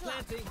 Wingman's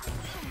planting.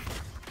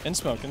 In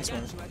smoke, in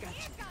smoke. I got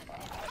you.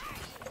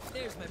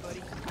 There's my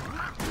buddy.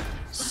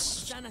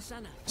 Sana,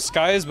 sana.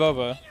 Sky is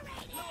Boba.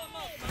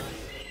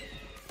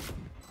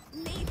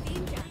 Need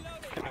danger.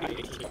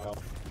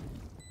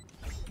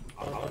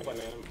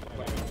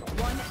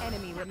 One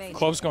enemy remaining.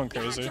 Clove's going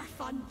crazy.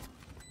 Fun.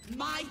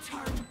 My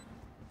turn.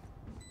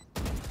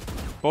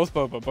 Both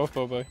Boba, both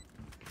Boba.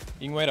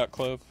 You can wait out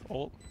Clove.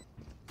 Ult.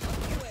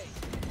 Away.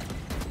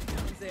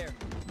 He's there.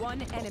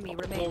 One enemy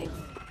remaining.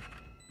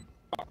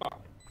 Back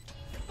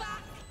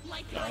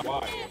like No, I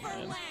why?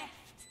 never left.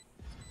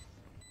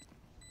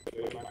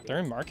 They're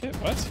in market?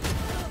 What?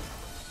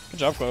 Good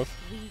job, Clove.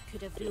 We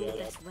could have ruled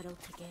this world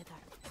together.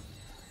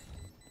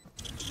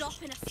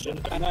 Dropping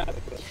a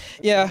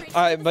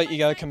Yeah, but you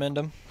gotta commend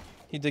him.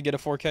 He did get a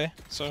 4K,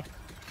 so.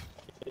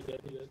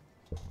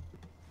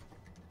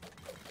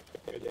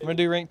 I'm gonna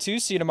do rank 2,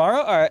 see you tomorrow.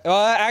 Alright,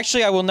 well,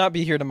 actually, I will not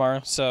be here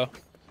tomorrow, so.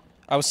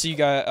 I will see you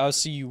guys, I'll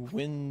see you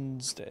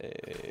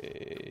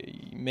Wednesday.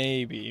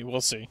 Maybe,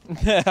 we'll see.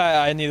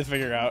 I need to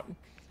figure out.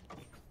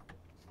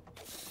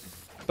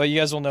 But you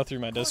guys will know through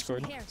my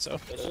Discord, so.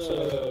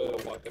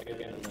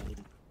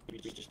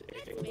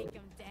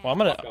 Well, I'm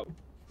gonna.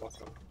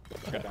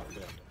 Okay.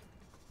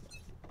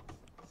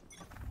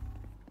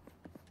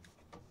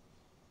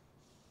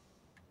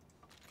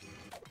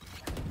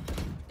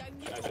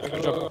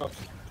 Good job.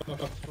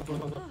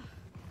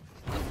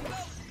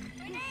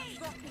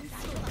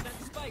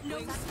 That's spike, No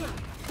wings. escape.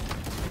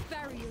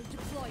 Barrier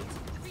deployed.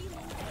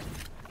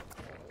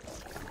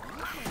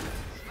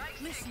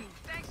 Listen.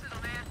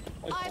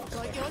 I've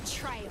got your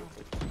trail.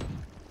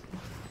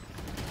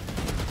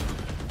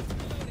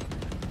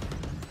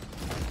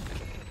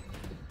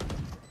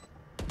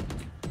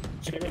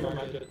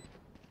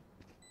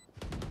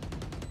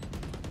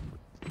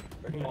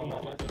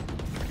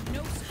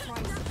 No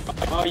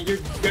surprise. Oh, you're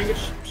gonna get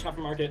shot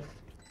from market.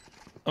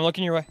 I'm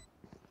looking your way.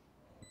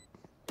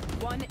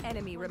 One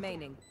enemy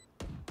remaining.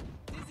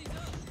 Dizzy's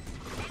up.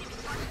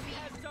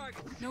 Has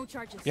target. No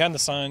charges. Behind the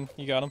sign,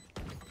 you got him.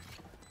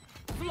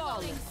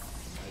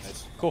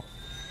 Flawless. Cool.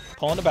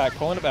 Pulling it back,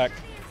 pulling it back.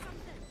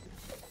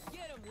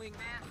 Get him, wingman.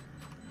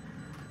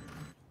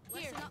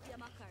 Listen up, you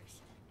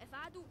muckers. If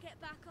I don't get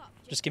back up,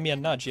 Just give me a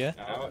nudge, yeah?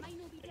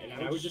 And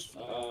I would just,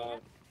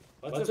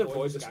 let's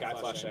avoid the sky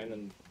flash and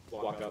then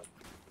walk up.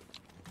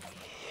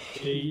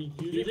 They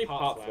usually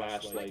pop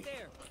flash, Right like,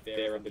 there.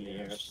 there up in the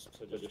air, so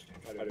just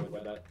try to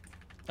avoid that.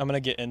 I'm gonna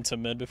get into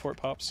mid before it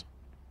pops.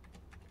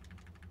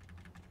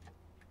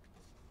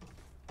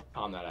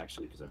 calm that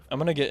actually, because I'm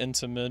gonna get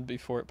into mid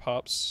before it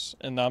pops,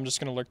 and now I'm just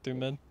gonna lurk through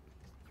mid.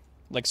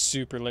 Like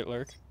super late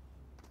lurk.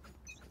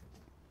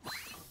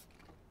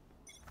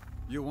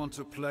 You want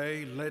to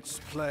play? Let's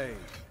play.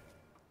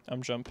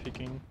 I'm jump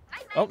peeking.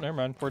 Oh, never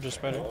mind. We're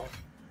just better.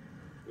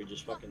 we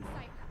just fucking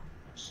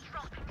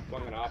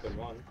one gonna hop in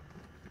one.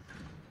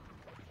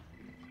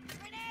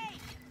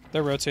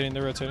 They're rotating.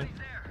 They're rotating.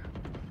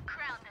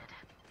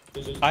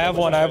 There's I have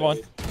one. I have one.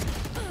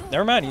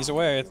 Never mind. He's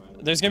away.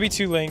 There's gonna be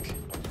 2 link.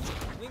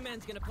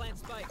 Wingman's gonna plant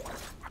spike.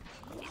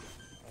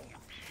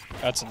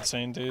 That's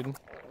insane, dude.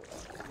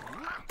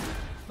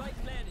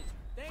 Spike planted.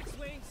 Thanks,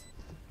 Wings.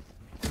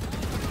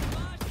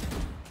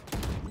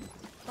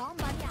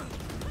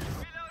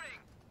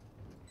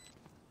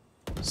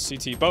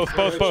 CT. Both.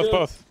 Both.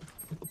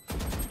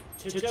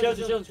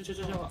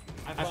 Chill.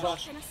 I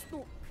flash.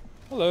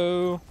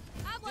 Hello.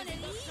 One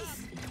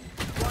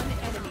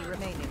enemy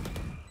remaining.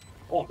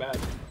 Oh, bad.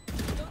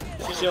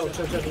 Chill.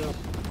 Reloading.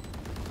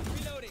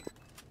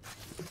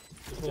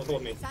 Just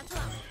hold me.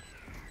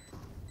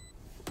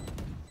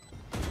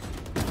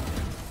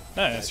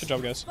 Nice. Good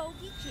job, guys.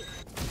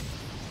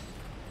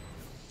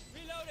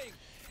 Reloading.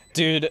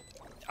 Dude,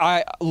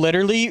 I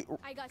literally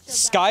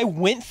Sky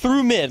went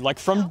through mid, like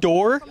from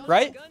door,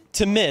 right,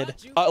 to mid,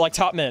 like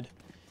top mid.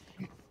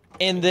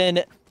 And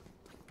then,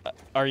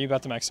 are you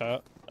about to max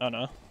out? Oh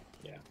no.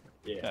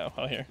 Yeah. No,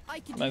 oh here.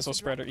 Might as well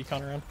spread our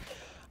econ around.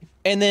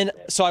 And then,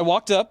 so I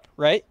walked up,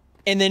 right?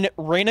 And then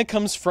Reyna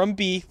comes from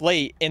B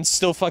late and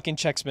still fucking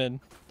checks mid.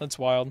 That's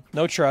wild.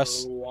 No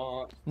trust.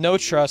 No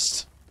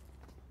trust.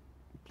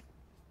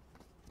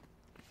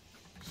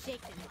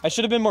 I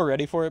should have been more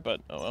ready for it, but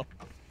oh well.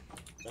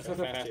 That's not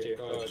fast here.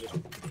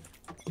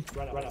 Just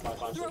run up by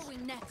 5 6.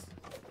 next.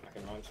 I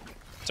can launch.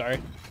 Sorry.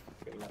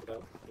 Getting knocked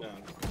out. No.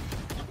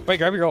 Wait,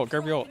 grab your ult.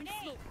 Grab your ult. I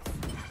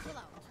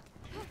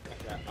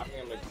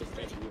think I'm like just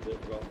fancy with it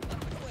as well.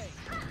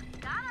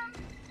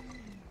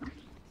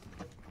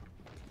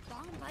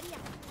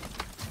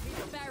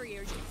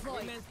 Barrier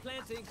deployed. Wingman's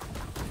planting.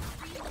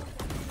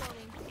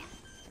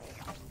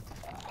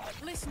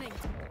 Listening.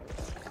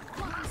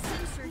 Blocking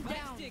sensor Spike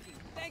down. sticking.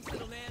 Thanks,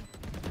 little man.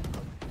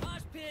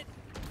 Mosh pit.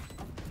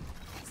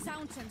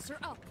 Sound sensor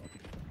up.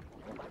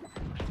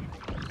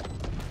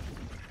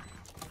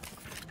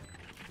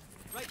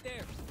 Right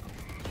there.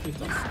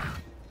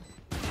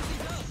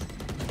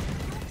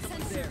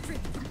 Sensor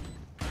tripped.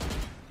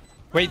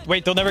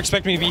 Wait, they'll never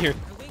expect me to be here.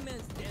 The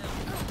wingman's down.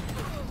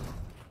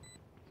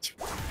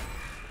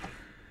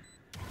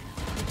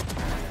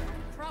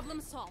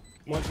 Problem solved.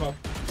 One smoke.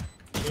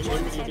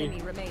 One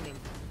enemy remaining.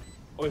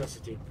 Oh, that's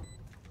the team.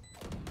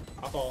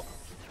 I thought.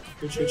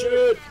 Good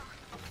shoot.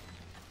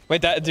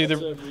 Wait, that dude, That's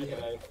the a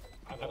replay.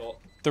 I thought.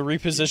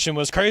 reposition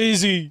was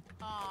crazy.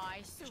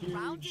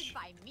 Surrounded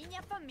by minha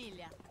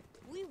família.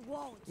 We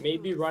won't.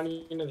 Maybe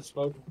running into the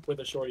smoke with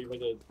a shorty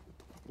was a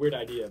weird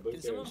idea, but Can who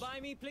someone cares? buy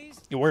me, please?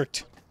 It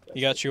worked.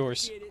 You got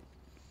yours. Appreciate it.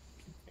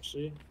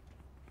 Actually,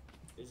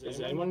 is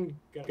anyone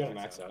gonna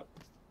max out?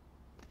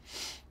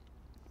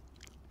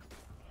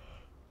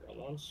 Going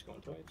once, going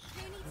twice.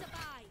 They need to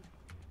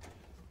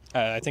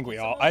buy. I think we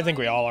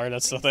all are.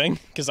 That's the thing,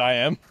 because I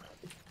am.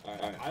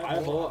 Alright, I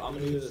have ult. I'm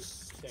gonna do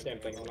this same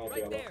thing. I'm gonna do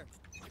Right ult. there.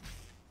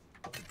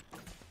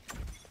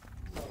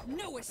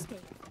 No escape.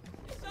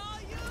 It's all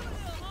you,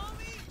 little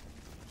homie.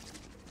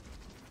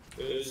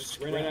 There's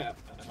Reyna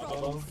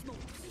above.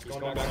 He's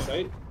going back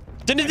side.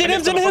 Did him!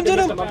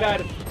 My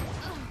bad.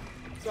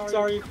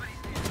 Sorry.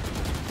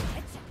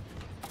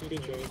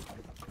 Good choice.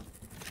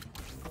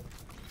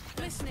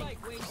 Listening.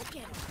 Spike, Wings.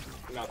 Okay.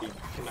 Cannot be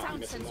Sound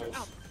missing sensor those.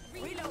 up.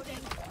 Reloading.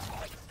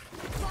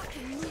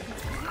 Blocking movement.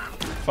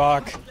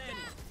 Fuck. Planted.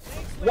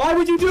 Why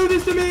would you do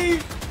this to me?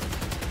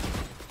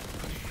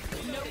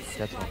 No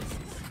surprises.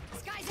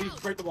 Sky's Please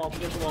out. break the wall.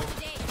 Break the wall.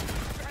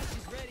 Crash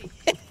is ready.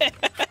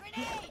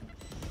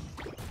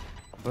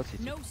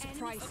 No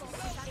surprises.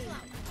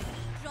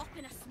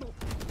 Dropping a smoke.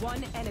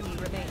 One enemy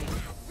remaining.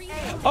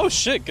 Oh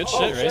shit, good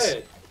shit, Race.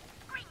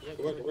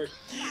 Work.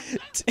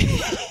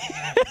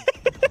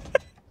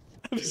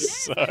 I'm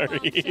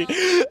sorry.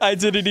 I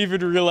didn't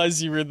even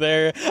realize you were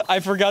there. I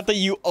forgot that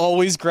you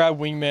always grab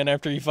wingman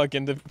after you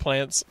fucking the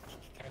plants.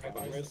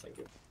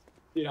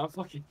 Dude, I'm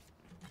fucking.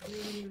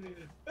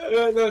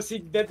 No, see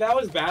that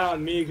was bad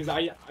on me because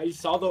I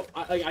saw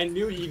I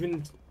knew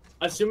even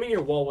assuming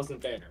your wall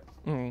wasn't there,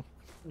 Mm.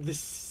 the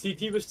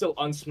CT was still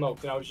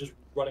unsmoked and I was just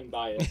running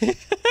by it.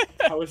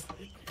 that was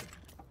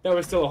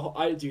still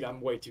dude,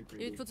 I'm way too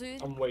greedy.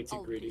 I'm way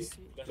too greedy.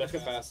 Let's go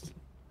fast.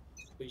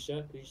 Please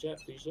shit.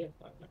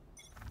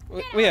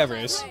 We have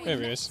Race. We have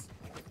Race.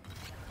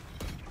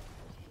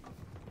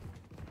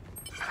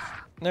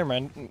 Never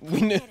mind.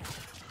 We knew.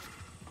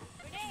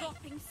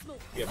 Dropping smoke.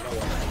 Yeah, no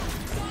one.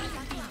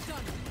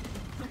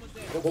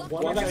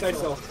 One backside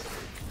still.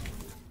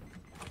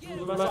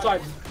 Left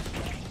side.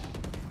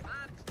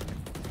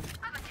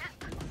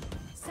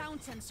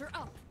 Sound sensor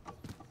up.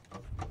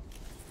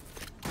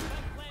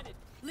 Spike planted.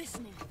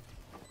 Listening.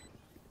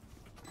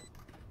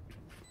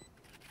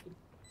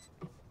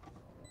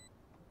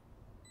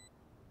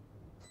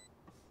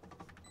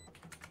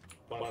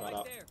 one Right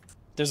up. there.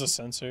 There's a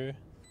sensor.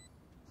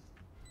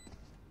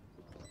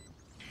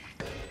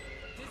 Dizzy's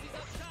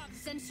up top.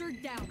 Sensor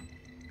down.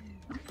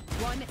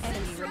 One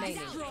enemy remaining.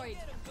 Destroyed.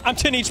 I'm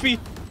 10 HP.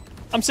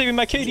 I'm saving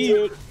my KD.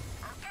 Dude.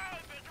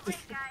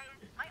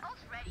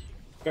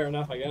 Fair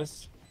enough, I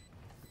guess.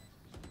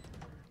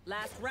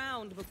 Last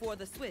round before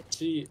the switch.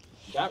 See,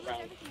 that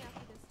round,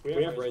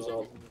 we have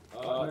result.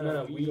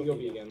 No, we go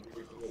B again.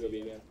 We go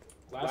B again.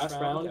 Last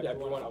round,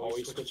 everyone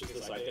always switches to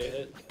the side they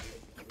hit.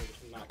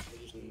 I'm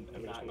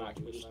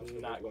just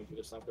not going to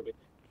this time for B.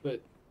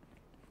 But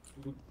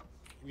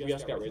we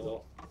just got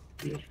result.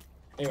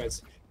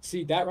 Anyways,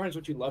 see, that round is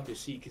what you love to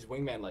see because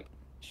Wingman, like,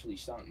 actually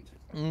stunned.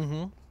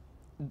 Mm-hmm.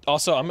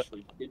 Also, I'm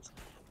Actually,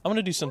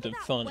 gonna do something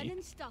funny.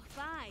 Winning stuff,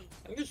 aye.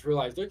 I just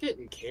realized they're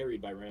getting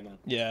carried by Rana.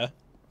 Yeah.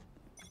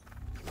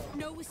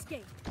 No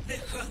escape.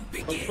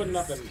 Like, putting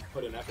up and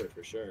put an effort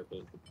for sure, but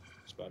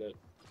that's about it.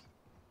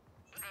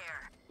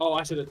 Oh,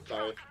 I should have.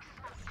 Sorry.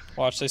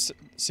 Watch.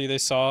 See. They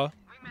saw.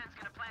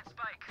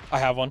 I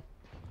have one.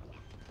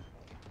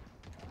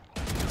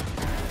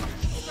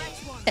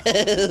 Scratch one.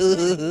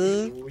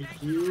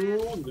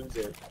 You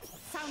loser.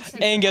 Sound sensor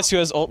And guess up. who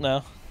has ult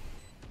now?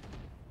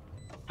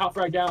 Top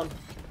frag down.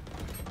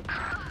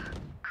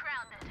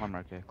 One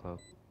mark here, Clove.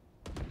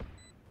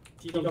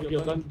 He's up here.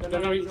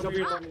 No, he's up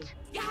here.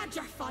 You had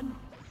your fun.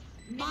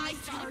 My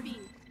turn.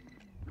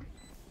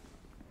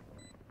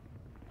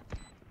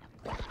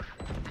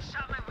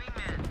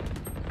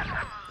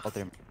 All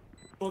three.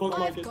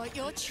 I've got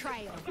your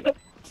trail.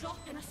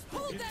 Dropping us.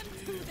 Pull them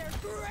to their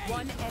grave.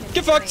 One enemy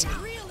Get fucked.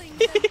 remaining. Reeling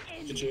them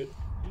in. Good shit.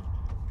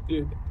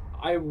 Dude,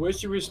 I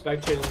wish you were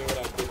spectating me when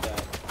I did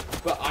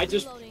that. But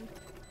Reloading.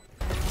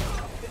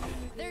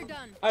 They're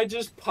done. I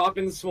just pop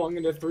and swung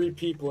into 3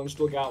 people and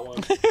still got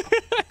one.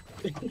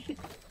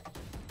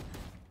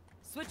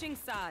 Switching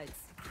sides.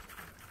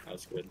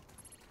 That's good.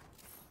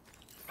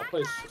 I'll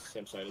play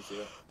same side as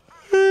you.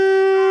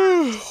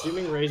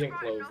 Assuming raising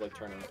clothes like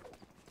Turner.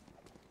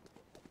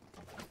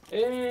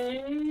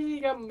 Hey,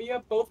 you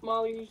got both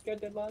Molly, you got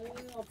dead body.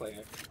 I'll play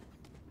her.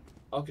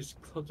 Oh, cause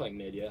Clove's playing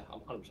mid, yeah. I'm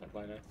 100%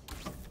 playing her.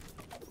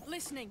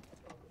 Listening.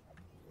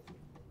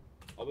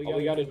 All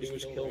we gotta do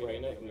is kill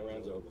Reyna and the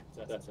round's over.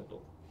 It's that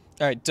simple.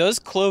 All right. Does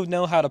Clove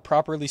know how to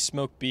properly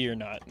smoke B or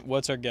not?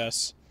 What's our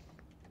guess?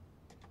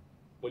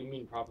 What do you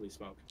mean properly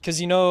smoke? Because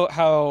you know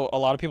how a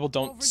lot of people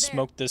don't Over there.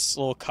 smoke this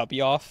little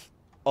cubby off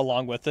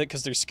along with it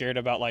because they're scared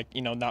about, like,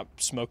 you know, not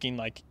smoking,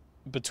 like,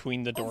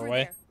 between the Over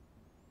doorway. there.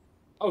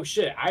 Oh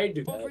shit, I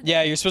do that. Over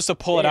Yeah, you're supposed to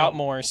pull it Damn. out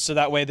more so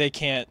that way they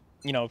can't,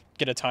 you know,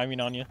 get a timing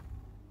on you.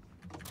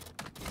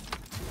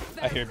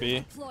 I hear B.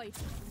 Deployed.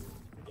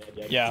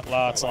 Yeah,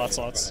 lots. I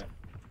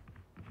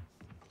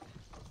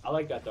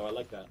like that though, I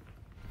like that.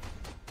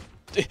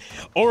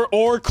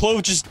 Or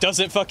Clove just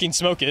doesn't fucking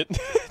smoke it.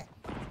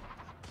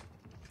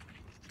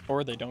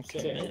 Or they don't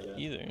commit Yeah.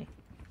 either.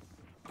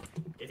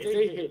 If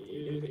they hit,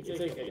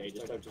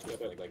 just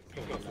like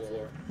ping on the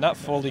floor. Not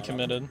fully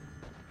committed.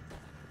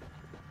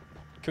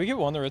 Can we get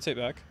one to rotate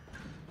back?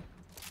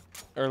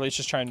 Or at least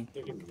just try and...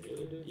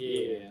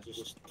 Yeah,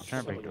 just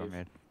Trying to break door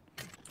mid.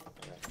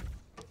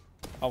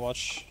 I'll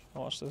watch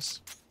this.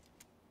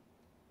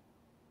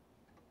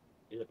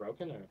 Is it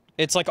broken or?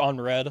 It's like on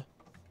red.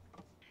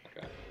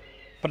 Okay.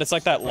 But it's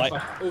like that light...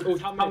 Oh,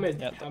 top mid.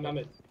 Yeah, Top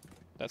mid.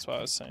 That's what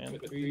I was saying.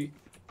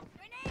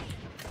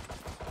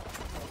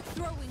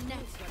 Throwing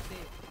next.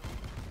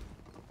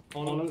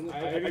 Hold on.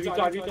 I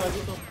talk.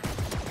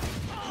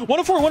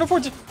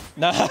 104.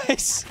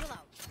 Nice.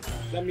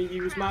 Let me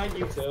use my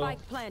util.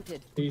 Spike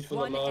planted. Please, for the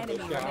One love enemy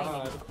of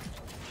God.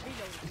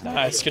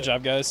 Nice. Good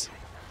job, guys.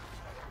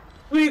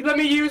 Please let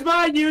me use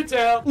my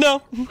util.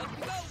 No.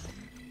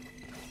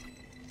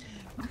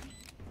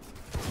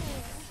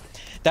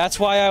 That's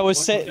why I was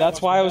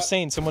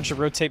saying someone should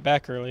rotate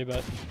back early, but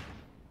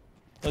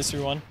at least we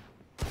won.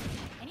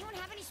 Anyone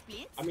have any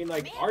splints? I mean,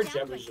 like, our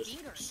Jeb was just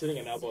sitting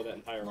an elbow that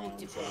entire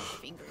round,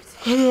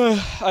 so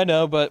I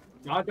know, but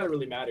not that it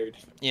really mattered.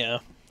 yeah.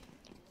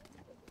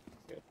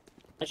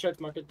 I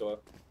checked market door.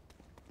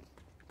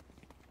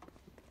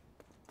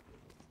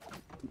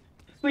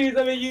 Please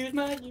let me use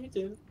my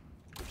util.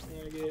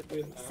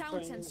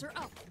 Sound sensor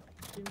up.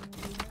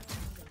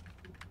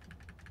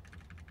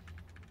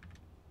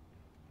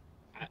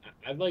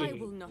 I've like I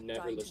will not never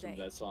die listened to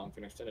today. that song for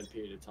an extended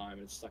period of time,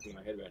 and it's stuck in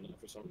my head right now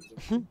for some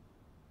reason.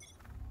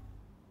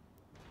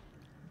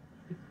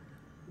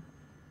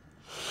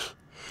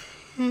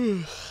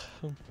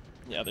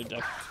 Yeah, they're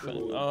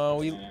definitely. Ooh, Oh,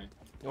 we. nah.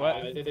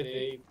 What?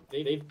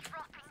 They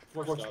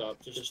forced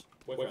up. Just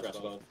wait for us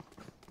above.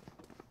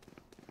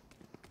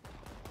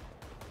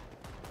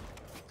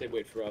 They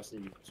wait for us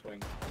and you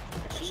swing.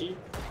 Actually,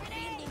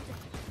 yeah,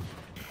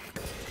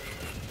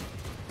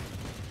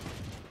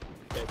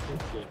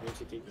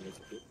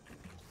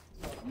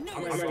 No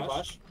I'm ready to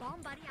flash.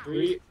 Bomb buddy out.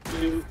 3,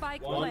 2,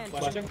 Spike 1, planted.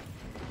 flashing.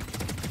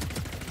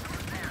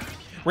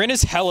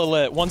 Reyna's hella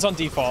lit. One's on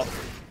default.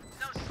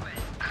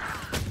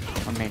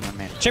 One main.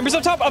 Chambers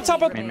up top.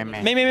 Main.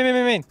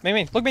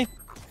 Main. Look me.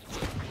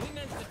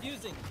 Wingman's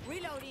defusing.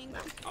 Reloading.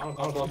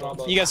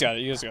 You guys got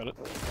it. You guys got it.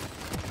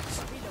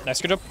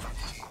 Nice, good job.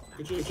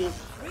 Good job.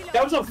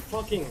 That was a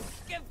fucking.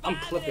 I'm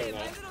clipping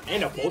that.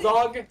 And a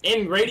bulldog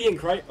and Radiant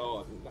Crisis.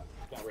 Oh,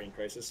 not Radiant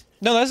Crisis.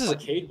 No, this is.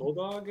 Arcade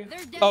Bulldog.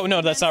 Oh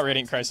no, that's not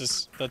Radiant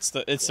Crisis. It's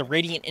the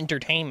Radiant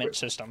Entertainment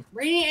System.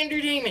 Radiant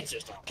Entertainment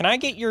System. Can I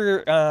get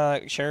your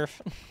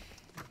sheriff?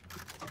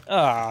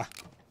 Ah.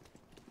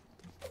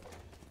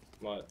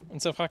 What?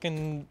 It's a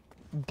fucking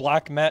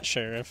black matte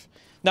sheriff.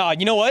 Nah,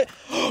 you know what?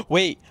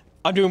 Wait,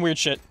 I'm doing weird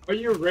shit. Are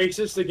you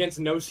racist against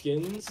no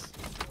skins?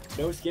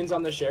 No skins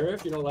on the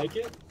sheriff? You don't like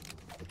it?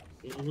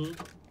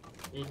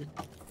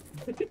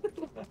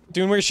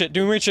 Doing weird shit.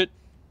 Doing weird shit.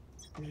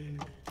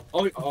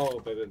 Oh.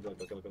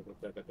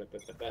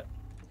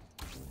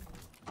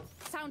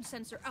 Sound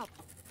sensor up.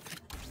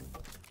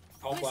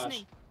 I'll flash.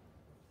 Listening.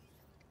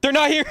 They're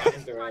not here. I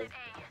think they're right.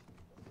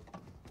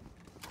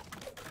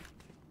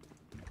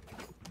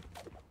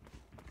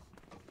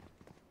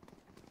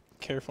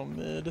 Careful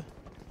mid.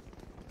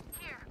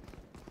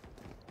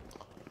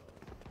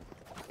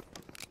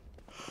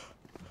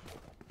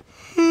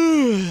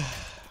 I'm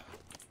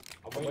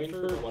waiting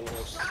for one of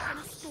those.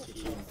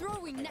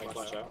 Throwing net.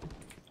 Flash out.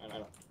 I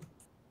know.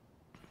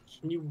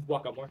 Can you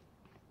walk up more?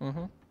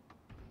 Mm-hmm.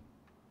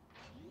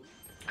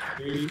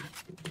 3.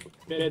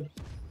 Mid.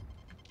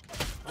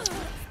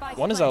 Spike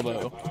One is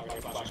planted. elbow.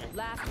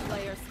 Last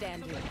player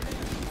standing.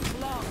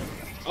 Long.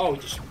 Oh,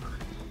 just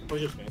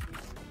push it, man.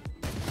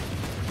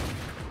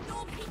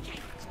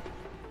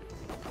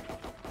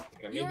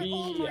 Okay,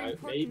 maybe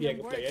I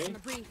can play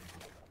A.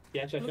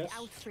 Yeah, check this.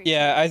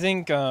 Yeah, I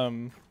think I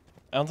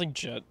don't think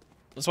Jet.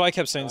 That's why I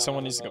kept saying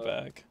someone needs to go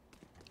back.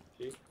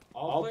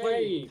 I'll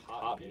play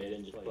top mid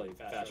and just play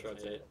fast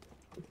rotate.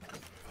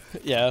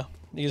 Yeah, I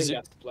because think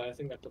that's the play. I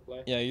think that's the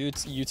play. yeah,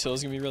 util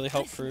is gonna be really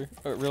helpful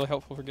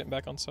for getting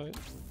back on site.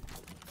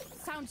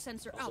 Sound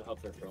sensor Also out.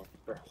 help there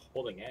for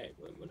holding A.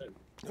 What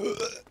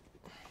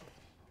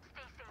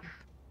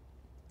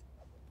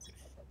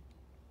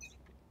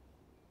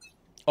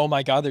Oh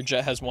my God, their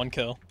Jet has 1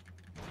 kill.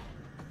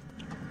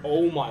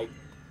 Oh my.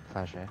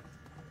 Flash A.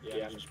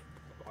 Yeah, I'm just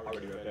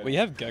already rotating. We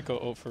have Gecko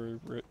ult for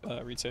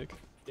retake.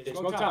 They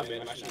smoke top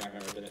mid. I'm actually not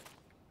gonna rotate it.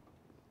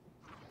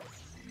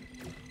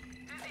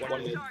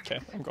 One mid. Okay,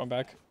 I'm going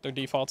back. They're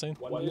defaulting.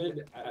 One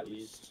mid at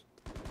least.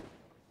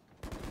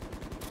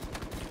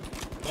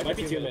 Might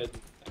be 2 mid.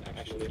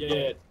 Actually.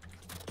 Yeah.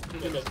 2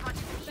 mid.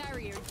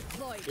 Barrier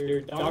deployed.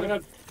 You're dogging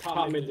up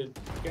top mid.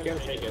 You're gonna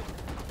take it.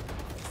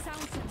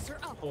 Sound sensor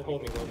up.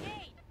 Hold me.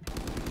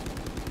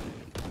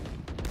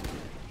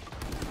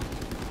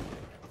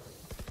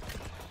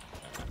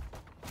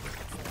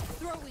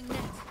 Throwing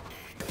net.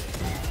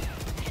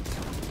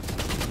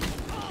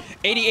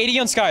 80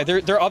 on Sky.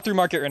 They're up through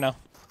market right now.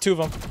 2 of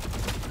them.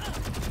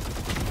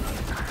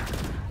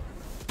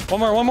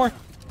 One more.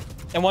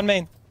 And 1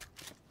 main.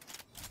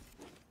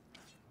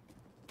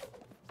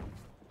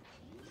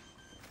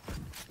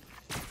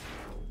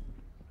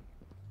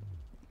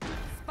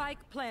 Spike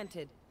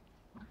planted.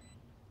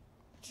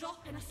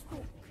 Drop in a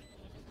scope.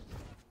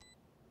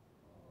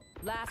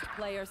 Last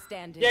player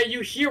standing. Yeah,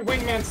 you hear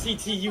Wingman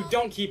CT. You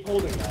don't keep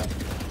holding that.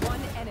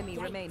 One enemy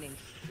remaining.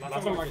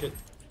 Last on market.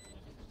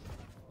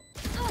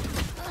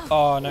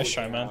 Oh, nice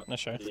try, man.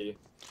 Nice try.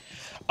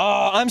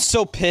 I'm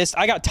so pissed.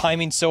 I got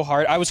timing so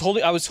hard. I was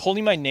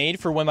holding my nade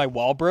for when my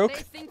wall broke,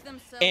 They think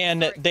themselves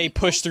and are they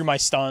equal. pushed through my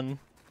stun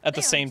at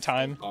the same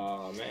time.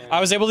 Oh man. I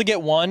was able to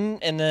get 1,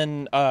 and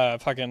then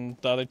fucking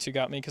the other 2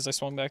 got me because I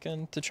swung back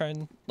in to try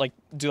and like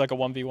do like a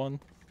 1v1.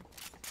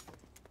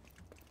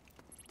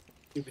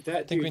 Dude, but that,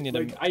 I think we need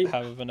like, to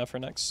have enough for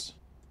next.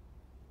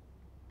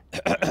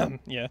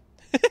 Yeah.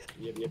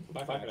 Yeah,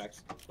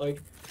 5x.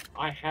 Like,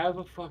 I have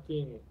a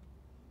fucking.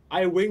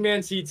 I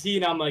Wingman CT,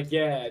 and I'm like,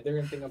 yeah, they're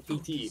gonna think I'm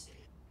PT.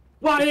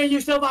 Why are you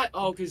still alive?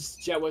 Oh, because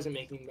Jet wasn't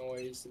making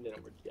noise, and then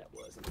where Jet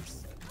was.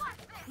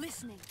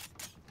 Listening.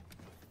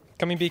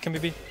 Coming B.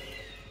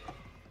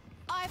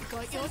 I've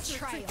got your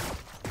trail.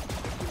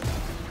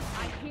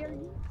 I hear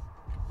you.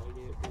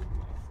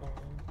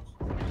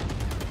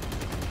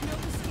 No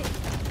escape.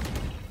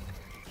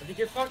 I think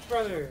you're fucked,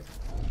 brother.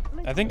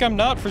 I think I'm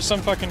not for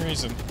some fucking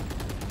reason.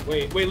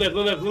 Wait, live.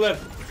 No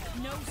surprises.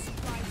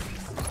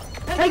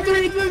 Hey,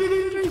 three.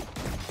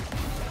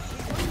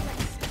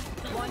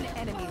 One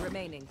enemy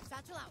remaining.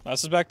 Satchel out.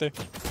 This is back there.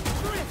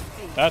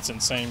 That's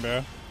insane,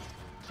 bro.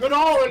 Good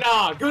all or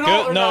not? Good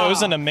all or Good. not? No, it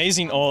was an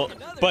amazing ult,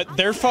 but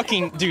they're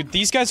fucking dude.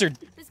 These guys are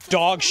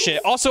dog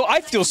shit. Also,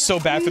 I feel so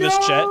bad for this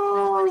Jet.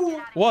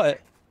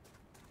 What?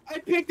 I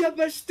picked up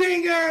a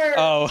stinger.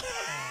 Oh.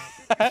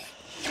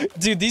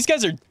 Dude, these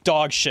guys are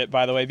dog shit,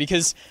 by the way,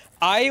 because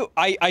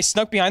I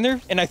snuck behind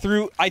there and I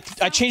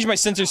changed my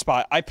sensor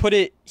spot. I put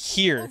it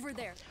here. Over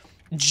there.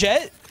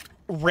 Jet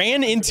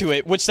ran into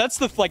it, which that's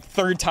the like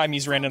 3rd time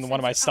he's ran into one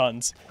of my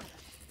stuns.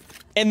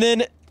 And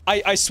then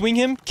I swing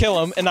him,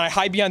 kill him, and I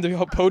hide behind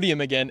the podium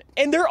again.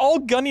 And they're all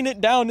gunning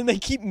it down and they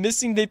keep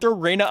missing. They throw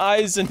Reyna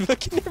eyes and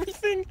fucking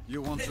everything.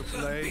 You want to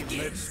play?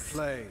 Let's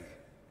play.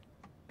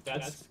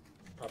 That's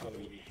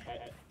probably.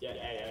 Yeah.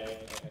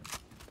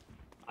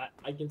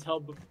 I can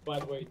tell by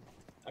the way.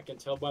 I can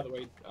tell by the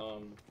way,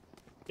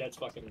 Jet's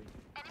fucking,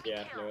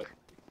 yeah, knew it.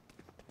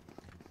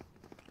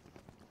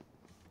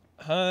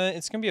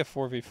 It's gonna be a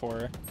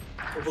 4v4.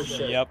 Oh,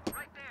 shit. Yep.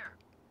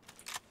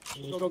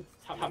 Can you go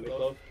top mid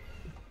clove?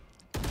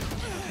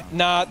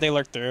 Nah, they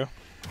lurked through.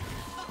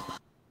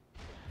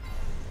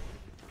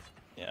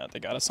 Yeah,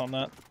 they got us on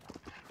that.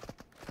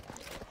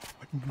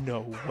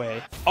 No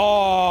way.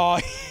 Oh!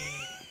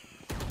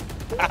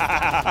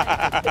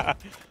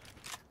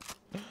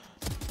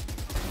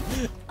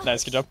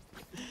 Nice, good job.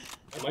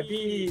 It might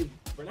be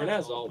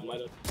Renaz ult,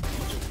 might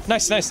have.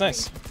 Nice, nice,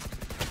 nice.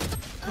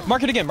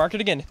 Mark it again, mark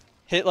it again.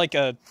 Hit like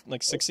a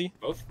 60.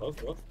 Both.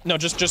 No,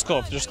 just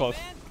clove, just clove.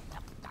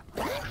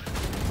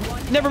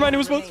 Never mind, it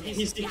was both.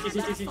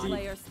 Last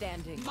player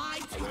standing.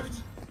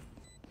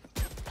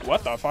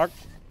 What the fuck?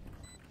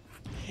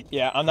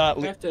 Yeah, I'm not.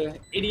 I have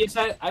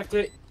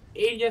to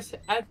ADS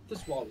at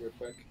this wall real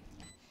quick.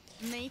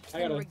 Make I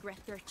them gotta regret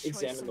their choice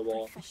examine the of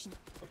wall. profession.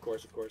 Of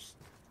course.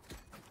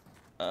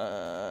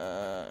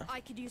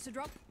 I could use a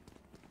drop.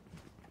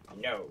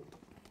 No.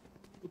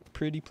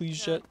 Pretty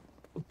please, Jet.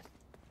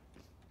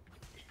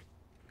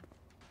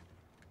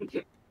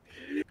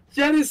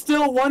 Jet is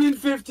still 1 in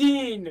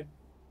 15.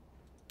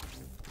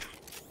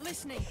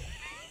 Listening.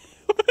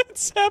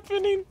 What's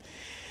happening?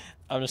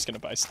 I'm just gonna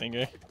buy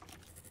Stinger.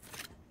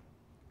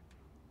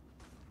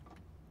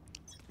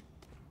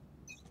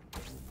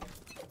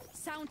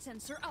 Sound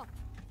sensor up.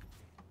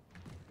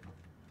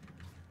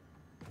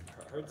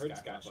 Heard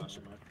Sky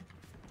flashing mark.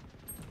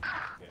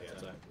 Yeah,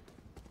 that's it.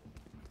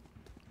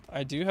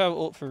 I do have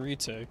ult for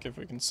retake if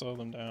we can slow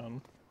them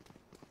down.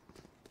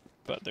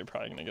 But they're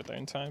probably gonna get there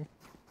in time.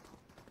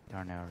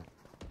 Darn out.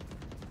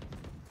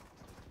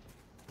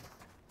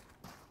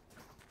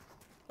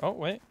 Oh,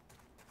 wait.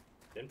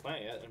 Didn't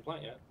plant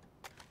yet.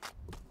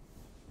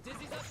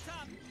 Dizzy's up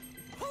top.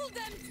 Pull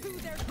them to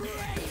their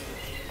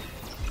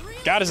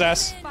grave. Got his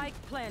ass. Spike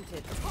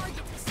planted.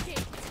 Target escape.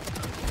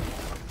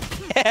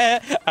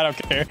 I don't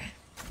care.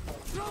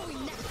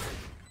 Throwing net.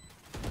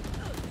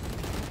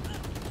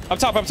 Up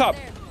top, up top.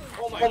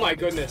 Oh my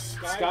goodness.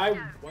 Sky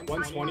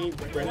 120,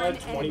 Brenna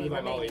 20 with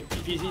my molly.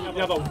 PZ, no, the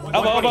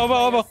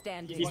Elbow.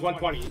 Standing. He's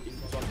 120. He's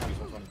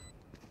 120.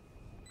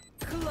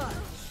 Clutch.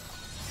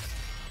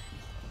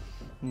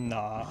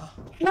 Nah.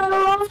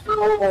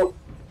 No!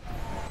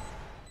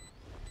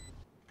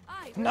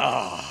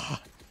 Nah.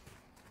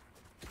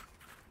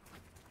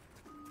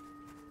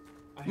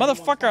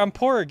 Motherfucker, I'm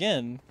poor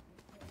again.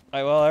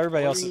 Well,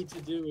 everybody All else you is.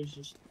 need to do is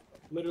just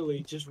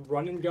literally just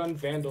run and gun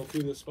Vandal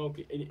through the smoke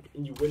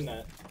and you win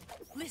that.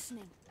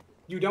 Listening.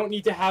 You don't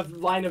need to have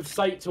line of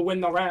sight to win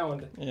the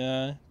round.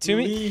 Yeah.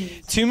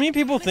 Please. Too many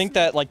people think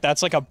that like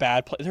that's like a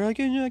bad play. They're like,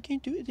 oh, no, I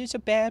can't do it. It's a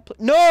bad play.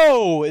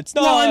 No, it's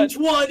not.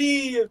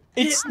 120!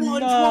 It's Hit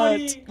not.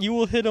 120! You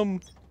will hit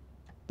him.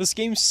 This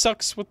game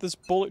sucks with this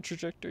bullet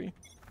trajectory.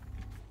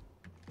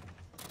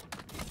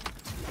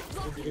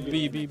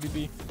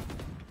 B.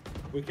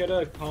 We could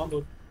have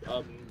comboed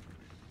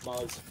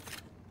Maz.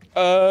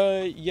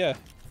 Yeah.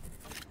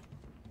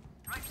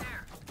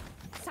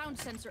 Sound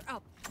sensor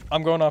up.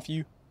 I'm going off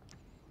you.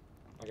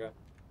 Okay.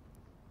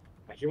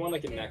 I hear one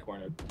like in that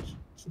corner.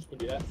 Can you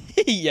do that?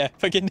 Yeah,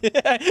 fucking.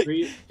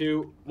 3,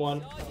 2,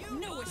 1.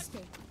 No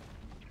escape.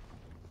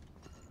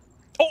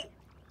 Oh!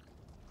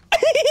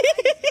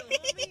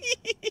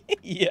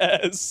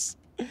 Yes.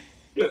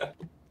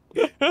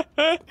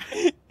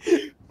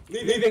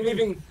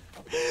 Leaving.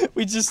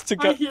 We just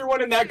took I up. hear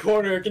one in that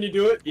corner. Can you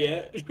do it?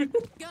 Yeah.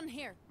 Gun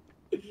here.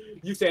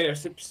 You stay there.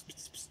 Stay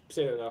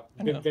there though.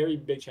 I know. Very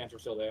big chance we're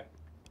still there.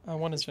 I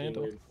want his It's being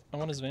Vandal. weird. I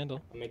want his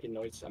Vandal. I'm making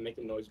noise.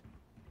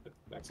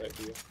 Backside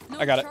for you. No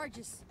I got it.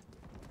 charges.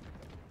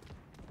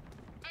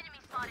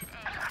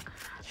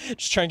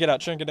 Just try and get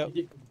out.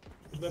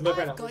 Live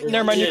right now.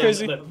 Never mind, you're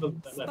crazy.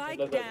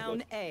 Spike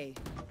down A.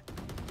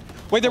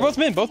 Wait, they're both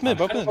mid. Both mid.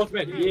 Both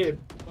mid. Yeah.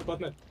 Both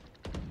mid.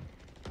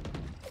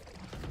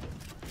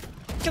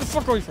 Get the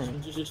fuck away from me.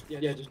 Just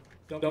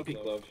don't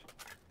peek close.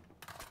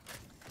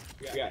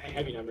 We got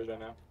heavy numbers right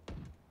now.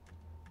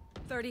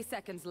 30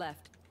 seconds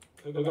left.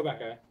 Go back,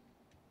 guy.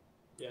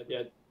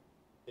 Yeah.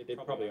 They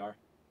probably are.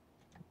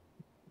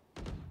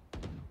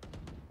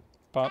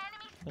 Pop.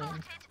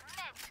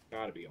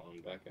 Gotta be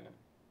on back, guy.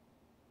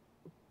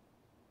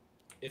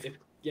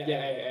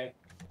 Yeah.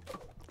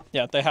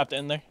 Yeah, they have to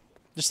end there.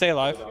 Just stay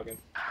alive. Dogging.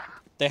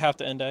 They have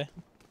to end A.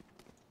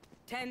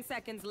 10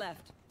 seconds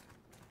left.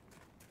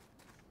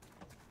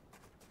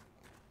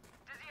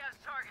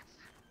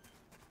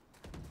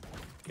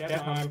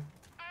 Cat time.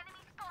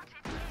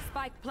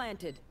 Spike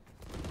planted.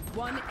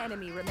 One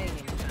enemy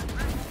remaining.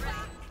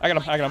 I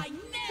got him.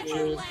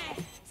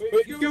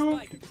 Wait,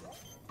 go.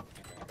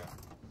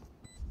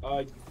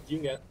 You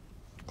can get.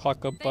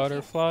 Clock up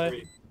butterfly.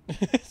 3.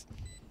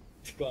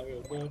 Clock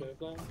up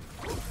butterfly.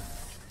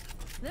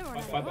 There are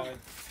Bye no. bye.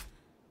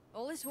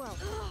 All is well.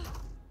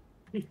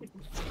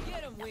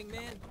 Get him,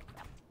 wingman.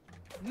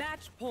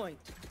 Match point.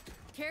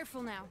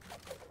 Careful now.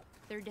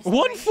 Their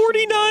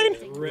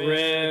 149.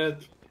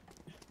 Red.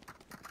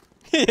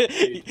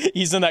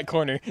 He's in that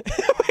corner.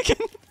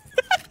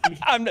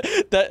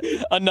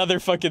 Another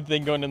fucking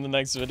thing going in the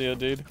next video,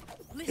 dude.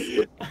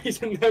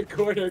 He's in that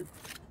corner.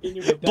 Can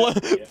you hit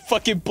that? Yeah.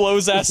 Fucking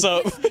blows ass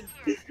up.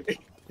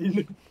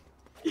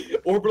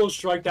 Orbital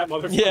strike that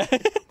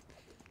motherfucker.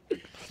 Yeah.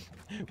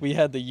 We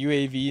had the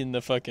UAV and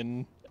the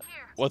fucking,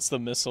 what's the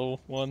missile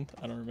one?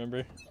 I don't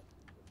remember.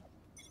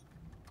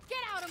 Get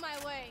out of my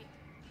way.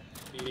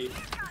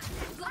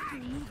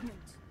 Blocking movement.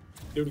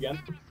 Do it again.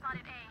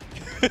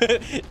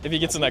 If he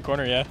gets in that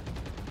corner, yeah.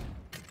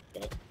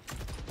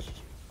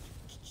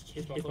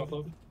 Hit my club.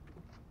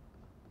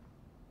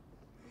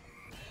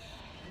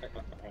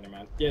 Alright,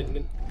 man. Yeah,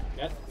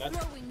 net.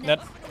 Throwing Net.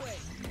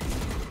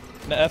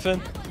 Net effing.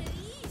 One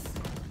of these.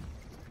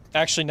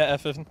 Actually, net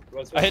effing.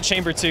 I hit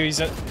chamber too.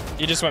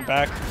 He just went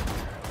back.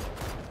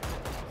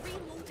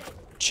 Reloading.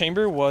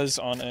 Chamber was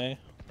on A.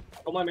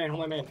 Hold my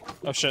man.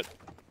 Oh shit.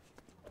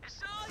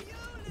 Saw you,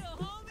 little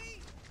homie.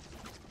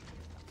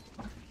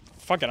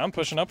 Fuck it, I'm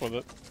pushing up with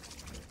it.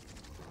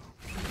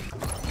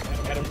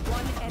 Had him.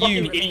 One You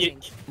enemy Fucking remaining.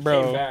 idiot.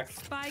 Bro. Came back.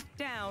 Spike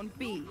down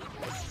B.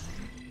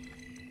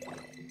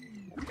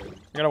 You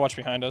gotta watch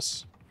behind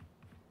us.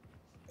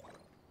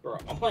 Bro,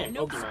 I'm playing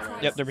No Pokemon.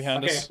 Right Yep, they're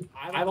behind Okay, us.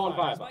 I'm on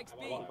 5. Spike's I'm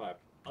B. on 5.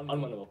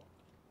 Unwinnable.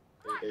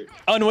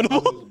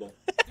 Unwinnable. Unlosable.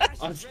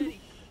 Flash is ready.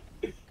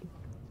 I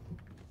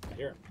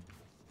hear him.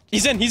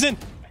 He's in. I hear him.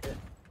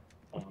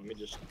 Let me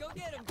just. Go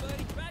get him,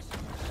 buddy. Crash.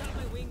 Shot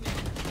my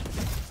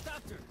wingman.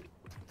 Stopped her.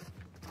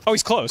 Oh,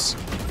 he's close.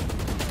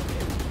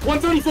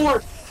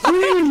 134!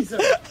 Please!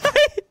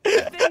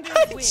 Defenders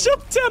I win.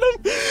 jumped at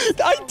him.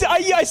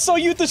 I saw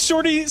you with the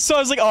shorty, so I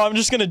was like, oh, I'm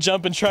just gonna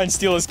jump and try and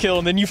steal his kill,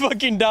 and then you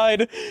fucking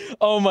died.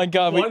 Oh my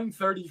god,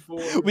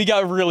 134. we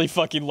got really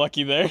fucking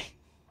lucky there.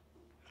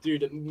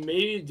 Dude,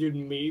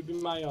 maybe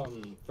my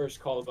first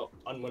call of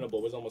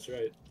unwinnable was almost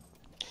right.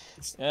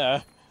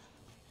 Yeah.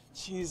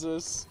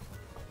 Jesus.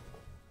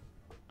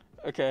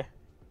 Okay.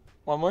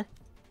 One more? I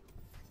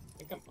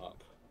think I'm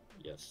up.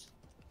 Yes.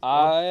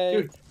 I.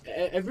 Dude,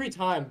 every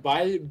time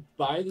by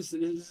this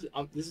is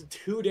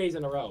 2 days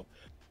in a row.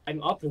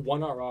 I'm up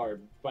 1 RR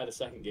by the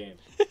second game.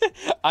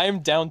 I am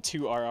down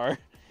 2 RR.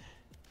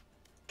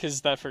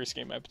 Cause that first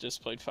game I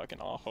just played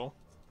fucking awful.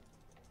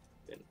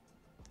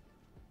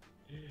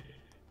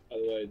 By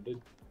the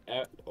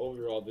way,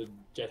 overall the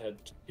Jet had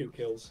 2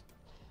 kills.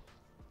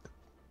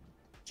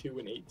 2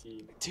 and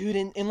 18. Dude,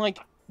 in like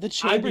the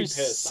chamber's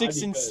pissed. 6 I'd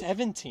be and pissed.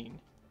 17.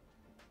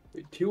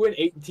 2 and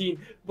 18.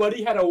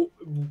 Buddy had a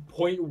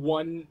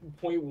 0.1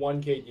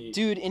 KD.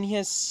 Dude, and he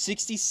has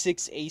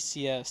 66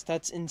 ACS.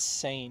 That's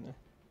insane.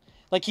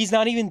 Like he's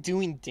not even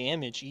doing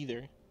damage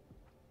either.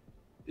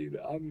 Dude,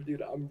 I'm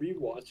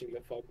rewatching the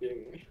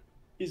fucking.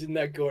 He's in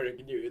that corner.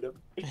 Can you hit him?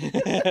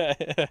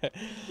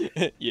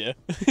 Yeah.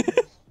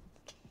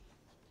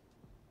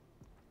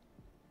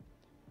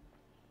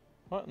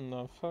 What in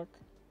the fuck?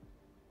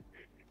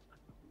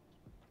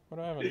 What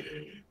happened?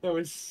 That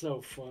was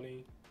so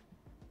funny.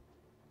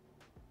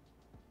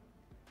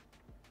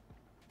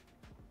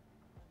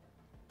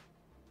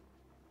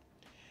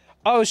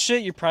 Oh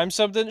shit, your Prime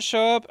sub didn't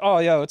show up? Oh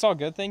yo, it's all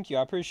good, thank you,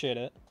 I appreciate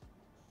it.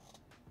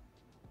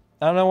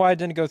 I don't know why it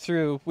didn't go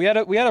through. We had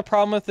a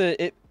problem with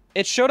it.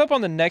 It showed up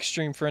on the next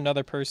stream for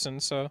another person,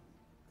 so.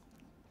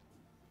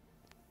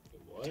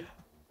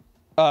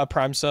 What?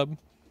 Prime sub.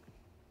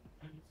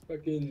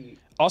 Fucking.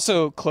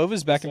 Also, Clove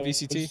is back in I'm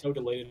VCT. so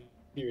delayed.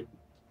 Dude,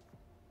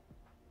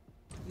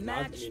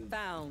 Match I mean-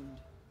 found.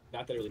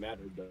 not that it really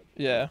mattered, but.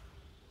 Yeah.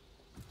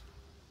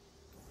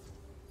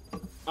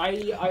 I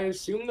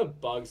assume the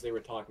bugs they were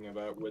talking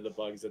about were the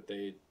bugs that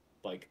they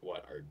like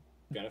what are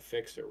gonna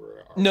fix or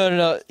were.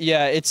 No.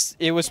 Yeah,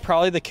 it was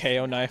probably the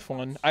KO knife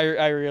one. I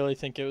really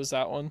think it was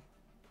that one.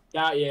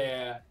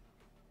 Yeah.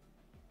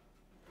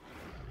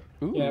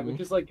 Ooh. Yeah,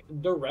 because like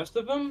the rest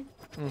of them,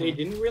 they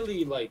didn't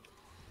really like.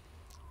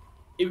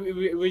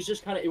 It was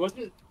just kind of it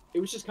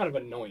was just kind of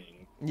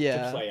annoying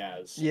Yeah. to play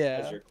as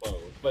Yeah. your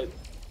Clove, but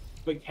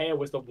Kea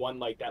was the one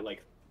like that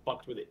like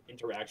fucked with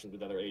interactions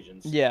with other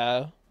agents.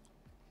 Yeah.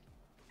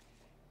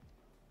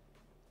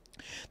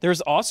 There's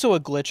also a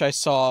glitch I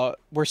saw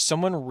where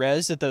someone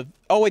rezzed at the...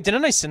 Oh, wait,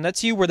 didn't I send that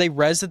to you? Where they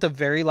rezzed at the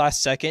very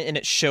last second and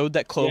it showed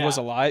that Clove was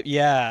Yeah. alive?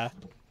 Yeah.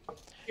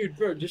 Dude,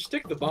 bro, just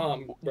stick the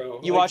bomb,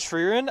 bro. You Like, watched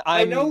Freerun?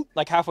 I I'm know-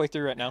 like halfway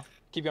through right now.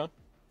 Keep going.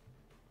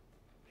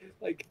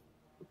 like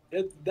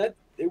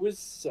it was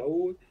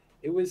so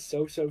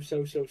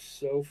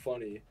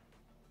funny,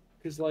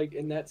 because like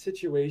in that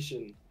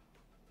situation,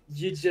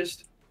 you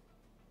just.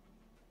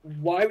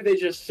 Why were they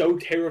just so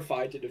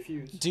terrified to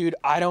defuse? Dude,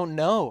 I don't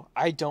know.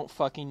 I don't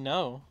fucking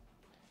know.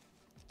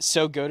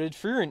 So goated.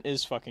 Freerun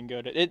is fucking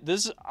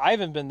goated. I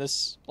haven't been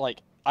this like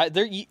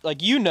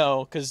you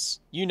know, cause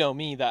you know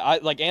me that I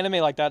like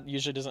anime like that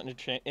usually doesn't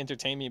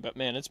entertain me, but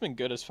man, it's been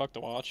good as fuck to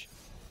watch.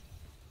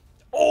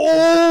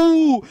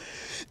 Oh,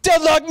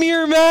 deadlock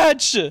mirror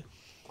match.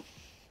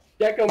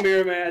 Deco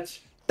mirror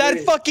match. That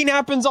Wait, fucking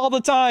happens all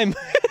the time.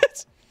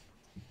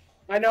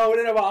 I know,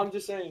 no, but I'm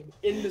just saying,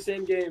 in the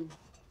same game,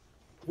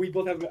 we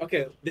both have.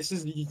 Okay, this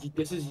is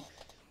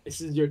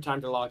your time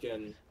to lock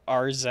in.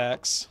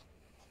 Arzax.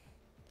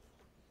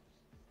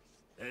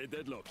 Hey,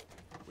 Deadlock.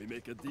 We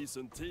make a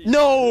decent team.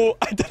 No!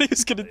 I thought he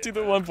was gonna do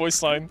the one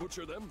voice line.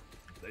 Butcher them.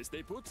 They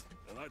stay put,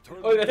 and I turn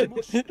Oh, them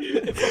yeah. to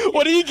mush.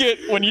 What do you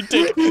get when you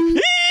take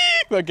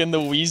fucking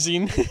the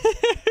wheezing?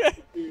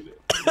 Dude.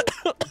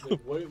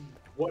 Like,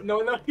 what? No,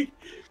 no.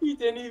 He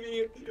didn't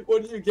even.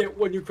 What do you get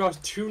when you cross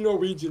 2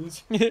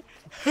 Norwegians?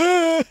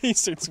 He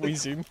starts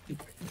wheezing.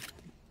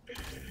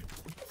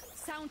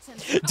 Sound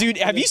sensor up. Dude,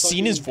 have you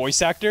seen his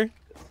voice actor?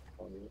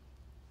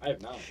 I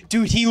have not.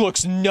 Dude, he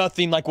looks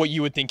nothing like what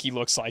you would think he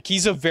looks like.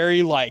 He's a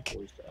very like,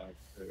 Voice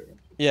actor.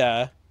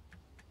 yeah.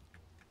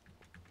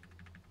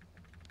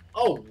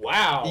 Oh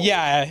wow.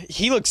 Yeah,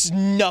 he looks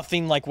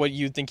nothing like what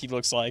you'd think he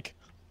looks like.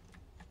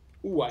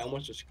 Ooh, I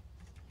almost just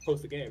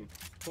closed the game.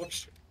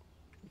 Whoops.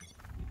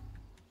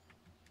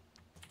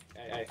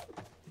 Hey.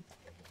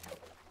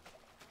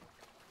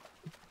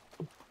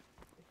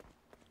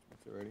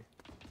 It's already.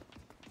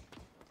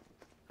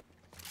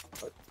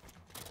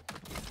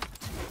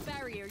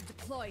 Barrier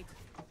deployed.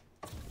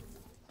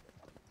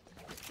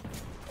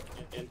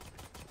 And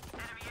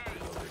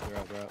They're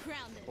out, they're out.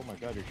 Grounded. Oh my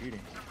god, you're cheating.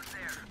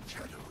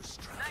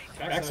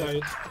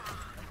 backside.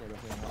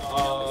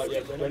 Yeah,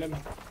 Brennan.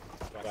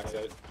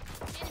 Backside.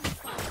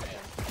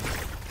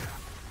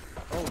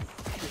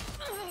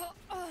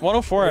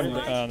 104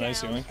 and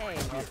nice doing.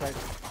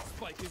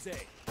 Spike is A.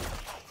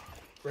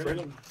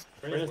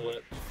 Brennan's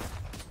lit.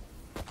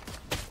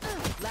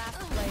 Last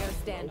player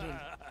standing.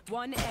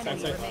 One enemy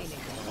Backside. remaining.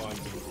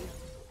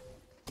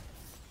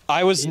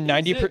 I was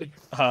 90%.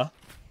 Huh?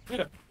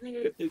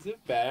 Is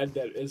it bad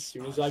that as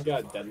soon as I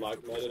got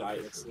deadlock muted, I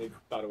instantly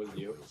thought it was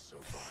you?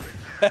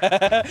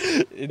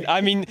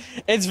 I mean,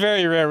 it's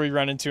very rare we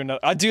run into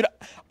another. Dude,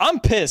 I'm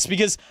pissed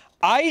because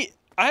I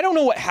don't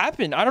know what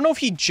happened. I don't know if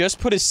he just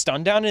put his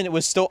stun down and it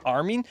was still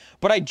arming,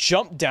 but I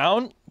jumped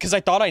down because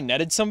I thought I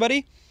netted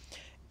somebody,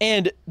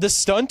 and the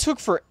stun took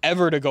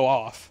forever to go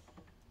off.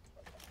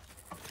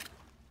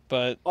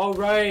 But Oh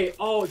right.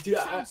 Oh dude,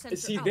 Sound sensor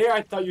see up. there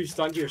I thought you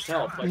stunned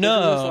yourself. Like, No.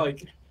 it was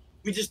like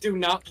we just do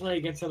not play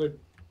against other.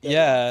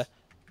 yeah.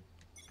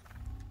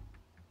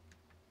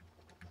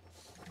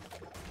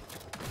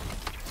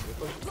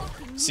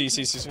 See. I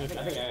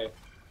think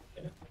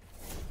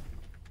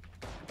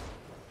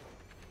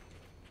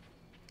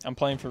I'm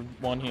playing for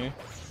one here.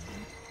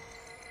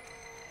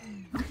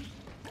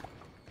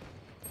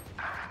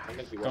 I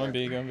think we Going were.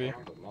 B, going B.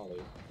 Molly.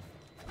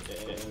 Yeah.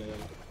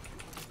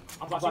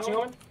 I'm flashing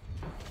one.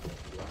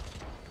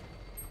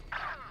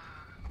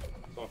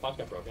 Oh, flash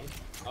got broken.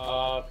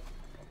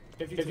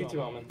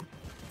 52 Omen.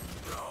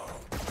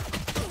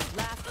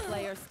 Last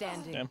player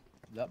standing. Damn.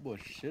 That boy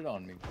shit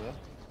on me,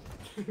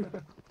 bro.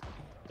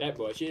 That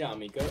boy, shit on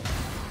me, go.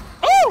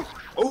 Oh!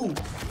 Oh,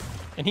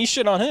 And he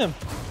shit on him.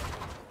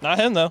 Not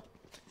him though.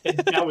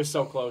 that was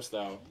so close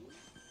though.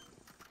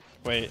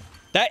 Wait,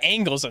 that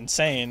angle's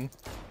insane.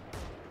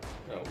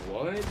 Oh,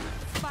 what?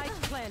 Spike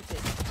planted.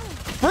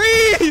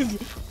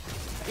 Breathe!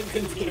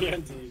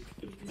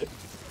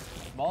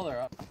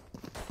 Smaller, huh?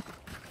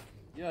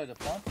 Yeah, the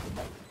font is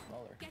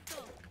smaller. Get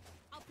go.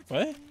 I'll protect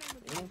What?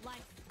 the memory of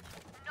life.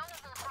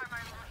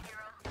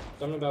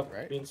 Something about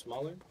Right? being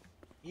smaller?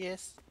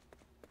 Yes.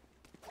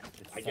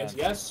 I guess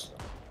yes.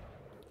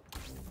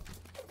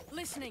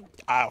 Listening.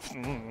 Ow.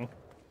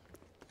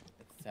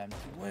 It's time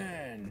to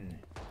win.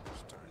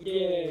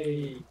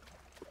 Yay!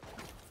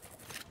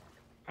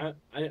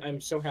 I'm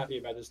so happy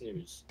about this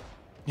news.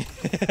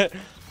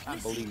 I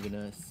believe in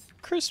us.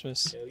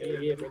 Christmas. Hell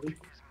yeah, baby.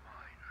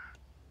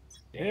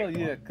 Hell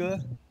yeah, cuh.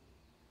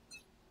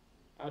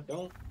 I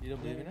don't. You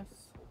don't believe in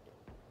us?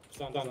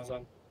 Stand down,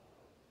 son.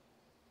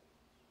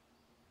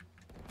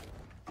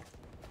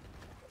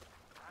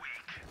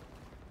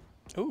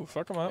 Ooh,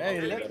 fuck him up. Hey,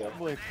 Okay, let yeah. that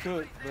boy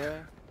cook, bro.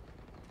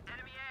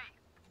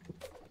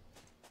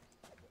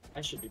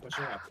 I should be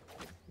pushing up.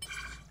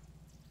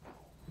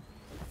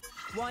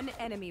 One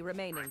enemy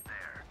remaining.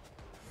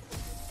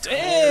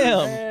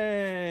 Damn!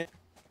 Hey.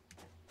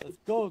 Let's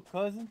go,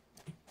 cousin.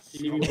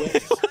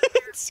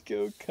 Let's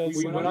go, We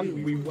cousin. went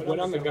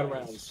on the gun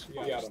rounds. We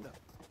got him.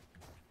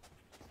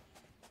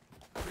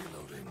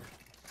 Reloading.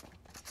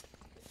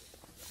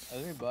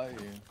 Let me buy you.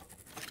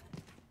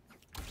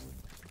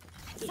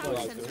 Sound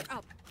sensor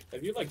up.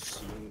 Have you like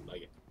seen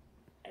like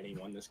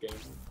anyone this game?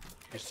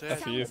 You F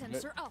said you. Sound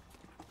sensor up.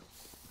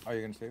 Are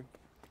you gonna save?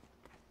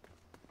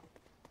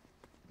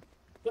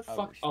 The I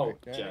fuck? Oh,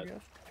 respect that, I Jed.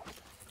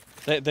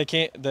 guess. They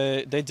can't.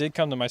 They did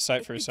come to my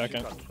site for a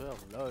second.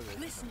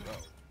 Listening.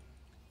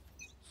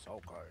 so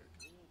cold.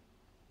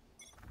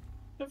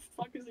 The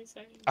fuck is he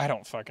saying? I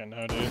don't fucking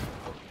know, dude.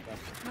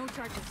 No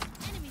charges.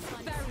 Enemy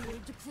slide. Barrier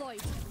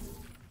deployed.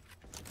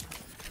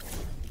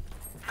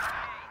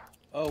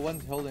 Oh,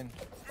 one's holding.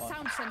 Spawn.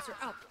 Sound sensor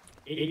up.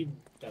 80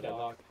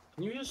 deadlock.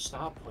 Can you just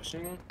stop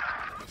pushing?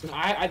 Then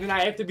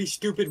I have to be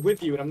stupid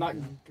with you, and I'm not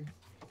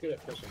good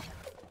at pushing.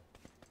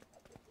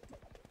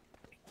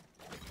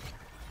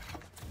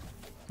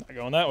 Not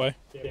going that way.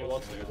 Yeah, well,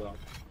 it's there though.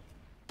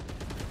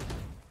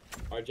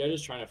 Our Jed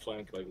is trying to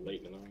flank like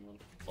late in the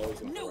round.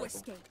 Always in the No rifle.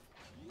 escape.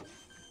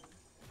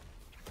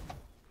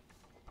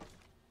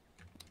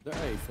 They're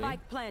acing.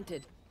 Spike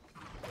planted.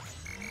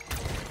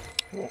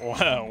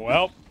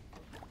 Well.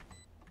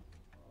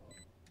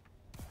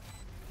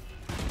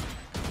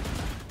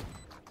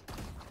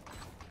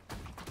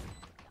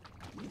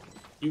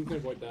 You can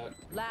avoid that.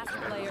 Last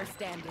player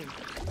standing.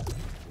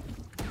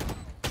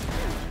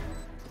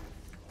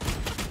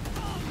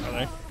 Are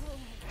they?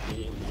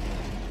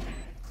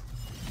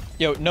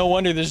 Yo, no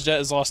wonder this Jet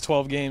has lost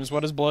 12 games.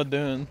 What is Blood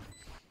doing?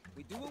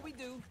 We do what we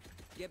do.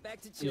 Get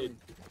back to chilling.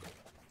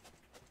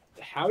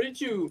 How did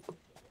you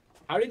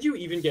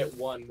even get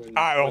one? When,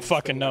 I don't when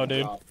fucking know,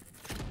 dude.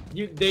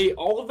 They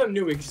all of them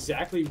knew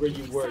exactly where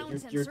you were. Sound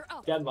You're sensor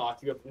up.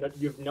 deadlocked. You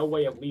have no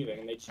way of leaving,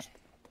 and they just.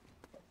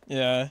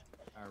 Yeah.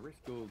 Alright, let's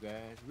go,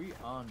 guys. We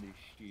on this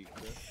shit,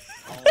 bro.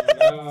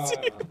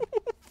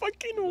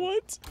 Fucking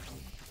what?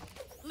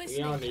 We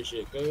Listen, on this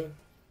shit, good.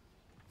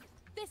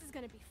 this is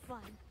gonna be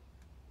fun.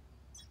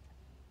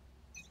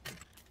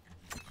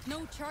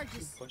 No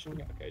charges. Pushing?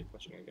 Okay,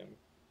 pushing again.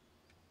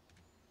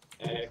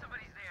 Hey.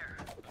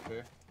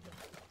 Okay.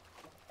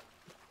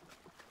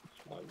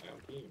 On my own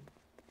team.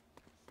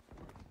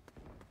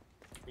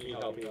 We need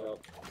help, we need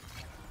help.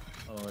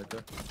 Oh, right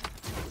there.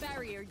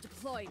 Barrier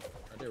deployed.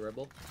 Are they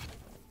rebel?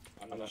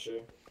 I'm not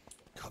sure.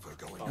 Cover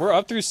going. We're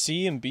up through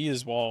C and B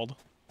is walled.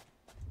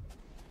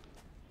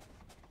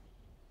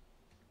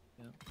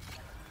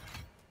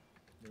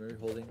 They're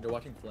holding. They're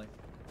watching flank.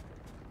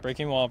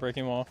 Breaking wall,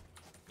 breaking wall.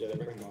 Yeah, they're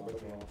breaking wall,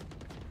 breaking wall.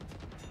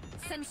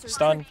 Sensor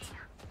Stun.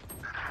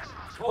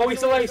 Oh, he's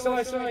still alive.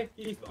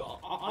 He's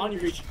on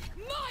your reach.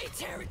 My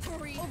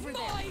territory. Over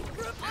there. I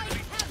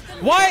have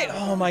them. Why?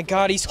 Oh my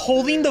god, he's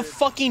holding the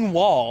fucking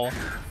wall.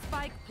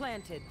 Spike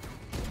planted.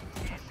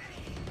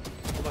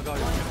 Oh my god.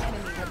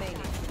 Enemy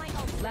remaining.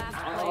 Last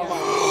player.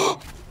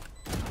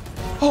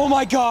 Oh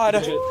my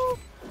god.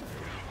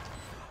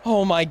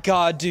 Oh my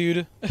god,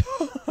 dude.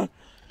 Are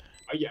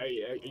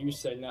you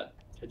saying that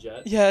to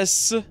Jet?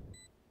 Yes.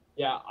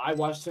 Yeah, I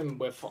watched him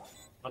whiff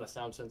on a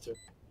sound sensor.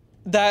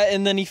 That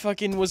and then he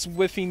fucking was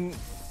whiffing,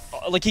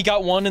 like he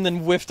got one and then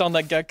whiffed on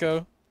that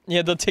gecko.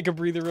 Yeah, they'll take a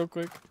breather real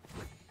quick.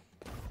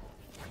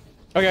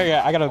 Okay,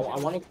 I gotta. I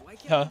want to. Why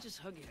can't Huh? we just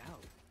hug it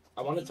out?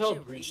 I want to tell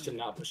Breach to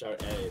not push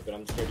out A, but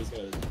I'm scared he's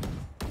gonna.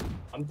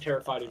 I'm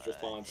terrified of his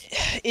response.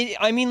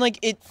 I mean, like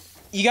it.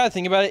 You gotta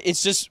think about it.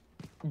 It's just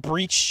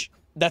Breach.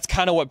 That's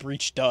kind of what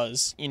Breach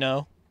does, you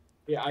know.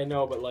 Yeah, I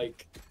know, but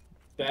like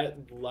that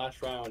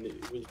last round,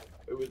 it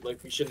was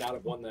like we should not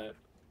have won that.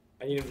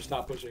 I need him to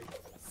stop pushing.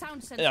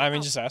 Sound sensor. I mean,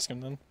 up. just ask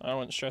him then. I don't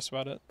want to stress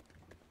about it.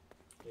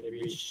 Maybe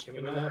can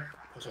we not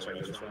push us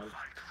right this round?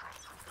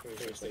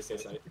 Can we stay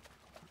sight?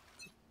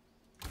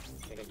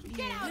 Thank you.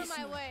 Get out of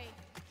my way.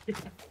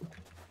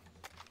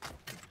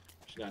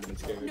 Should not have been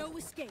scared. No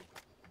escape.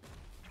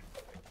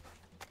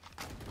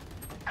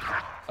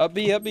 Up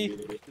B, up B.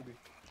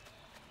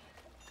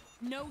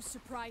 No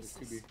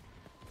surprises.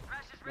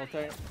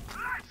 Okay.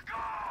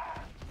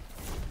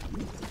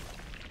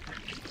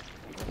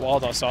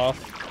 Walled us off.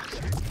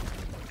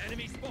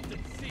 Enemy spotted.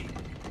 C.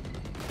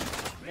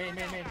 Main.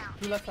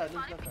 Two left side,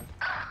 left side.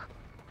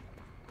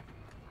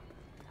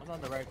 I'm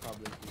on the right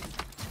probably.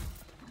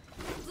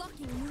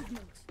 Blocking movement.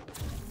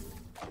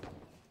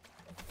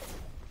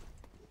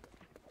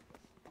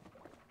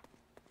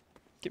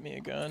 Get me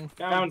a gun.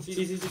 Down.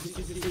 See.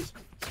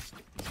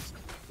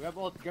 We have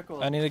all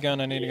gecko. I need a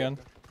gun. I need a gun.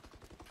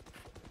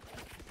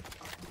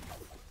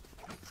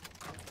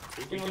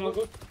 You think I'll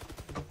go?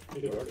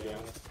 Yeah.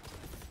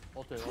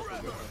 Alter.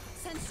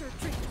 Sensor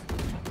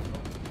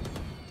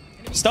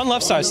tripped. Stun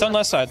left side. Stun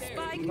left side.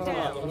 Spike down.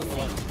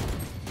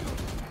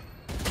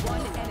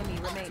 One enemy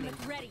remaining.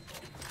 Ready.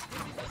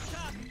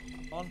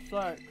 On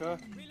site, huh?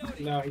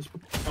 No, he's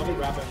probably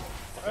rapping.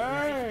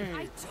 Hey!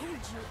 I told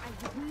you I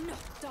would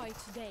not die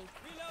today.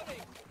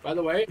 By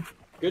the way,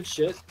 good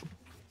shit.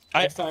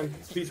 Next time,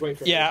 please wait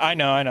for me. Yeah, I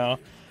know.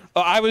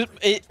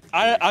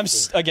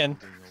 Again,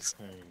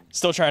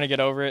 still trying to get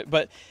over it,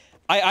 but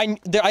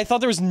I thought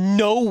there was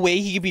no way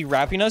he could be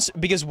rapping us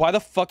because why the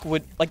fuck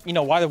would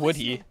why would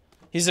he?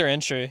 He's their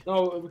entry.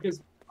 No, because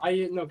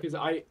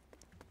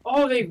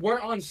oh, they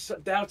weren't on.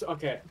 That's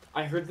okay.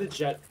 I heard the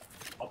Jet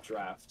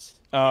updraft.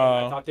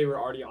 I thought they were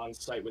already on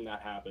site when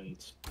that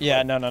happened.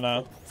 Yeah,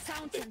 no.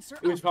 Sound sensor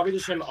It was up. probably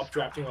just him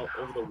updrafting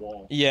over the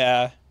wall.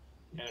 Yeah.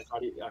 And it's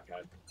probably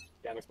okay.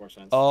 That makes more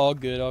sense. All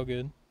good.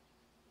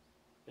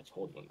 Let's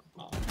hold one.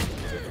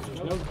 There's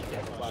no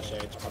flash A.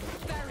 It's probably.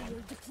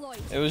 Barrier deployed.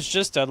 It was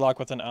just deadlock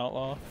with an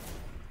outlaw.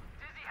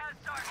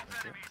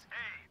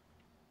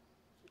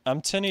 I'm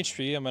 10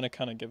 HP. I'm gonna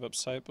kind of give up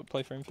sight, but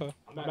play for info.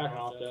 I'm backing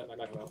off that. I'm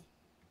backing off.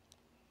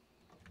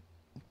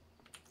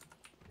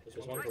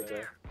 There's one for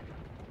there.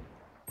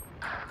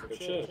 Good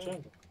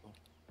shit.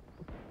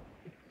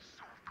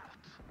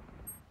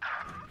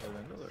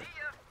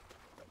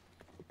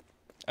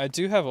 I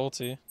do have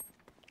ulti.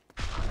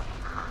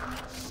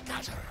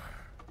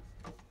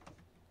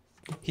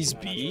 He's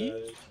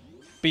B?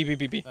 B.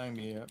 Bang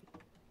me, yeah.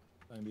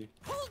 Bang me.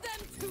 Pull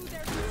them to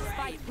their grave.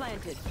 Spike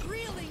planted.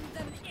 Reeling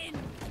them in.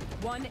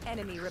 One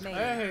enemy remaining.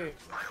 Hey!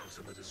 My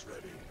ultimate is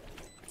ready.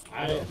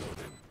 I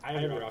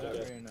never rocked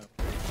it. Very enough.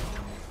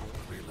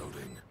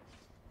 Reloading.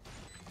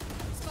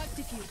 Spike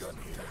diffused. Gun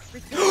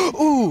here.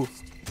 Ooh!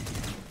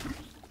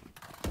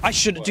 I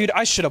should, dude,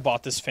 I should have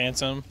bought this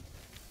Phantom.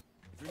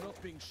 If you're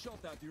not being shot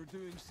at, you're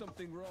doing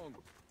something wrong.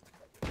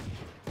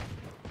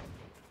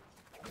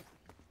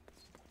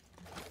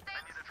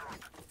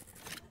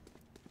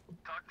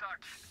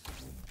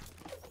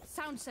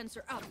 Sound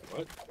sensor up.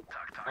 What?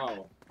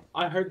 Oh.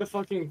 I heard the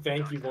fucking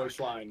thank you voice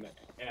line,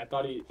 and I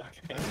thought he...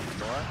 Okay.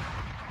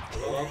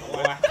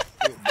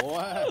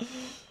 Boy.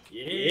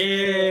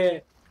 Yeah!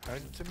 Come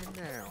to me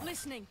now.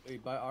 Listening.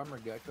 Wait, buy armor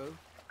gecko.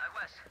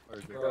 Or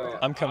is it- Bro,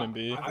 I'm coming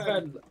B. I've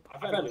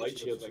had light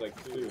shields like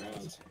 3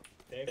 rounds.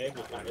 They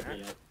haven't not hit me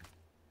yet.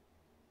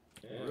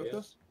 Yeah, I Haruka?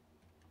 guess.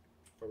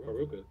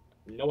 Haruka.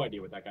 No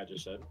idea what that guy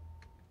just said.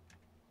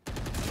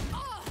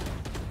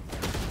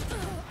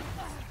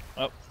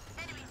 Oh.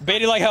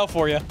 Baited like hell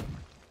for you.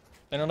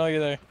 They don't know you're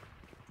there.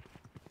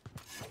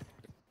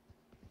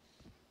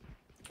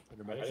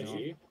 I didn't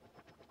see you.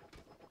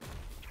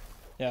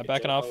 Yeah,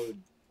 backing off.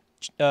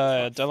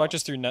 Oh, Deadlock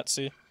just threw net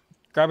C.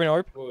 Grabbing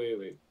orb.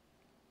 wait.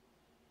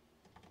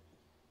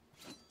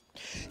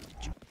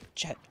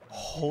 Jet,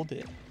 hold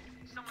it.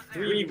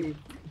 3,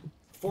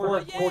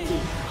 4, 14.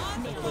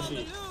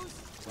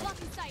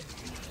 Blocking sight.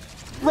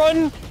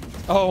 Run!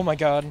 Oh my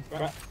god.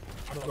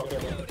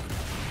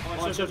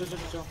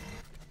 Chill.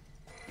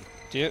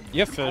 Do you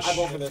have fish? I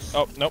vote for this.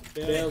 Oh, nope.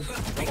 Failed.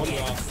 One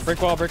off.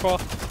 Break wall, break wall.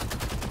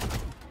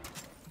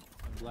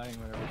 I'm blinding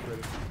whenever it's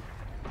ready.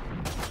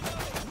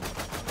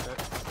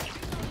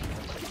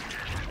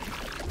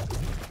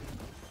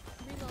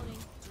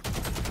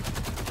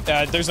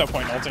 Reloading. There's no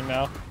point in ulting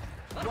now.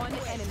 One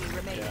enemy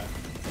remaining.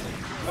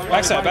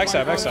 Backside,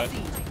 backside, backside.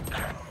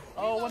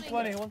 Oh,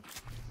 120. Run,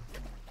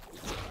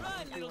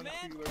 little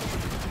man. God,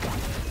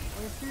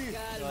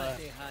 my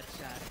hot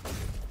shot.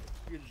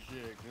 Good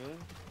shit, good.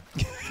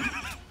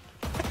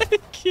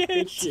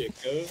 Good shit,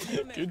 good.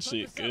 Good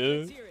shit,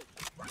 good. Hear it.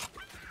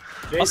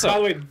 They, Also- by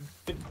the way,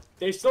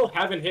 they still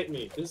haven't hit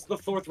me. This is the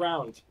 4th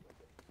round.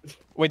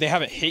 Wait, they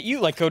haven't hit you?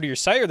 Like, go to your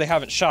site, or they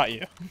haven't shot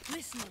you?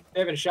 Listening. They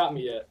haven't shot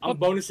me yet. I'm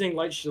bonusing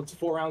light shields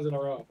 4 rounds in a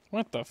row.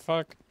 What the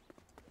fuck?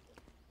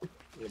 I'm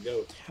gonna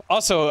go.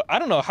 Also, I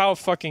don't know how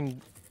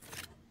fucking...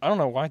 I don't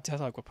know why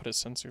Deadlock would put a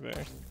sensor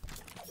there.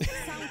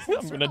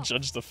 I'm gonna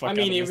judge the fuck I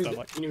mean, out it of was, this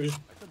Deadlock. it was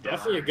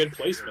definitely a good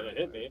placement. It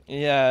hit me.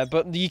 Yeah,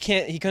 but you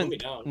can't, he Put me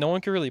couldn't, down. no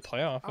one could really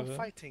play off of I'm it.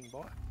 fighting,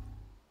 boy.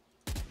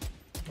 Are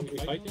we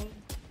fighting?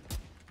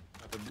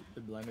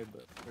 They're blinded,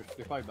 but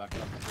they're probably back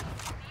up.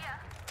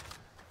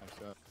 Nice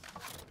shot.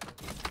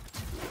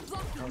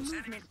 Blocking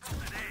movement.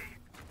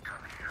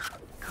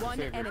 One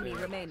Save your enemy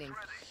thing. remaining.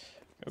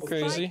 Go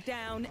crazy. Spike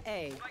down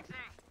A.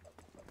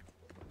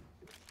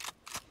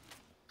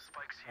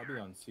 I'll be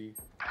on C.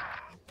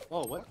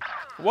 Oh, what?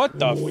 What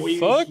the He-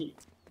 fuck? He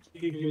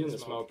was in the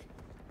smoke.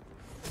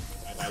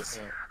 Nice.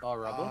 Yeah. Oh,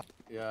 Rebel?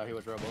 Yeah, he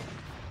was Rebel.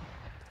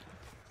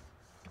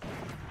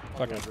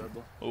 Fucking He was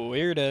Rebel.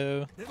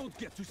 weirdo. They don't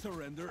get to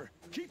surrender.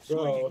 Keep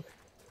swinging. Bro.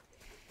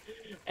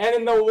 And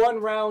in the 1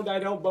 round, I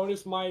don't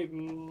bonus my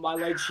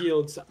light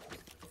shields.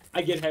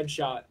 I get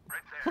headshot.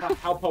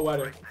 How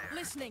poetic.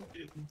 Listening.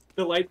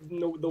 The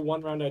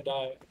 1 round I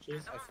die.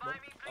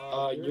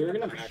 You're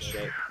gonna max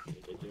shit.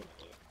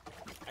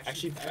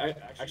 Actually,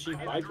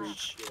 by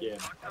breach. Yeah,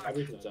 by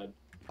breach inside.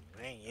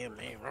 You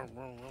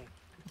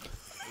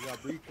got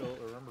breach,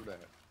 remember that.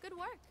 Good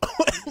work.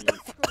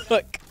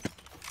 Look.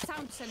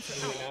 Sound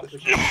sensor out.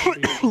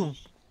 Or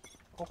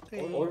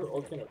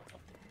can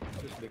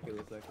Just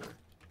ridiculous, like her.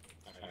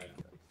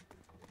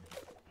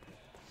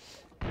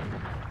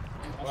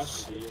 Let's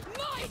see.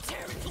 My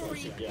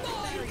territory. Yeah.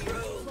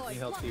 We need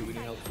help C, we need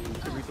help C. We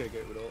can retake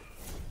it with ult.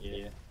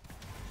 Yeah.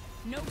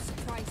 No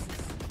surprises.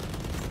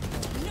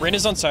 Rain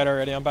is on site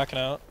already, I'm backing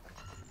out.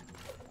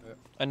 Yeah.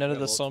 I netted Yeah,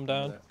 the ult, slow him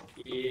down.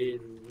 Yeah,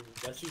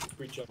 that's you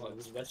breach out.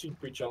 That's you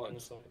breach out on the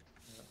side.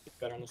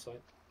 Better on the side.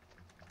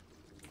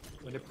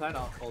 When they plan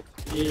out ult.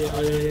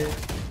 Yeah.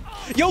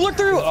 Yo, look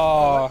through!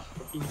 Oh.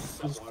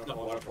 He's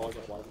waterfall.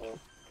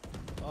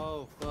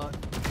 Oh, fuck.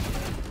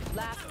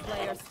 Last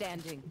player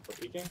standing.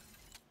 Peeking.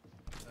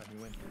 He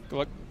went.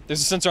 Look,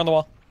 there's a sensor on the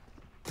wall.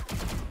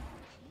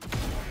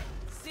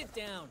 Sit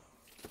down.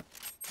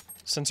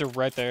 Sensor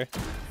right there.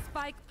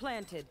 Spike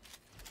planted.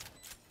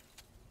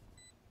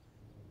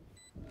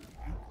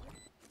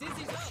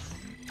 Dizzy's up.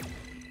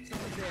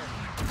 Someone's there.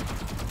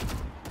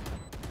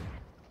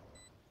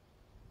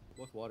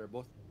 Both water,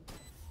 both.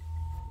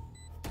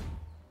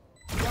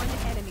 One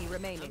enemy I'm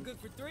remaining. good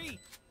for 3.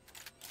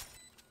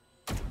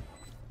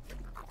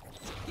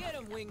 Get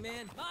him,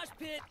 wingman. Mosh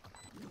pit.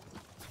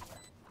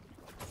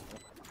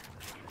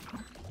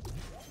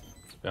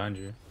 Behind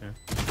you, yeah.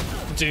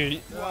 Dude,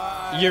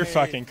 you're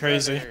fucking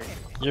crazy.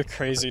 You're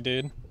crazy,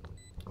 dude.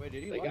 Wait,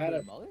 did he They lock got the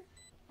it. Molly?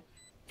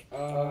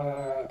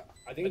 I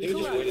think they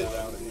just waited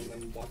around and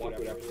then walked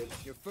it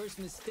afterwards. Your first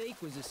mistake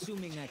was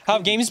assuming that. How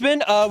have games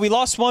been? We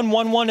lost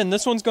 1-1, and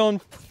this one's going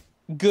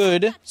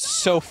good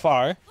so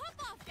far.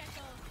 Pop off,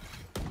 Gecko.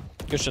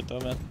 Good shit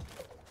though, man.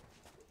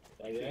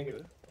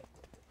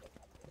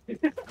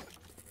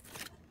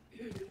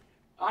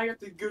 I got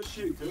the good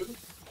shit, dude.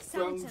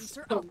 Sound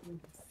sensor up.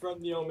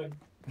 From the Omen.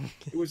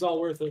 It was all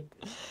worth it.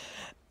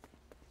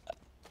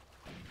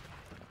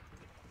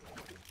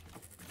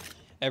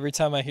 Every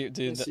time I hear,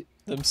 dude,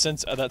 that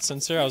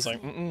sensor, I was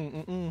like,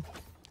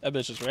 that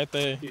bitch is right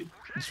there. Dude.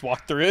 Just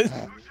walk through it.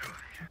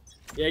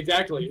 Yeah,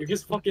 exactly. You're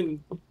just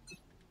fucking.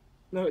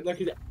 No,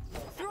 like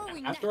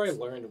Throwing after I nets.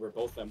 learned where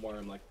both them were,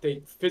 I'm like,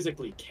 they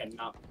physically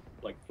cannot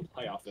like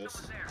play off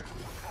this.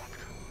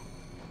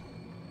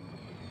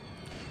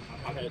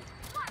 I'm hit.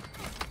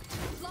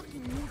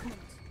 Blocking movement.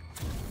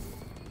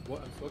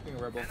 What? I'm smoking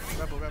a rebel.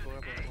 Rebel.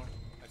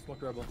 I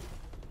smoked a rebel.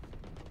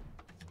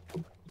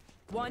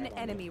 One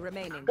enemy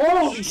remaining.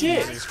 Holy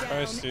shit! Jesus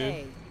Christ,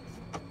 dude.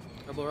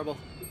 A. Rebel.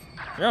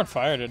 You're on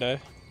fire today.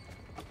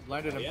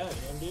 Blinded him. Yeah,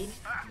 man, dude.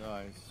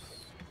 Nice.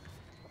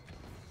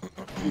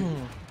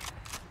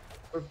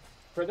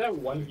 For that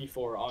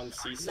 1v4 on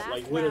CC, Last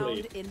like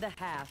literally, round in the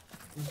half.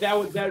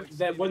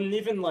 that wasn't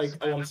even like,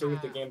 oh, I'm sorry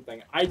with the game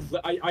thing.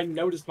 I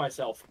noticed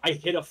myself. I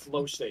hit a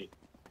flow state,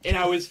 and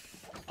I was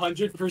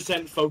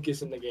 100%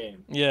 focused in the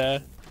game, Yeah.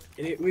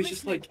 and it was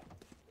just like,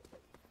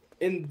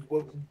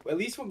 at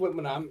least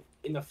when I'm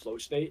in the flow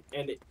state,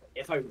 and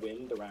if I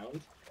win the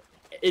round,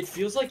 it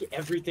feels like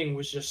everything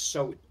was just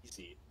so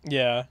easy.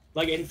 Yeah.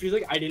 Like, and it feels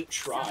like I didn't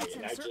try, Sound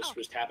and I sensor just up.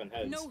 was tapping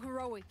heads. No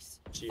heroics.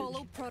 Cheers.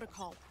 Follow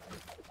protocol.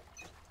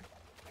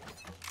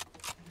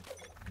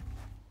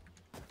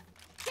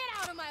 Get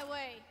out of my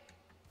way.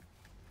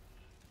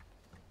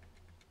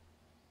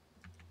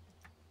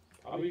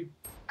 Probably,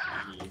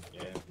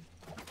 yeah.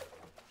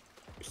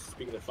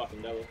 Speaking of the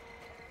fucking devil.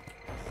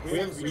 We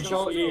have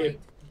recall, yeah.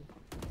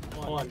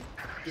 Come on.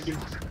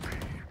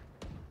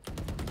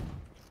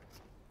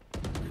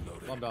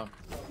 I'm down.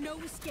 No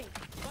escape.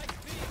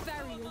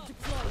 Barrier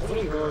deployed.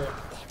 Opening door.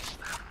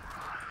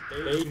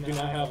 They do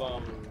not have,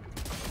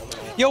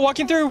 Yo,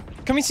 walking through.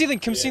 Come and see the.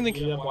 Come see you the. need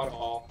to have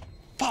waterfall.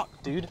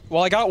 Fuck, dude.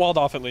 Well, I got walled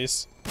off at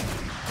least.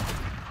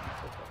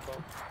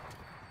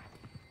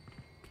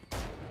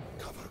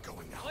 Cover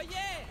going out. Oh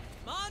yeah!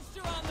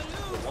 Monster on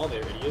the loose! Wall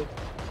there, idiot.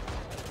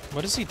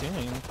 What is he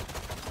doing?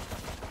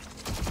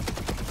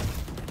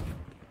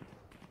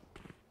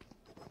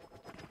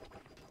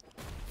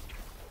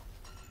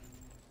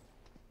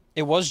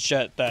 It was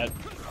Jet that.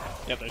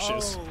 Yeah, there she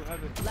is.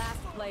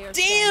 Last player.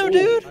 Damn, standing.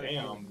 dude.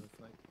 Damn.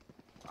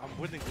 I'm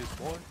winning this,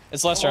 boy.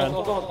 It's last round.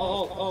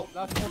 Oh.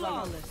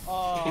 Flawless.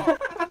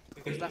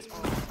 That's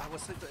I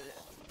was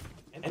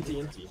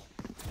Empty.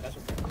 That's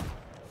okay.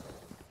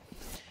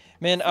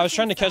 Man, I was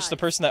trying to catch the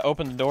person that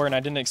opened the door, and I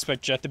didn't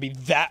expect Jet to be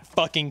that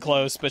fucking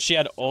close. But she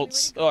had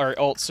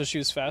ults, so she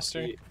was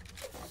faster.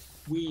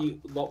 We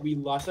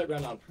lost that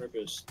round on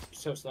purpose,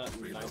 so it's not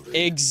 9-3.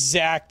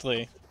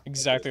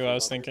 Exactly what I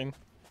was thinking.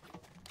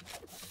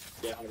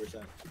 Yeah,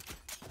 100%.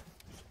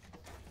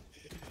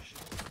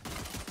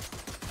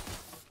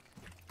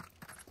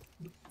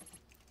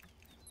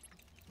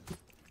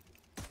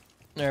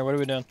 Alright, what are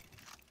we doing?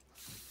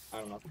 I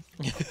don't know.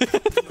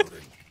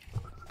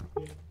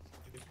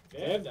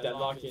 They have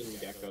Deadlock and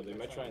Gecko. They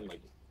might try and like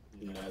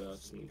net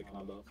us in the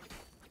combo.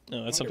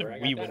 No, that's something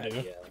we would do.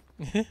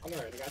 Alright,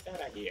 I got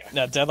that idea.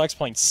 No, Deadlock's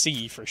playing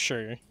C for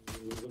sure.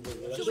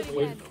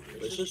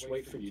 Let's just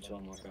wait for you to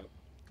unlock up.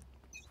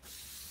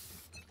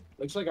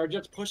 Looks like our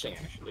Jet's pushing,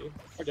 actually.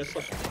 Our Jet's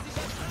pushing.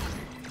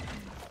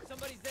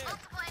 Somebody's there.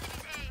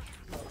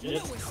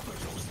 Jet.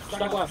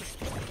 Stuck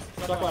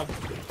left. Stuck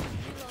left.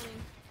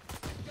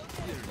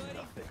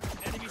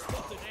 Enemy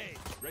spotted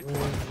A. Red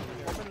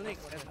Open link.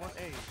 There's one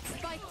A.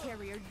 Spike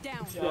carrier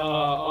down.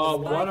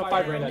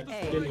 105 Reyna.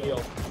 Didn't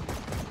heal.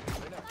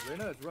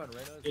 Reyna is run.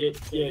 Reyna is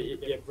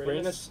Yeah.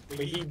 Reyna's. But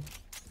he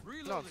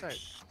No, I'm sorry.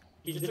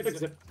 just took a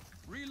zip.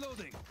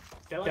 Reloading.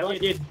 Deadlock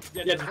did.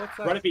 Yeah,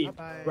 run a B.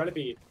 Bye-bye. Run a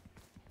B.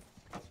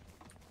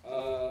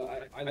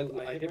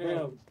 I hit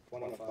Reyna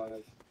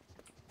 105.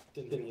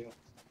 Didn't heal.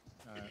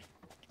 Alright.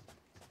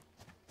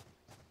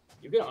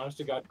 You can honest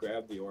to God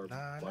grab the orb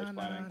Na, while na, he's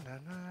na, planning. na,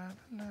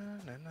 na,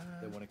 na, na,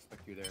 They na. won't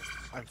expect you there.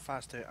 I'm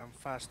faster.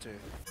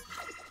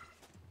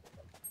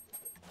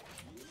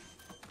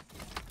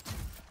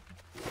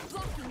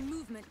 Blocking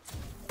movement.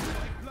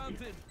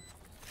 Planted.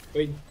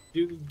 Wait,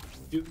 do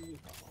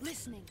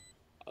Listening.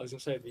 I was gonna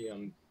say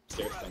the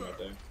stairs thing right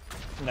there.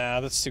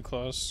 Nah, that's too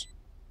close.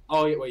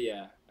 Oh yeah, wait,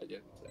 yeah, I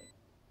did.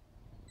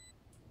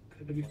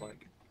 Could be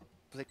flank.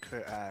 Flick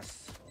her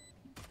ass.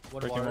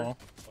 One Breaking water. wall.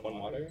 One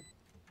water.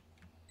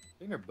 I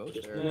think they're both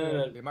Just- there.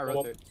 no. They might Well-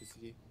 rotate to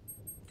CT.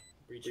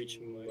 Breach.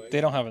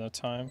 They don't have enough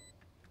time.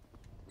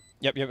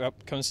 Yep.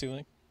 Come to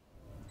C-Link.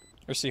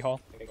 Or C-Hall.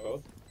 I think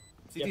both.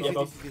 CT, Yeah, CT,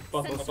 both. CT.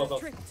 Both.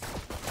 Tricked.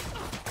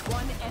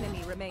 One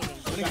enemy remaining.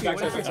 Back,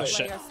 Last back.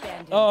 Shit. player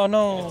standing. Oh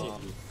no.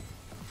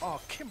 Oh,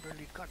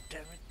 Kimberly,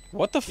 goddammit.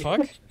 What the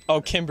fuck?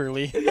 Oh,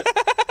 Kimberly.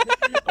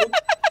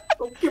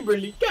 Oh,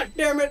 Kimberly, god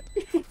damn it!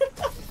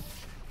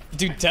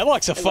 Dude,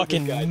 Deadlock's a I love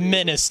fucking this guy, dude.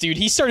 menace, dude.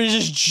 He started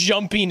just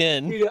jumping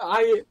in. Dude,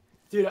 I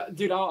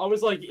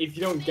was like, if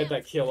you don't get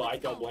that kill, I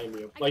don't blame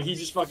you. Like, he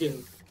just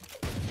fucking.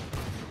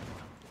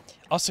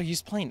 Also,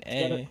 he's playing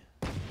A.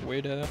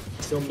 Way to.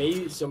 So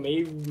maybe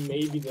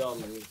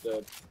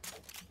the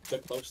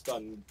close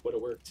stun would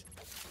have worked.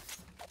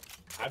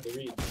 I have to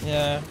read.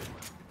 Yeah.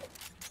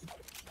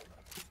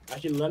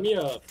 Actually, let me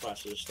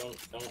flash this. Don't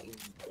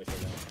wait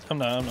for that. I'm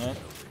not.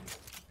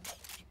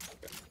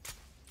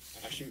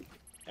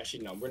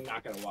 Actually, no. We're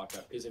not gonna walk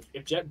up because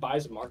if Jet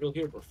buys a Margle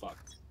here, we're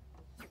fucked.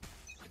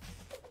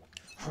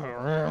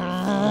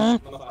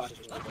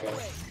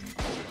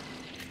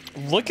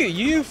 Look at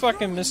you,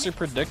 fucking Mr.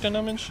 Predicting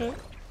them and shit.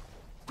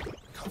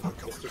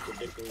 Mr.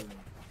 Predicting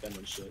them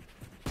and shit.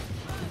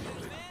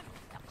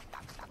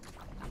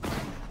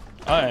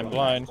 I am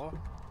blind. Blind,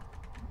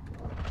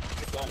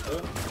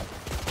 huh?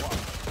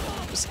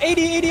 It's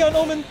 80 on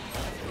Omen.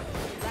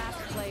 Last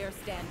player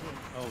standing.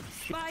 Oh,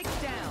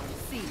 Spike down.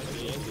 C.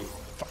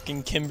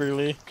 Fucking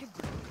Kimberly.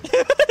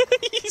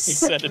 He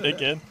said it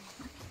again.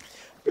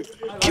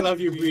 I love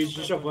you, Breeze.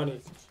 You're so funny.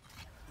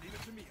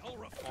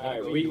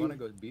 Alright, you wanna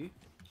go B?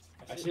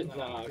 I said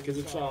nah, because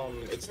it's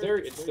their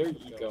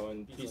eco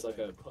and B's like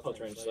a close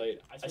range site.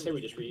 I say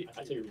we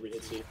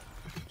re-hit C.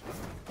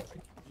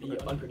 Be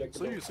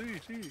unpredictable.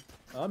 See.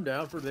 I'm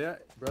down for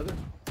that, brother.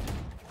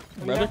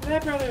 Brother?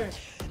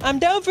 I'm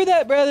down for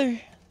that, brother.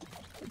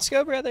 Let's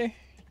go, brother.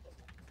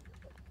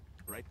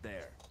 Right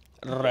there.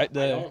 Right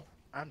there.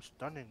 I'm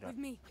stunning With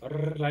them. me.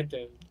 Right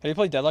there. Have you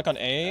played Deadlock on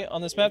A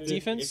on this map?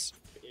 Defense?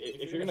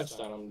 If you're gonna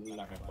stun, I'm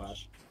not gonna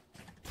flash.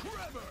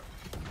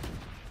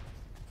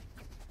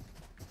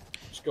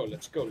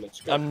 Let's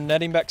go. I'm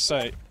netting back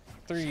sight.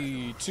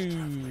 3,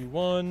 2,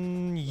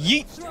 1,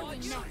 yeet!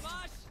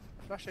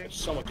 Flashing. There's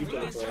so much people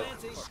in there.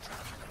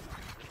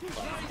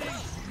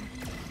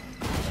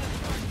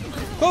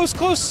 Close!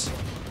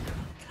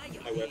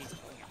 I whipped.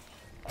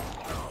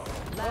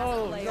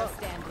 Last player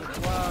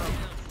standing. Wow.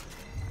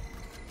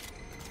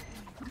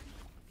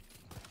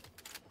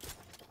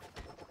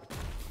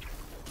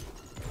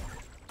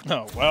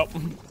 Oh, well.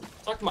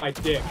 Suck my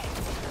dick.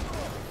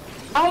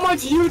 How much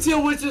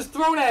util was just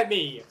thrown at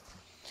me?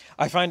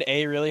 I find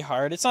A really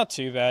hard. It's not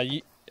too bad.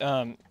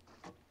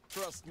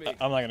 Trust me.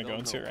 I'm not gonna go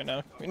into it right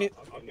now. We need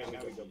Okay, now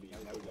we go B.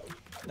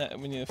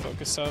 we need to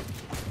focus up.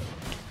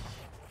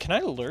 Can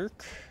I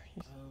lurk?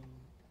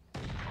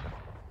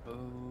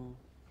 Oh.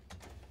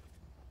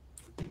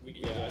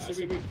 Yeah, I said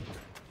we go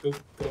do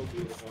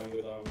this one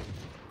with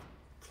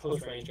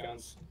close range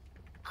guns.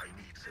 I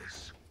need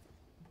this.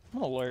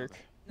 I'm gonna lurk.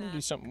 I'm gonna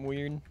do something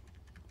weird.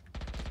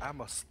 I'm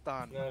a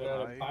stun.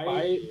 No,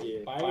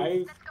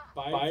 right?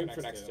 buy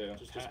for next two.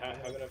 Just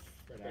have enough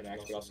for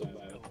next, but also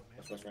buy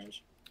close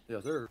range.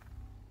 Yes, sir.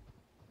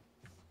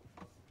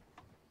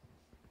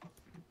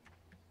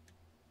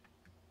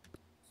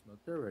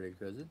 Smoked already,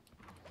 cousin.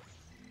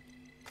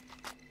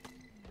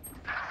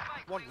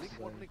 One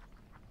link.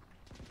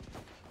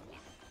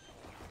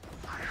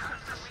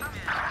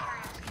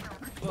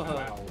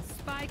 Wow.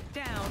 Spike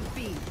down.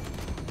 B.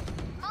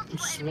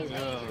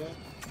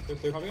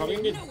 They're probably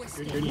gonna get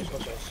greedy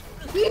push us.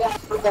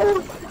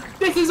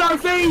 This is our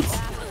fate!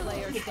 Last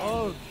player standing.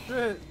 Oh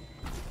shit!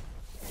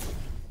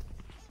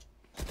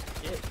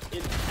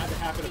 It had to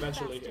happen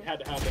eventually. It had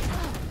to happen.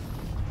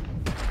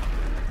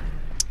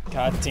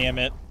 God damn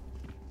it.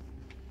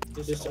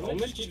 This Omen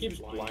just keeps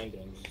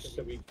blinding.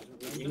 So we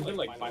need to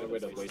like find a way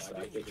to waste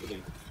that. It's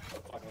really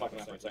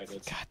fucking up our sights.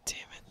 God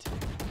damn it.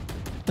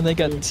 And they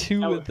got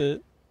two with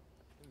it.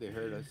 They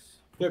heard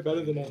us. They're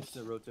better than us.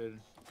 They rotated.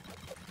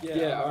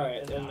 Yeah,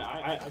 alright. Then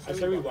I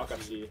say we walk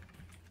up C.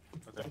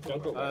 Okay.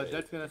 Don't go right.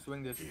 Jet's gonna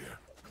swing this. Stun,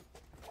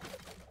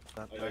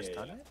 Oh, do I yeah,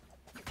 stun yeah. it?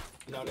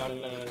 No,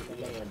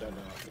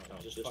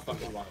 just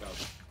fucking walk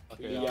out.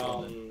 Okay,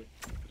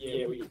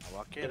 We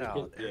Walk it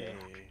out. Yeah. Hey.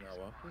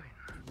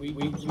 we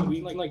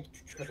can like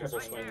triple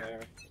swing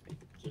there.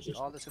 Just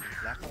All this in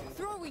black.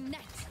 Throwing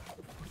net.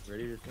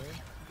 Ready to swing?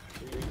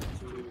 3,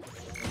 2,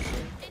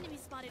 Enemy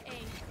spotted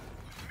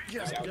A.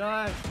 Yes.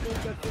 Die!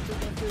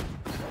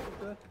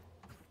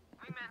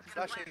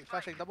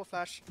 Flashing, double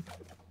flash.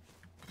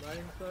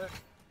 Riding fire.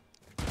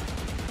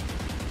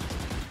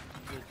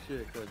 Good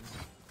shit, cousin.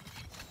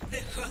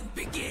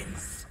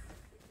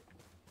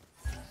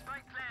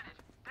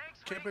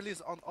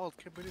 Kimberly's on ult.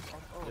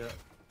 Yeah.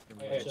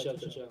 Hey, chill.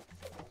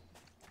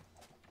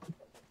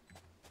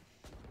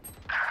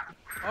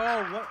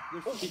 Oh, what?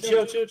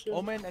 There's Chill.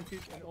 Omen and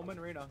Omen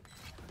Reyna.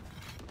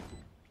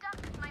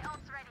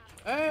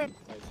 Hey!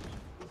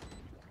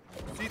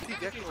 CT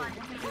Gecko.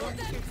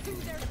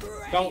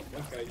 Don't.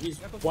 Okay, he's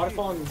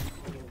waterfall and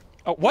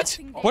Oh, what?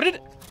 What did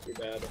it? too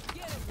bad.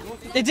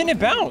 It didn't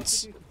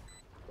bounce.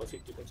 Let's see.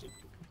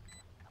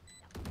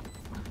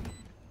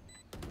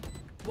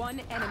 One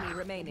enemy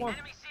remaining.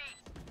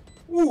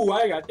 Ooh,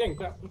 I got dang.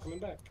 I'm coming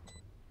back.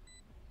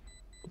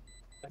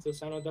 That's the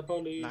sound of the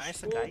police.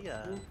 Nice Ooh, guy.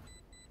 ooh.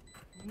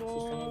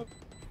 No!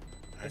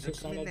 That's That's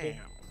the sound of the. now.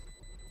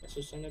 That's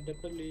the sound of the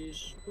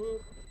police. Ooh.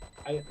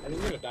 I didn't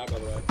mean to die by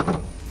the way.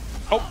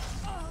 Oh.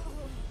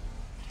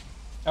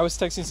 I was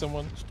texting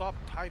someone. Stop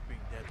typing,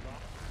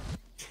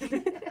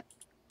 Deadlock.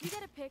 You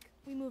get a pick,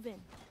 we move in.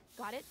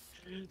 Got it?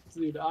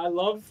 Dude, I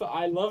love how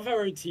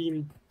our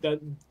team that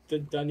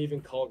doesn't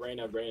even call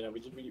Reyna. We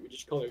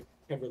just call her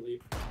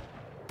Kimberly.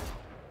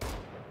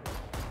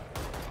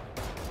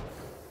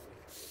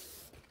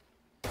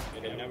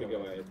 And now we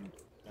go ahead.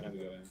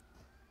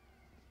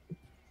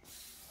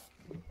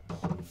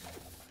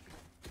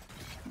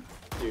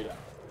 Dude,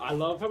 I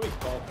love how we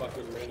call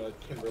fucking Reyna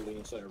Kimberly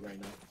instead of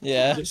Reyna.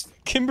 Yeah. Just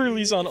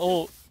Kimberly's on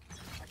ult.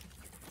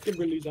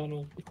 Kimberly's on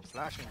ult.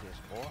 Slashing this,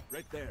 boy.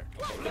 Right there.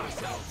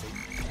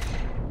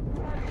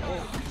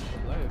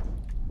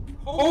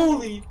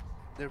 Holy!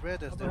 They're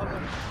red as they're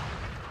red.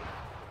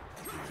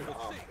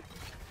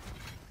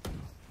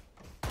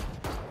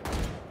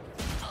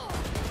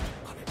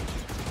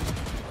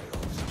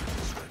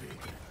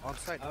 On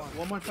site,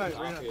 One more side,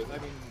 Reyna. I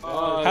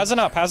mean, Has an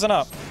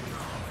up.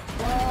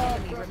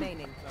 Enemy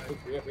remaining.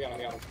 We got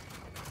him.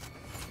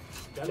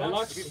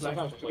 Deadlock's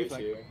sometimes plays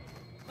here.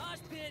 Mosh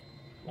pit.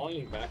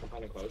 Walling back, I'm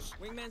kinda close.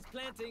 Wingman's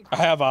planting. I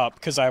have up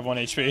because I have 1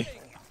 HP.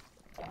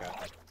 Okay.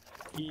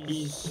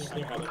 He's I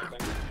think I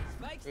think.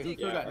 Spike wait, who stick.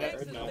 threw that net? Next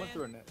to the No one net.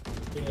 threw a net.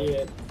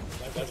 Yeah,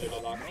 that's a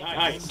deadlock.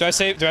 Nice. Do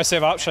I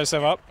save up? Should I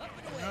save up? Up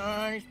and away.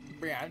 Nice,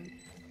 Brian.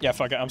 Yeah,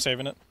 fuck it. I'm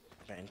saving it.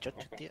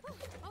 Okay,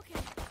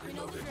 we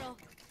know the drill.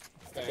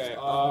 Okay,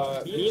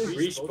 me and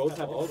Reese both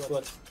have ults, so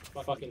let's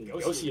fucking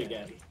go see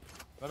again.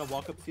 Gonna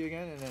walk up to you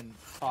again and then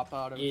pop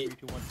out of Yeah. 3,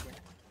 2, 1 swing.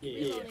 Yeah.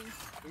 Reloading.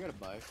 We gotta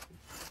buy.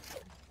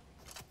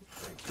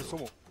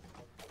 Sumo.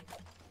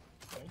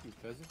 Thank you,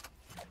 cousin.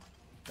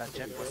 That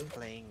Jet was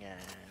playing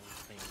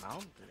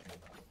Mount.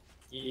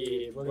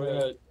 Yeah, we're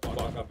gonna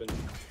walk up and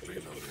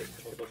again.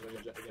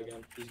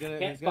 He's Can't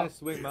gonna fuck.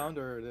 swing Mount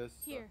or this.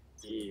 Here.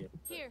 Yeah,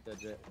 Here. That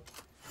Jet. I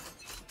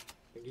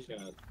think he's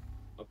gonna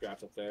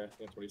updraft up there. I think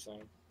that's what he's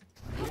saying.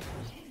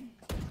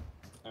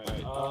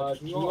 Alright,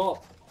 can you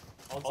all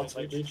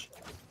side reach?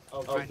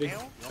 Oh, Right big.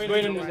 now? Wait,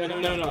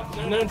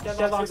 no,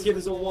 Deadlock's here,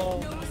 there's a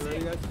wall. You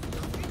ready, guys?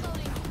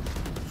 Reloading.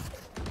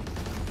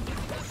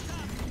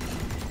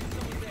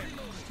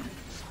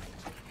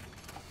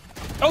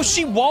 Oh,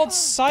 she walled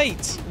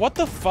sight. What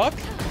the fuck?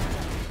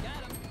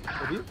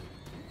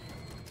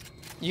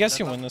 You guys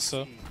can win this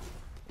though.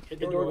 Hit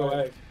the door, go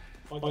away.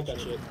 Fuck that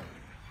shit.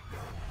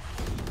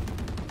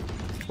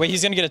 Wait,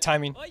 he's gonna get a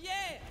timing. Oh yeah!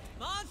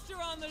 Monster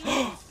on the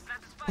loose.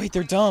 Wait,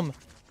 they're dumb.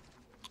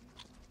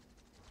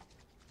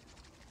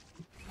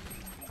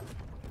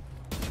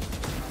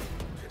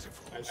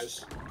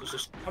 Nice.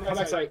 Just come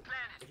back side.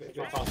 If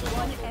you're possible.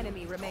 One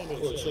enemy remaining.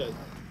 Holy shit.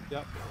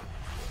 Yep.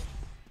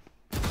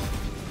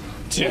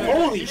 Dude,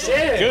 Holy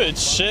shit! good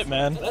shit,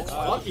 man. Let's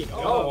fucking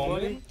go,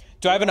 man.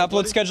 Do I have an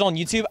upload schedule on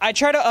YouTube? I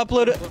try to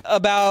upload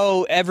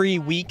about every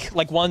week,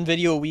 like 1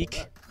 video a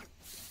week.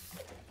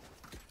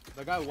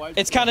 The guy white.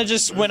 It's kind of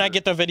just when I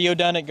get the video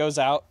done, it goes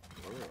out.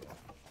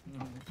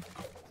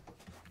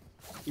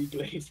 He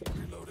blazed.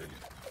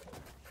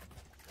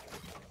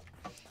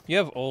 You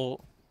have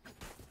ult.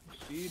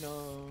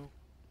 Chino.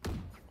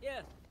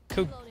 Yeah.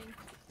 Cool.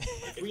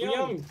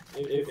 Reloading.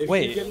 If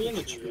Wait. you get me in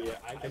the tree,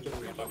 I can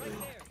fucking.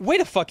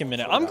 Wait a fucking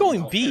minute. I'm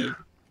going B.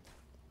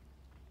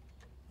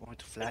 Going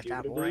to flash Do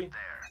that it, boy.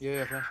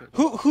 Yeah, flash it.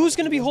 Who's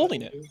gonna be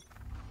holding it?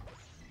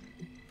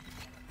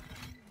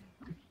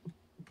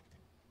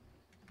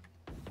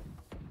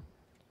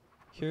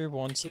 Here,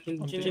 once.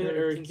 Can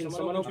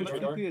someone open the I'm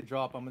door? gonna a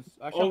drop. I'm Oh,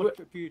 actually wait.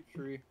 gonna TP a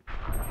tree.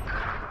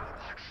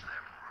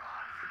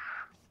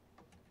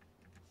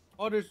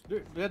 Oh, there's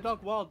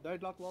Deadlock Wild.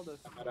 Deadlock Wild.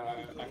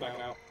 I'm back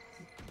now.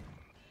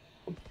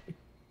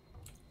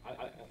 I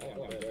think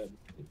I'm dead.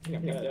 I think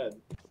I'm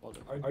dead.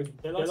 Are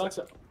Deadlock's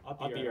up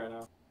here right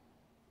now?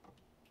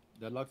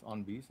 Deadlock's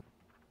on B's.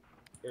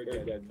 Very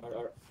good.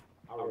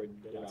 Our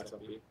Deadlock's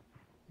up here.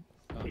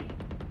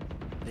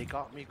 They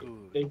got me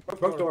good. They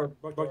broke door.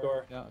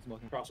 Yeah, it's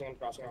smoking. Crossing.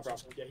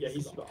 Yeah,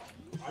 he's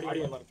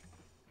already in left.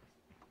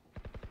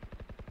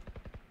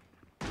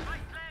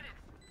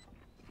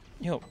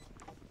 Yo,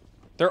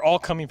 they're all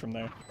coming from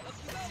there.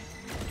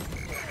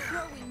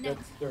 Throwing net.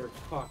 They're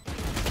fuck.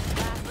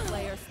 Last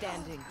player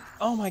standing.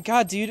 Oh my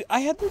god, dude! I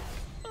had the.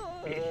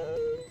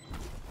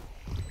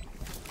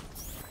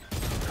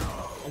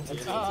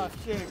 Ah,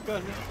 shit,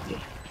 cousin.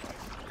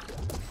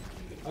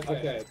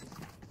 Okay.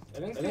 I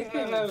think they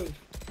have.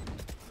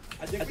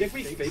 I think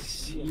we fake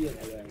C and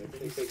I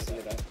think fake C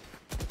that.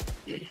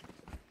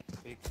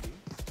 Fake C?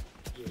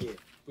 Yeah.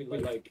 We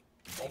like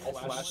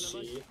flash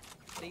C.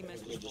 They And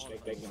we just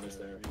make big noise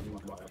there.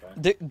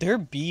 Their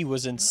B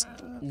was in.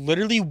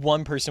 Literally,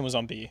 one person was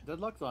on B.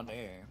 Deadlock's on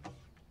A.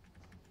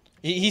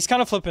 He's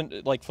kind of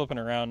flipping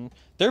around.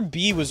 Their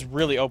B was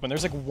really open.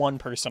 There's like one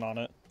person on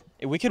it.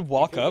 We could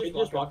walk up. We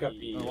just walk up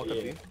B. Walk up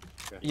B?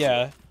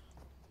 Yeah.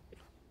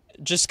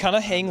 Just kind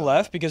of hang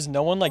left because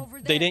no one Over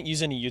they there. didn't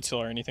use any util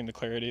or anything to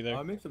clear it either.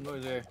 I'll make some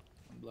noise there.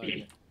 I'm blinding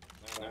it.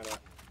 No.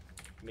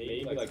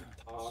 Maybe like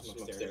toss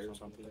them upstairs or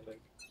something. I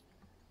think.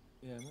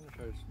 Yeah, I'm gonna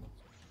try to smoke.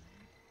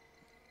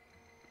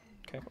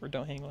 Okay, or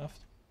don't hang left.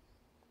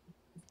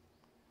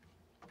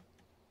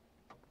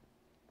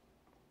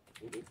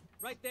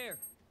 Right there.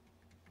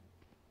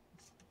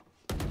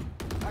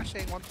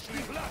 Flashing, one to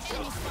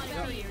see.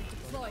 Barrier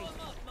deployed.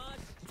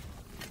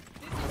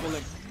 Double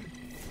link.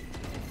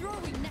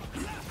 Throwing net.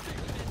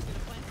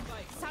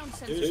 Sound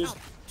sensor There's up.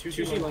 two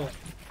left.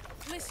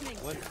 Listening.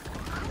 What?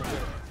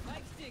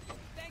 Mike stick.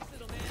 Thanks,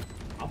 little man.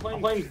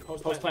 I'm playing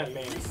post plant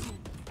main.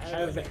 I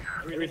have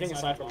everything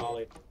aside from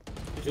Molly.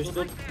 There's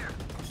still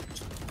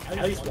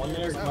at least one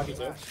there. Might be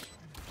two.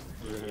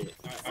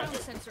 Sound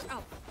sensor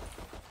up.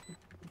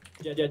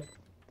 Yeah.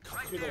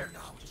 Two there.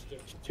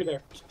 Two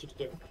there.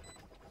 Two.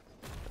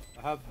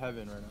 I have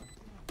heaven right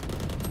now.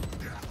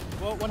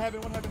 Well, one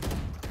heaven.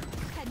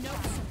 Had no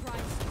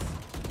surprises.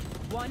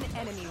 One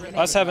enemy remaining.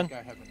 Last heaven.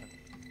 Guy heaven.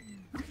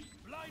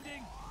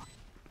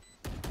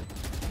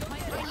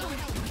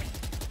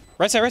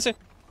 Right side.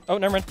 Oh,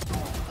 never mind.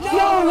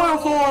 No,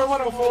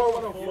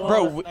 104.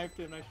 Bro, Knifed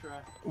him, nice try.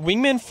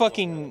 Wingman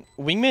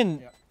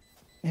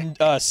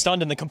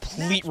stunned in the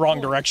complete wrong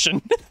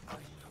direction. Yeah,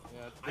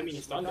 I mean,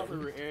 he's done not that.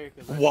 for Eric,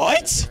 'cause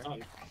What?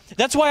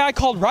 That's why I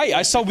called right.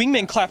 I saw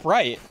Wingman clap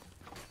right.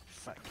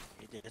 Fuck,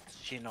 idiot.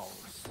 She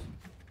knows.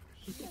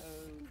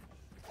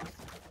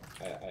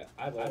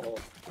 I have all.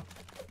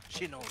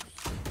 She knows.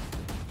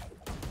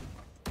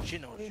 She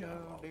knows. They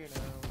know.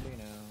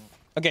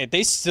 Okay,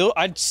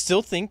 I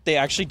still think they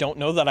actually don't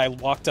know that I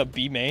locked up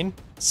B main,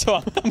 so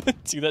I'm gonna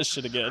do that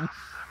shit again.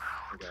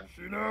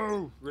 She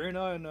knows.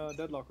 Reyna and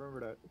Deadlock, remember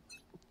that.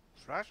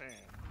 Flashing.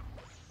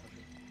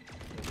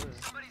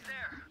 Somebody's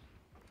there.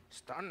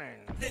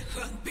 Stunning.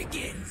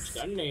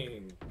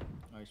 Stunning.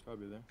 Oh, he's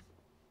probably there.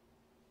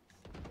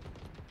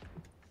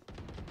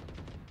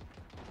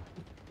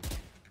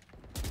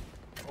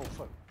 Oh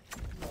fuck.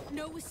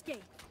 No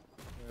escape.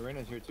 Yeah,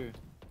 Reyna's here too.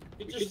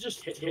 You could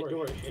just hit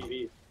door. Hit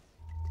B.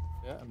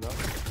 Yeah, I'm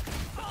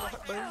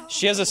down.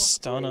 She has a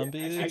stun on B.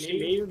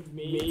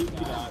 Maybe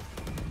not.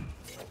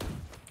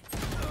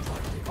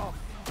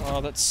 Oh,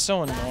 that's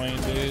so annoying,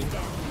 dude.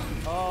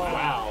 Oh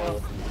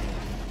Wow.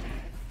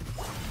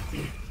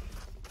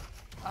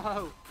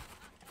 Oh.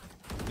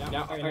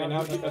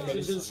 Now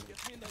this is.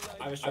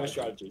 I have a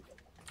strategy.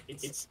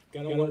 It's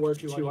gonna work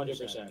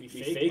 200%. We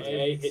fake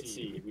A, hit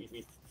C. We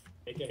fake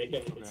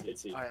A, hit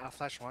C. I'll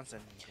flash once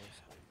and.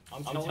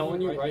 I'm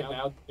telling you right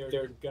now,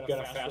 they're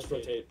gonna fast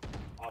rotate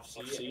off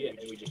C, and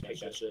then we just take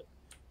that shit.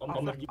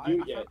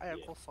 I have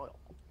full foil.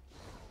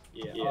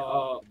 Yeah.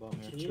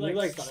 Can Can you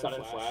like stun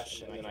and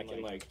flash, and then I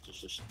can like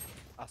just.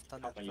 I'll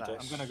stun Hop and on you,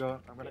 flash.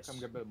 I'm gonna come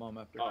get bit bomb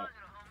after. Oh.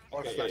 Or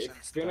Okay, flash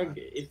if and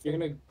you're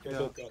gonna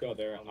Yeah. go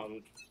there,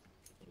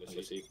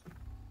 let's see.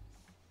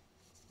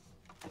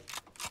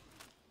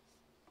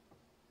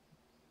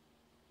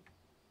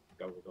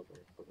 Go.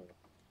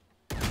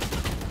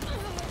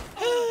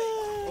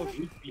 Oh,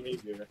 shoot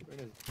behavior.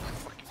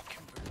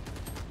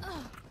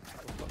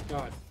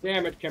 God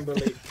damn it,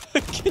 Kimberly.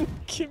 Fucking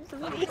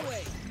Kimberly. Lock it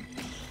away.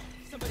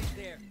 Somebody's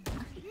there.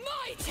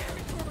 My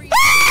territory.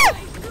 Ah!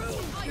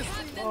 I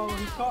have them Oh,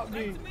 he now. caught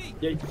me.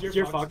 Yeah,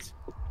 you're fucked.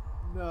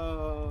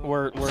 No.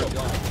 We're Last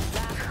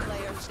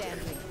player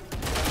standing.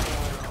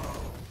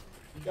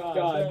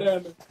 God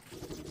damn it.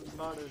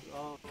 Not as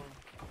awful.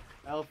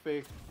 L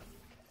fake.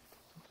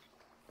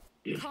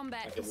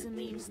 Combat is a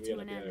means to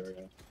an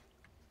end,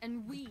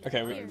 and we Okay,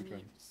 are we- their we can.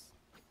 means.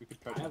 We could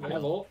try I to.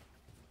 have ult.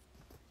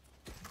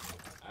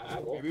 I have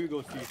ult. Maybe we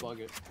go C plug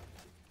it.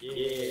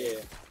 Yeah.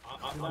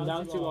 I'm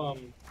down to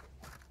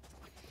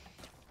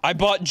I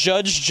bought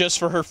Judge just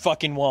for her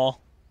fucking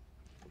wall.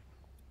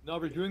 No,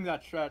 we're doing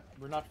that strat.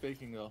 We're not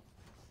faking though.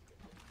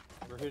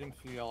 We're hitting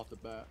C off the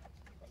bat.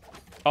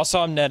 Also,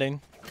 I'm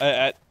netting.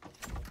 Let's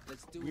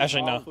do it.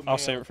 Actually, no. Alpha I'll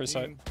save male it for a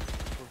sec. team.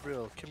 For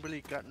real,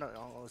 Kimberly got no.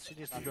 Oh,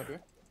 seriously. I'm up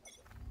here.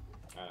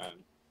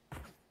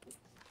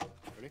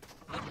 Ready?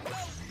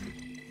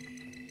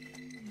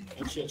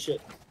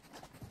 shit.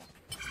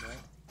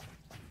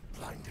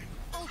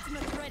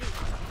 Ultimate ready.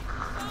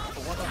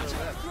 One on the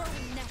left.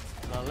 Throwing net.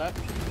 The left.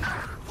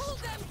 Pull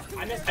them to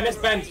I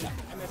missed Ben.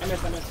 I missed.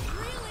 reeling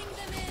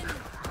them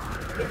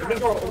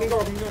in. Open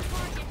door.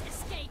 Target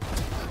escape.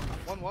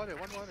 One water.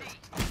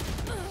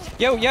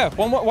 Yo, yeah.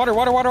 One water.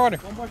 One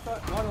more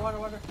shot.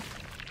 Water.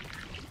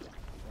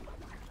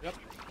 Yep.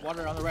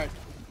 Water on the right.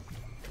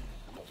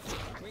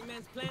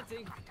 Wingman's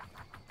planting.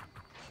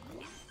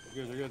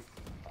 They're good.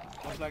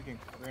 I'm flanking.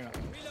 Reyna.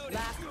 Reloading.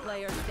 Last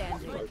player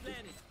standing.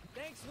 Planting.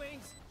 Thanks,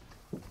 Wings.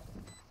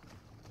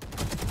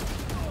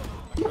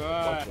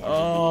 Good.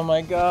 Oh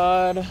my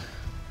god.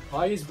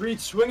 Why is Breach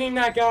swinging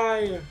that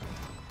guy?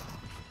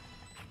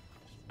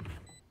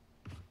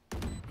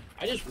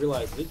 I just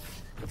realized it.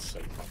 That's so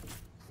fucking.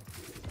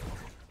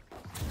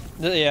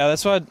 Yeah,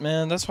 that's why,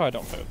 man. That's why I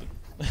don't play with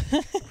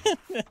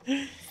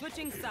it.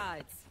 Switching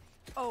sides.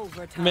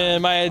 Overtime.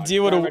 Man, my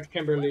idea would have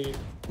Kimberly.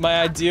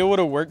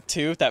 worked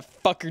too if that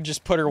fucker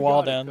just put her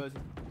wall down.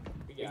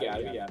 We got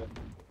it.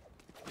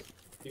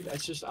 Dude,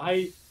 that's just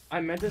I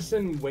meant to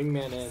send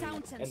Wingman in Sound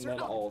and sensor then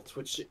up. ult,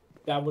 which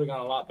that would have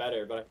gone a lot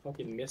better, but I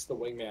fucking missed the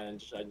Wingman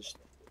and I just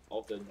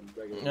ulted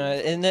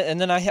regularly. And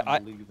then I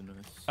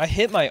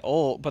hit my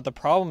ult, but the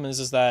problem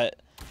is that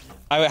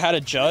I had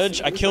a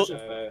Judge. I killed.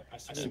 I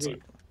switched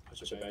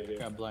it back here.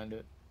 Got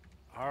blinded.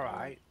 All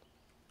right.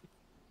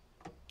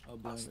 I'll I'll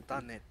blind it.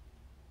 stun it.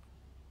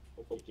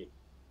 Okay.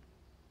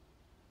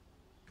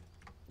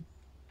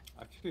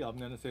 Actually, I'm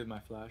gonna save my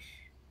flash.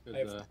 I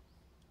have-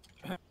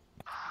 Cause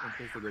in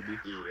case they go B.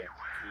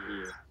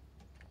 Yeah.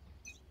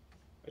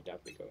 I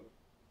definitely go.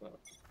 Well,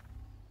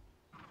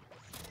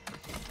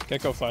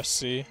 Gecko flash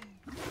C.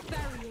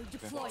 Barrier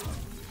deployed.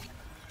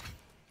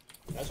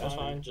 that's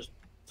fine. Just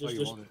Oh, you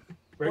just won't.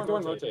 break door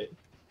and rotate.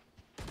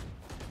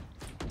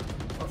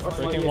 Or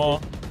Breaking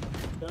wall.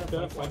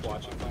 Don't flank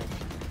watching. Flank.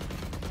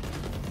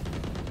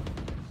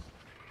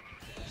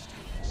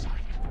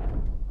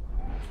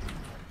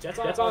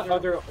 Jets on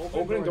other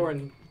opening door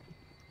and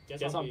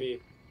Jets on B.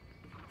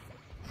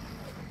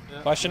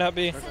 Flashing out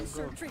B.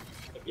 Sensor tripped.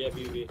 Yeah,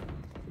 B.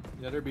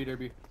 Yeah, they're B. They're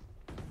 100%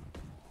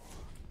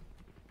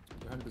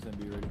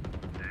 B ready.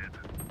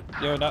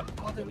 Yo, not.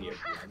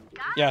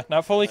 Yeah,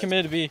 not fully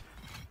committed to B.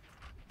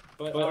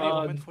 But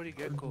Open for the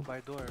Gecko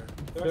by door.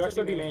 they're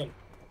actually B main.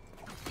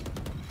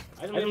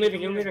 I'm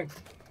leaving. I'm leaving.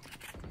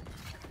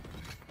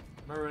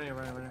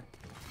 Running.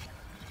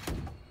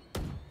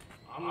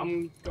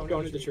 I'm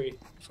going to the tree.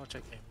 So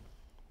check him.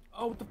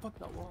 Oh, what the fuck,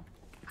 that wall?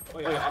 Oh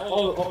yeah.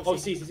 Oh,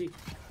 C.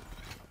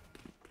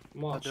 But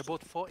March. they're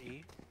both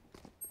 40.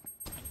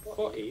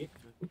 40.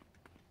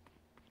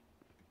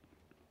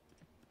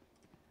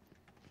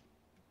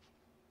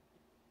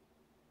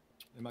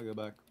 They might go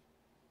back.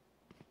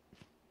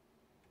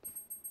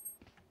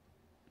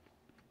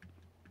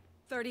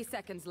 30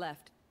 seconds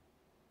left.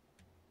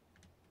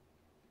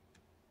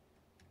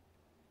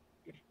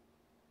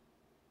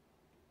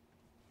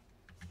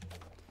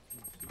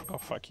 Oh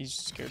fuck, he's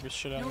scared the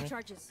shit out of No me.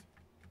 charges.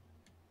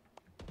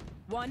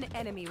 One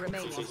enemy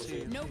remaining.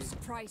 No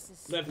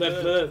surprises. Left.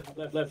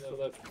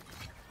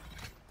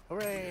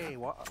 Hooray!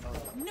 What?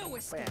 No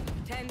escape.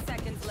 10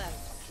 seconds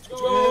left.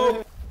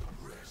 Go!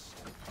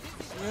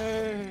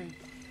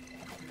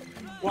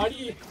 Why do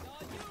you?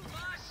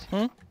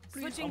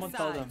 Switching Someone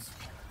tell them. sides.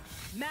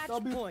 Match I'll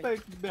be point.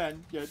 fake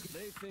then. Yeah. They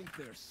think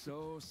they're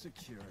so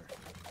secure.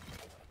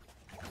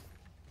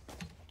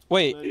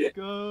 Wait, Let's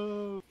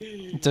go.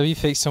 W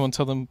fake someone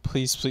tell them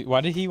please.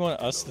 Why did he want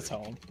us to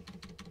tell him?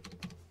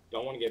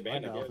 Don't want to get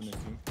banned, I Alpha guess.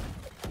 missing.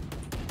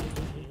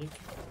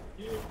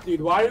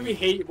 Dude, why did we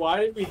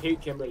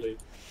hate Kimberly?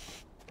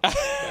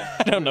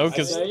 I don't know, I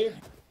cause say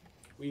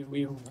we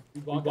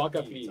walk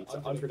up B. It's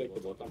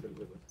unpredictable.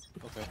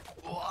 Okay.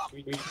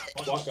 We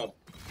walk up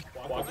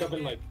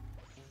and like.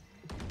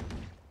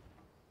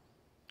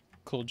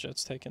 Cool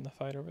Jet's taking the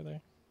fight over there.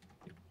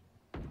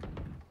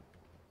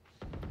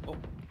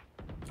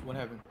 One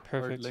heaven.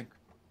 Perfect. Link.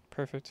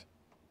 Perfect.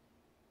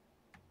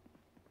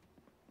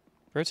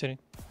 Rotating.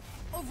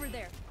 Over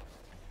there.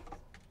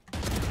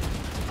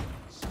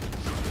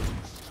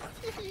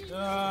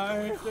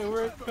 Nice. They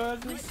were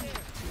cousins.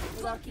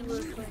 Blocking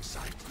you.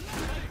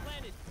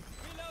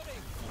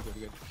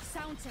 Good.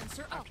 Sound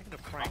sensor up. Taking the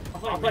prank.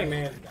 I'm playing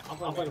man. I'm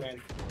playing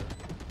man.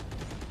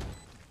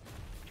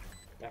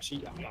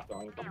 Actually, I'm not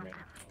throwing. I'm playing man.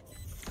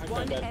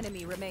 One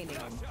enemy remaining.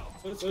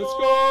 Let's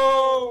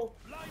go!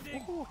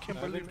 Ooh,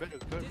 Kimberly better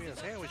good me a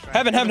sandwich. Right?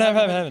 Heaven. Get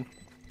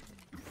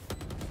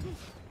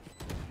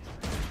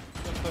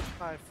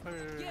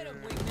him,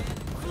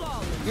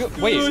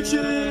 wingman.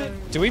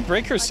 Wait, do we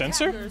break her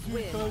sensor? Attackers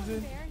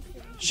win.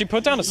 She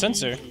put down a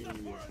sensor.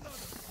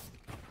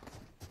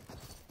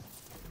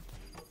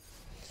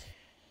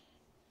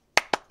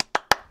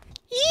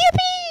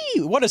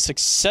 Yippee! What a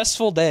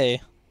successful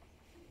day.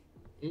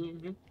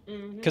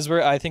 Because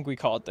I think we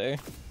call it there.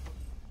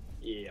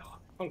 Yeah,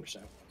 100%.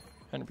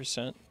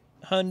 100%.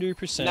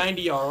 100%.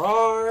 90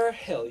 RR,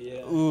 hell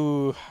yeah.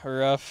 Ooh,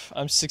 rough.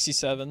 I'm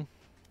 67.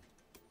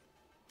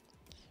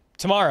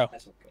 Tomorrow.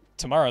 That's not good.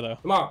 Tomorrow, though.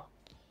 Tomorrow.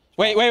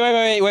 Wait.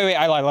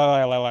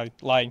 I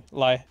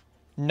lie.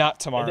 Not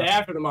The tomorrow. day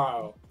after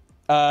tomorrow.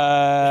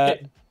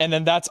 And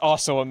then that's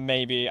also a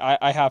maybe.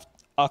 I have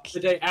The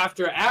day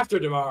after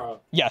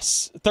tomorrow.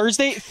 yes.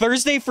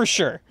 Thursday for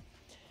sure.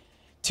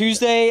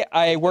 Tuesday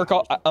I'm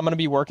gonna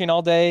be working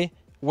all day.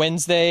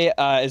 Wednesday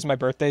is my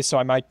birthday, so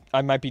I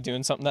might be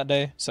doing something that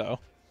day. So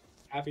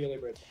Happy early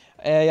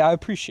birthday. I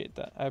appreciate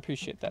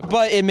that.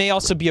 But it may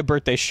also be a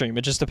birthday stream.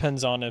 It just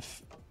depends on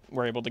if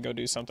we're able to go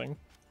do something.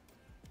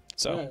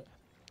 So,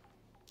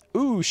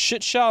 ooh,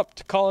 shit shop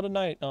to call it a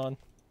night on.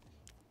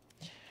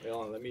 Wait,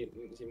 hold on, let me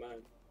see mine.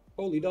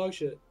 Holy dog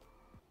shit.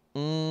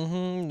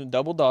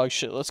 Double dog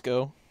shit. Let's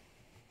go.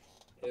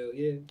 Hell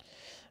yeah.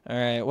 All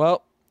right.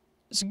 Well,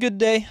 it's a good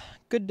day.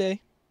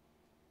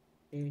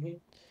 Mhm.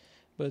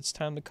 But it's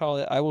time to call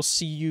it. I will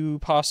see you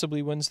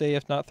possibly Wednesday,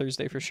 if not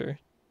Thursday for sure.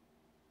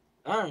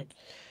 All right.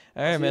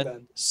 All right, see you man.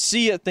 then.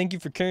 See ya. Thank you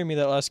for carrying me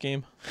that last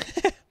game.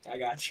 I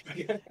got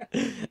you.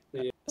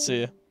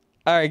 See ya.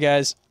 All right,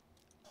 guys.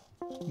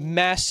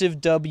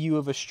 Massive W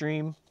of a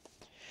stream.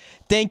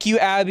 Thank you,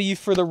 Abby,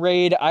 for the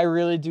raid. I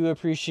really do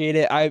appreciate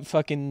it. I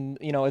fucking,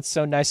 it's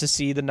so nice to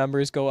see the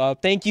numbers go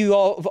up. Thank you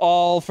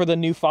all for the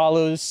new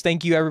follows.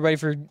 Thank you, everybody,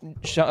 for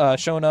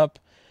showing up.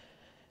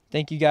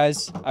 Thank you,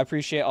 guys. I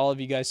appreciate all of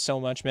you guys so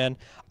much, man.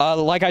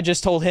 Like I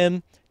just told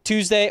him,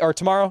 Tuesday or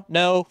tomorrow,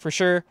 no, for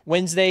sure.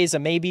 Wednesday is a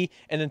maybe.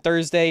 And then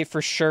Thursday,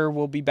 for sure,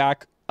 we'll be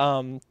back.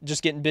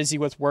 Just getting busy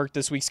with work.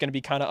 This week's going to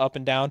be kind of up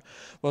and down.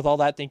 With all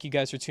that, thank you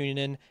guys for tuning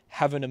in.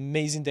 Have an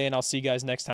amazing day, and I'll see you guys next time.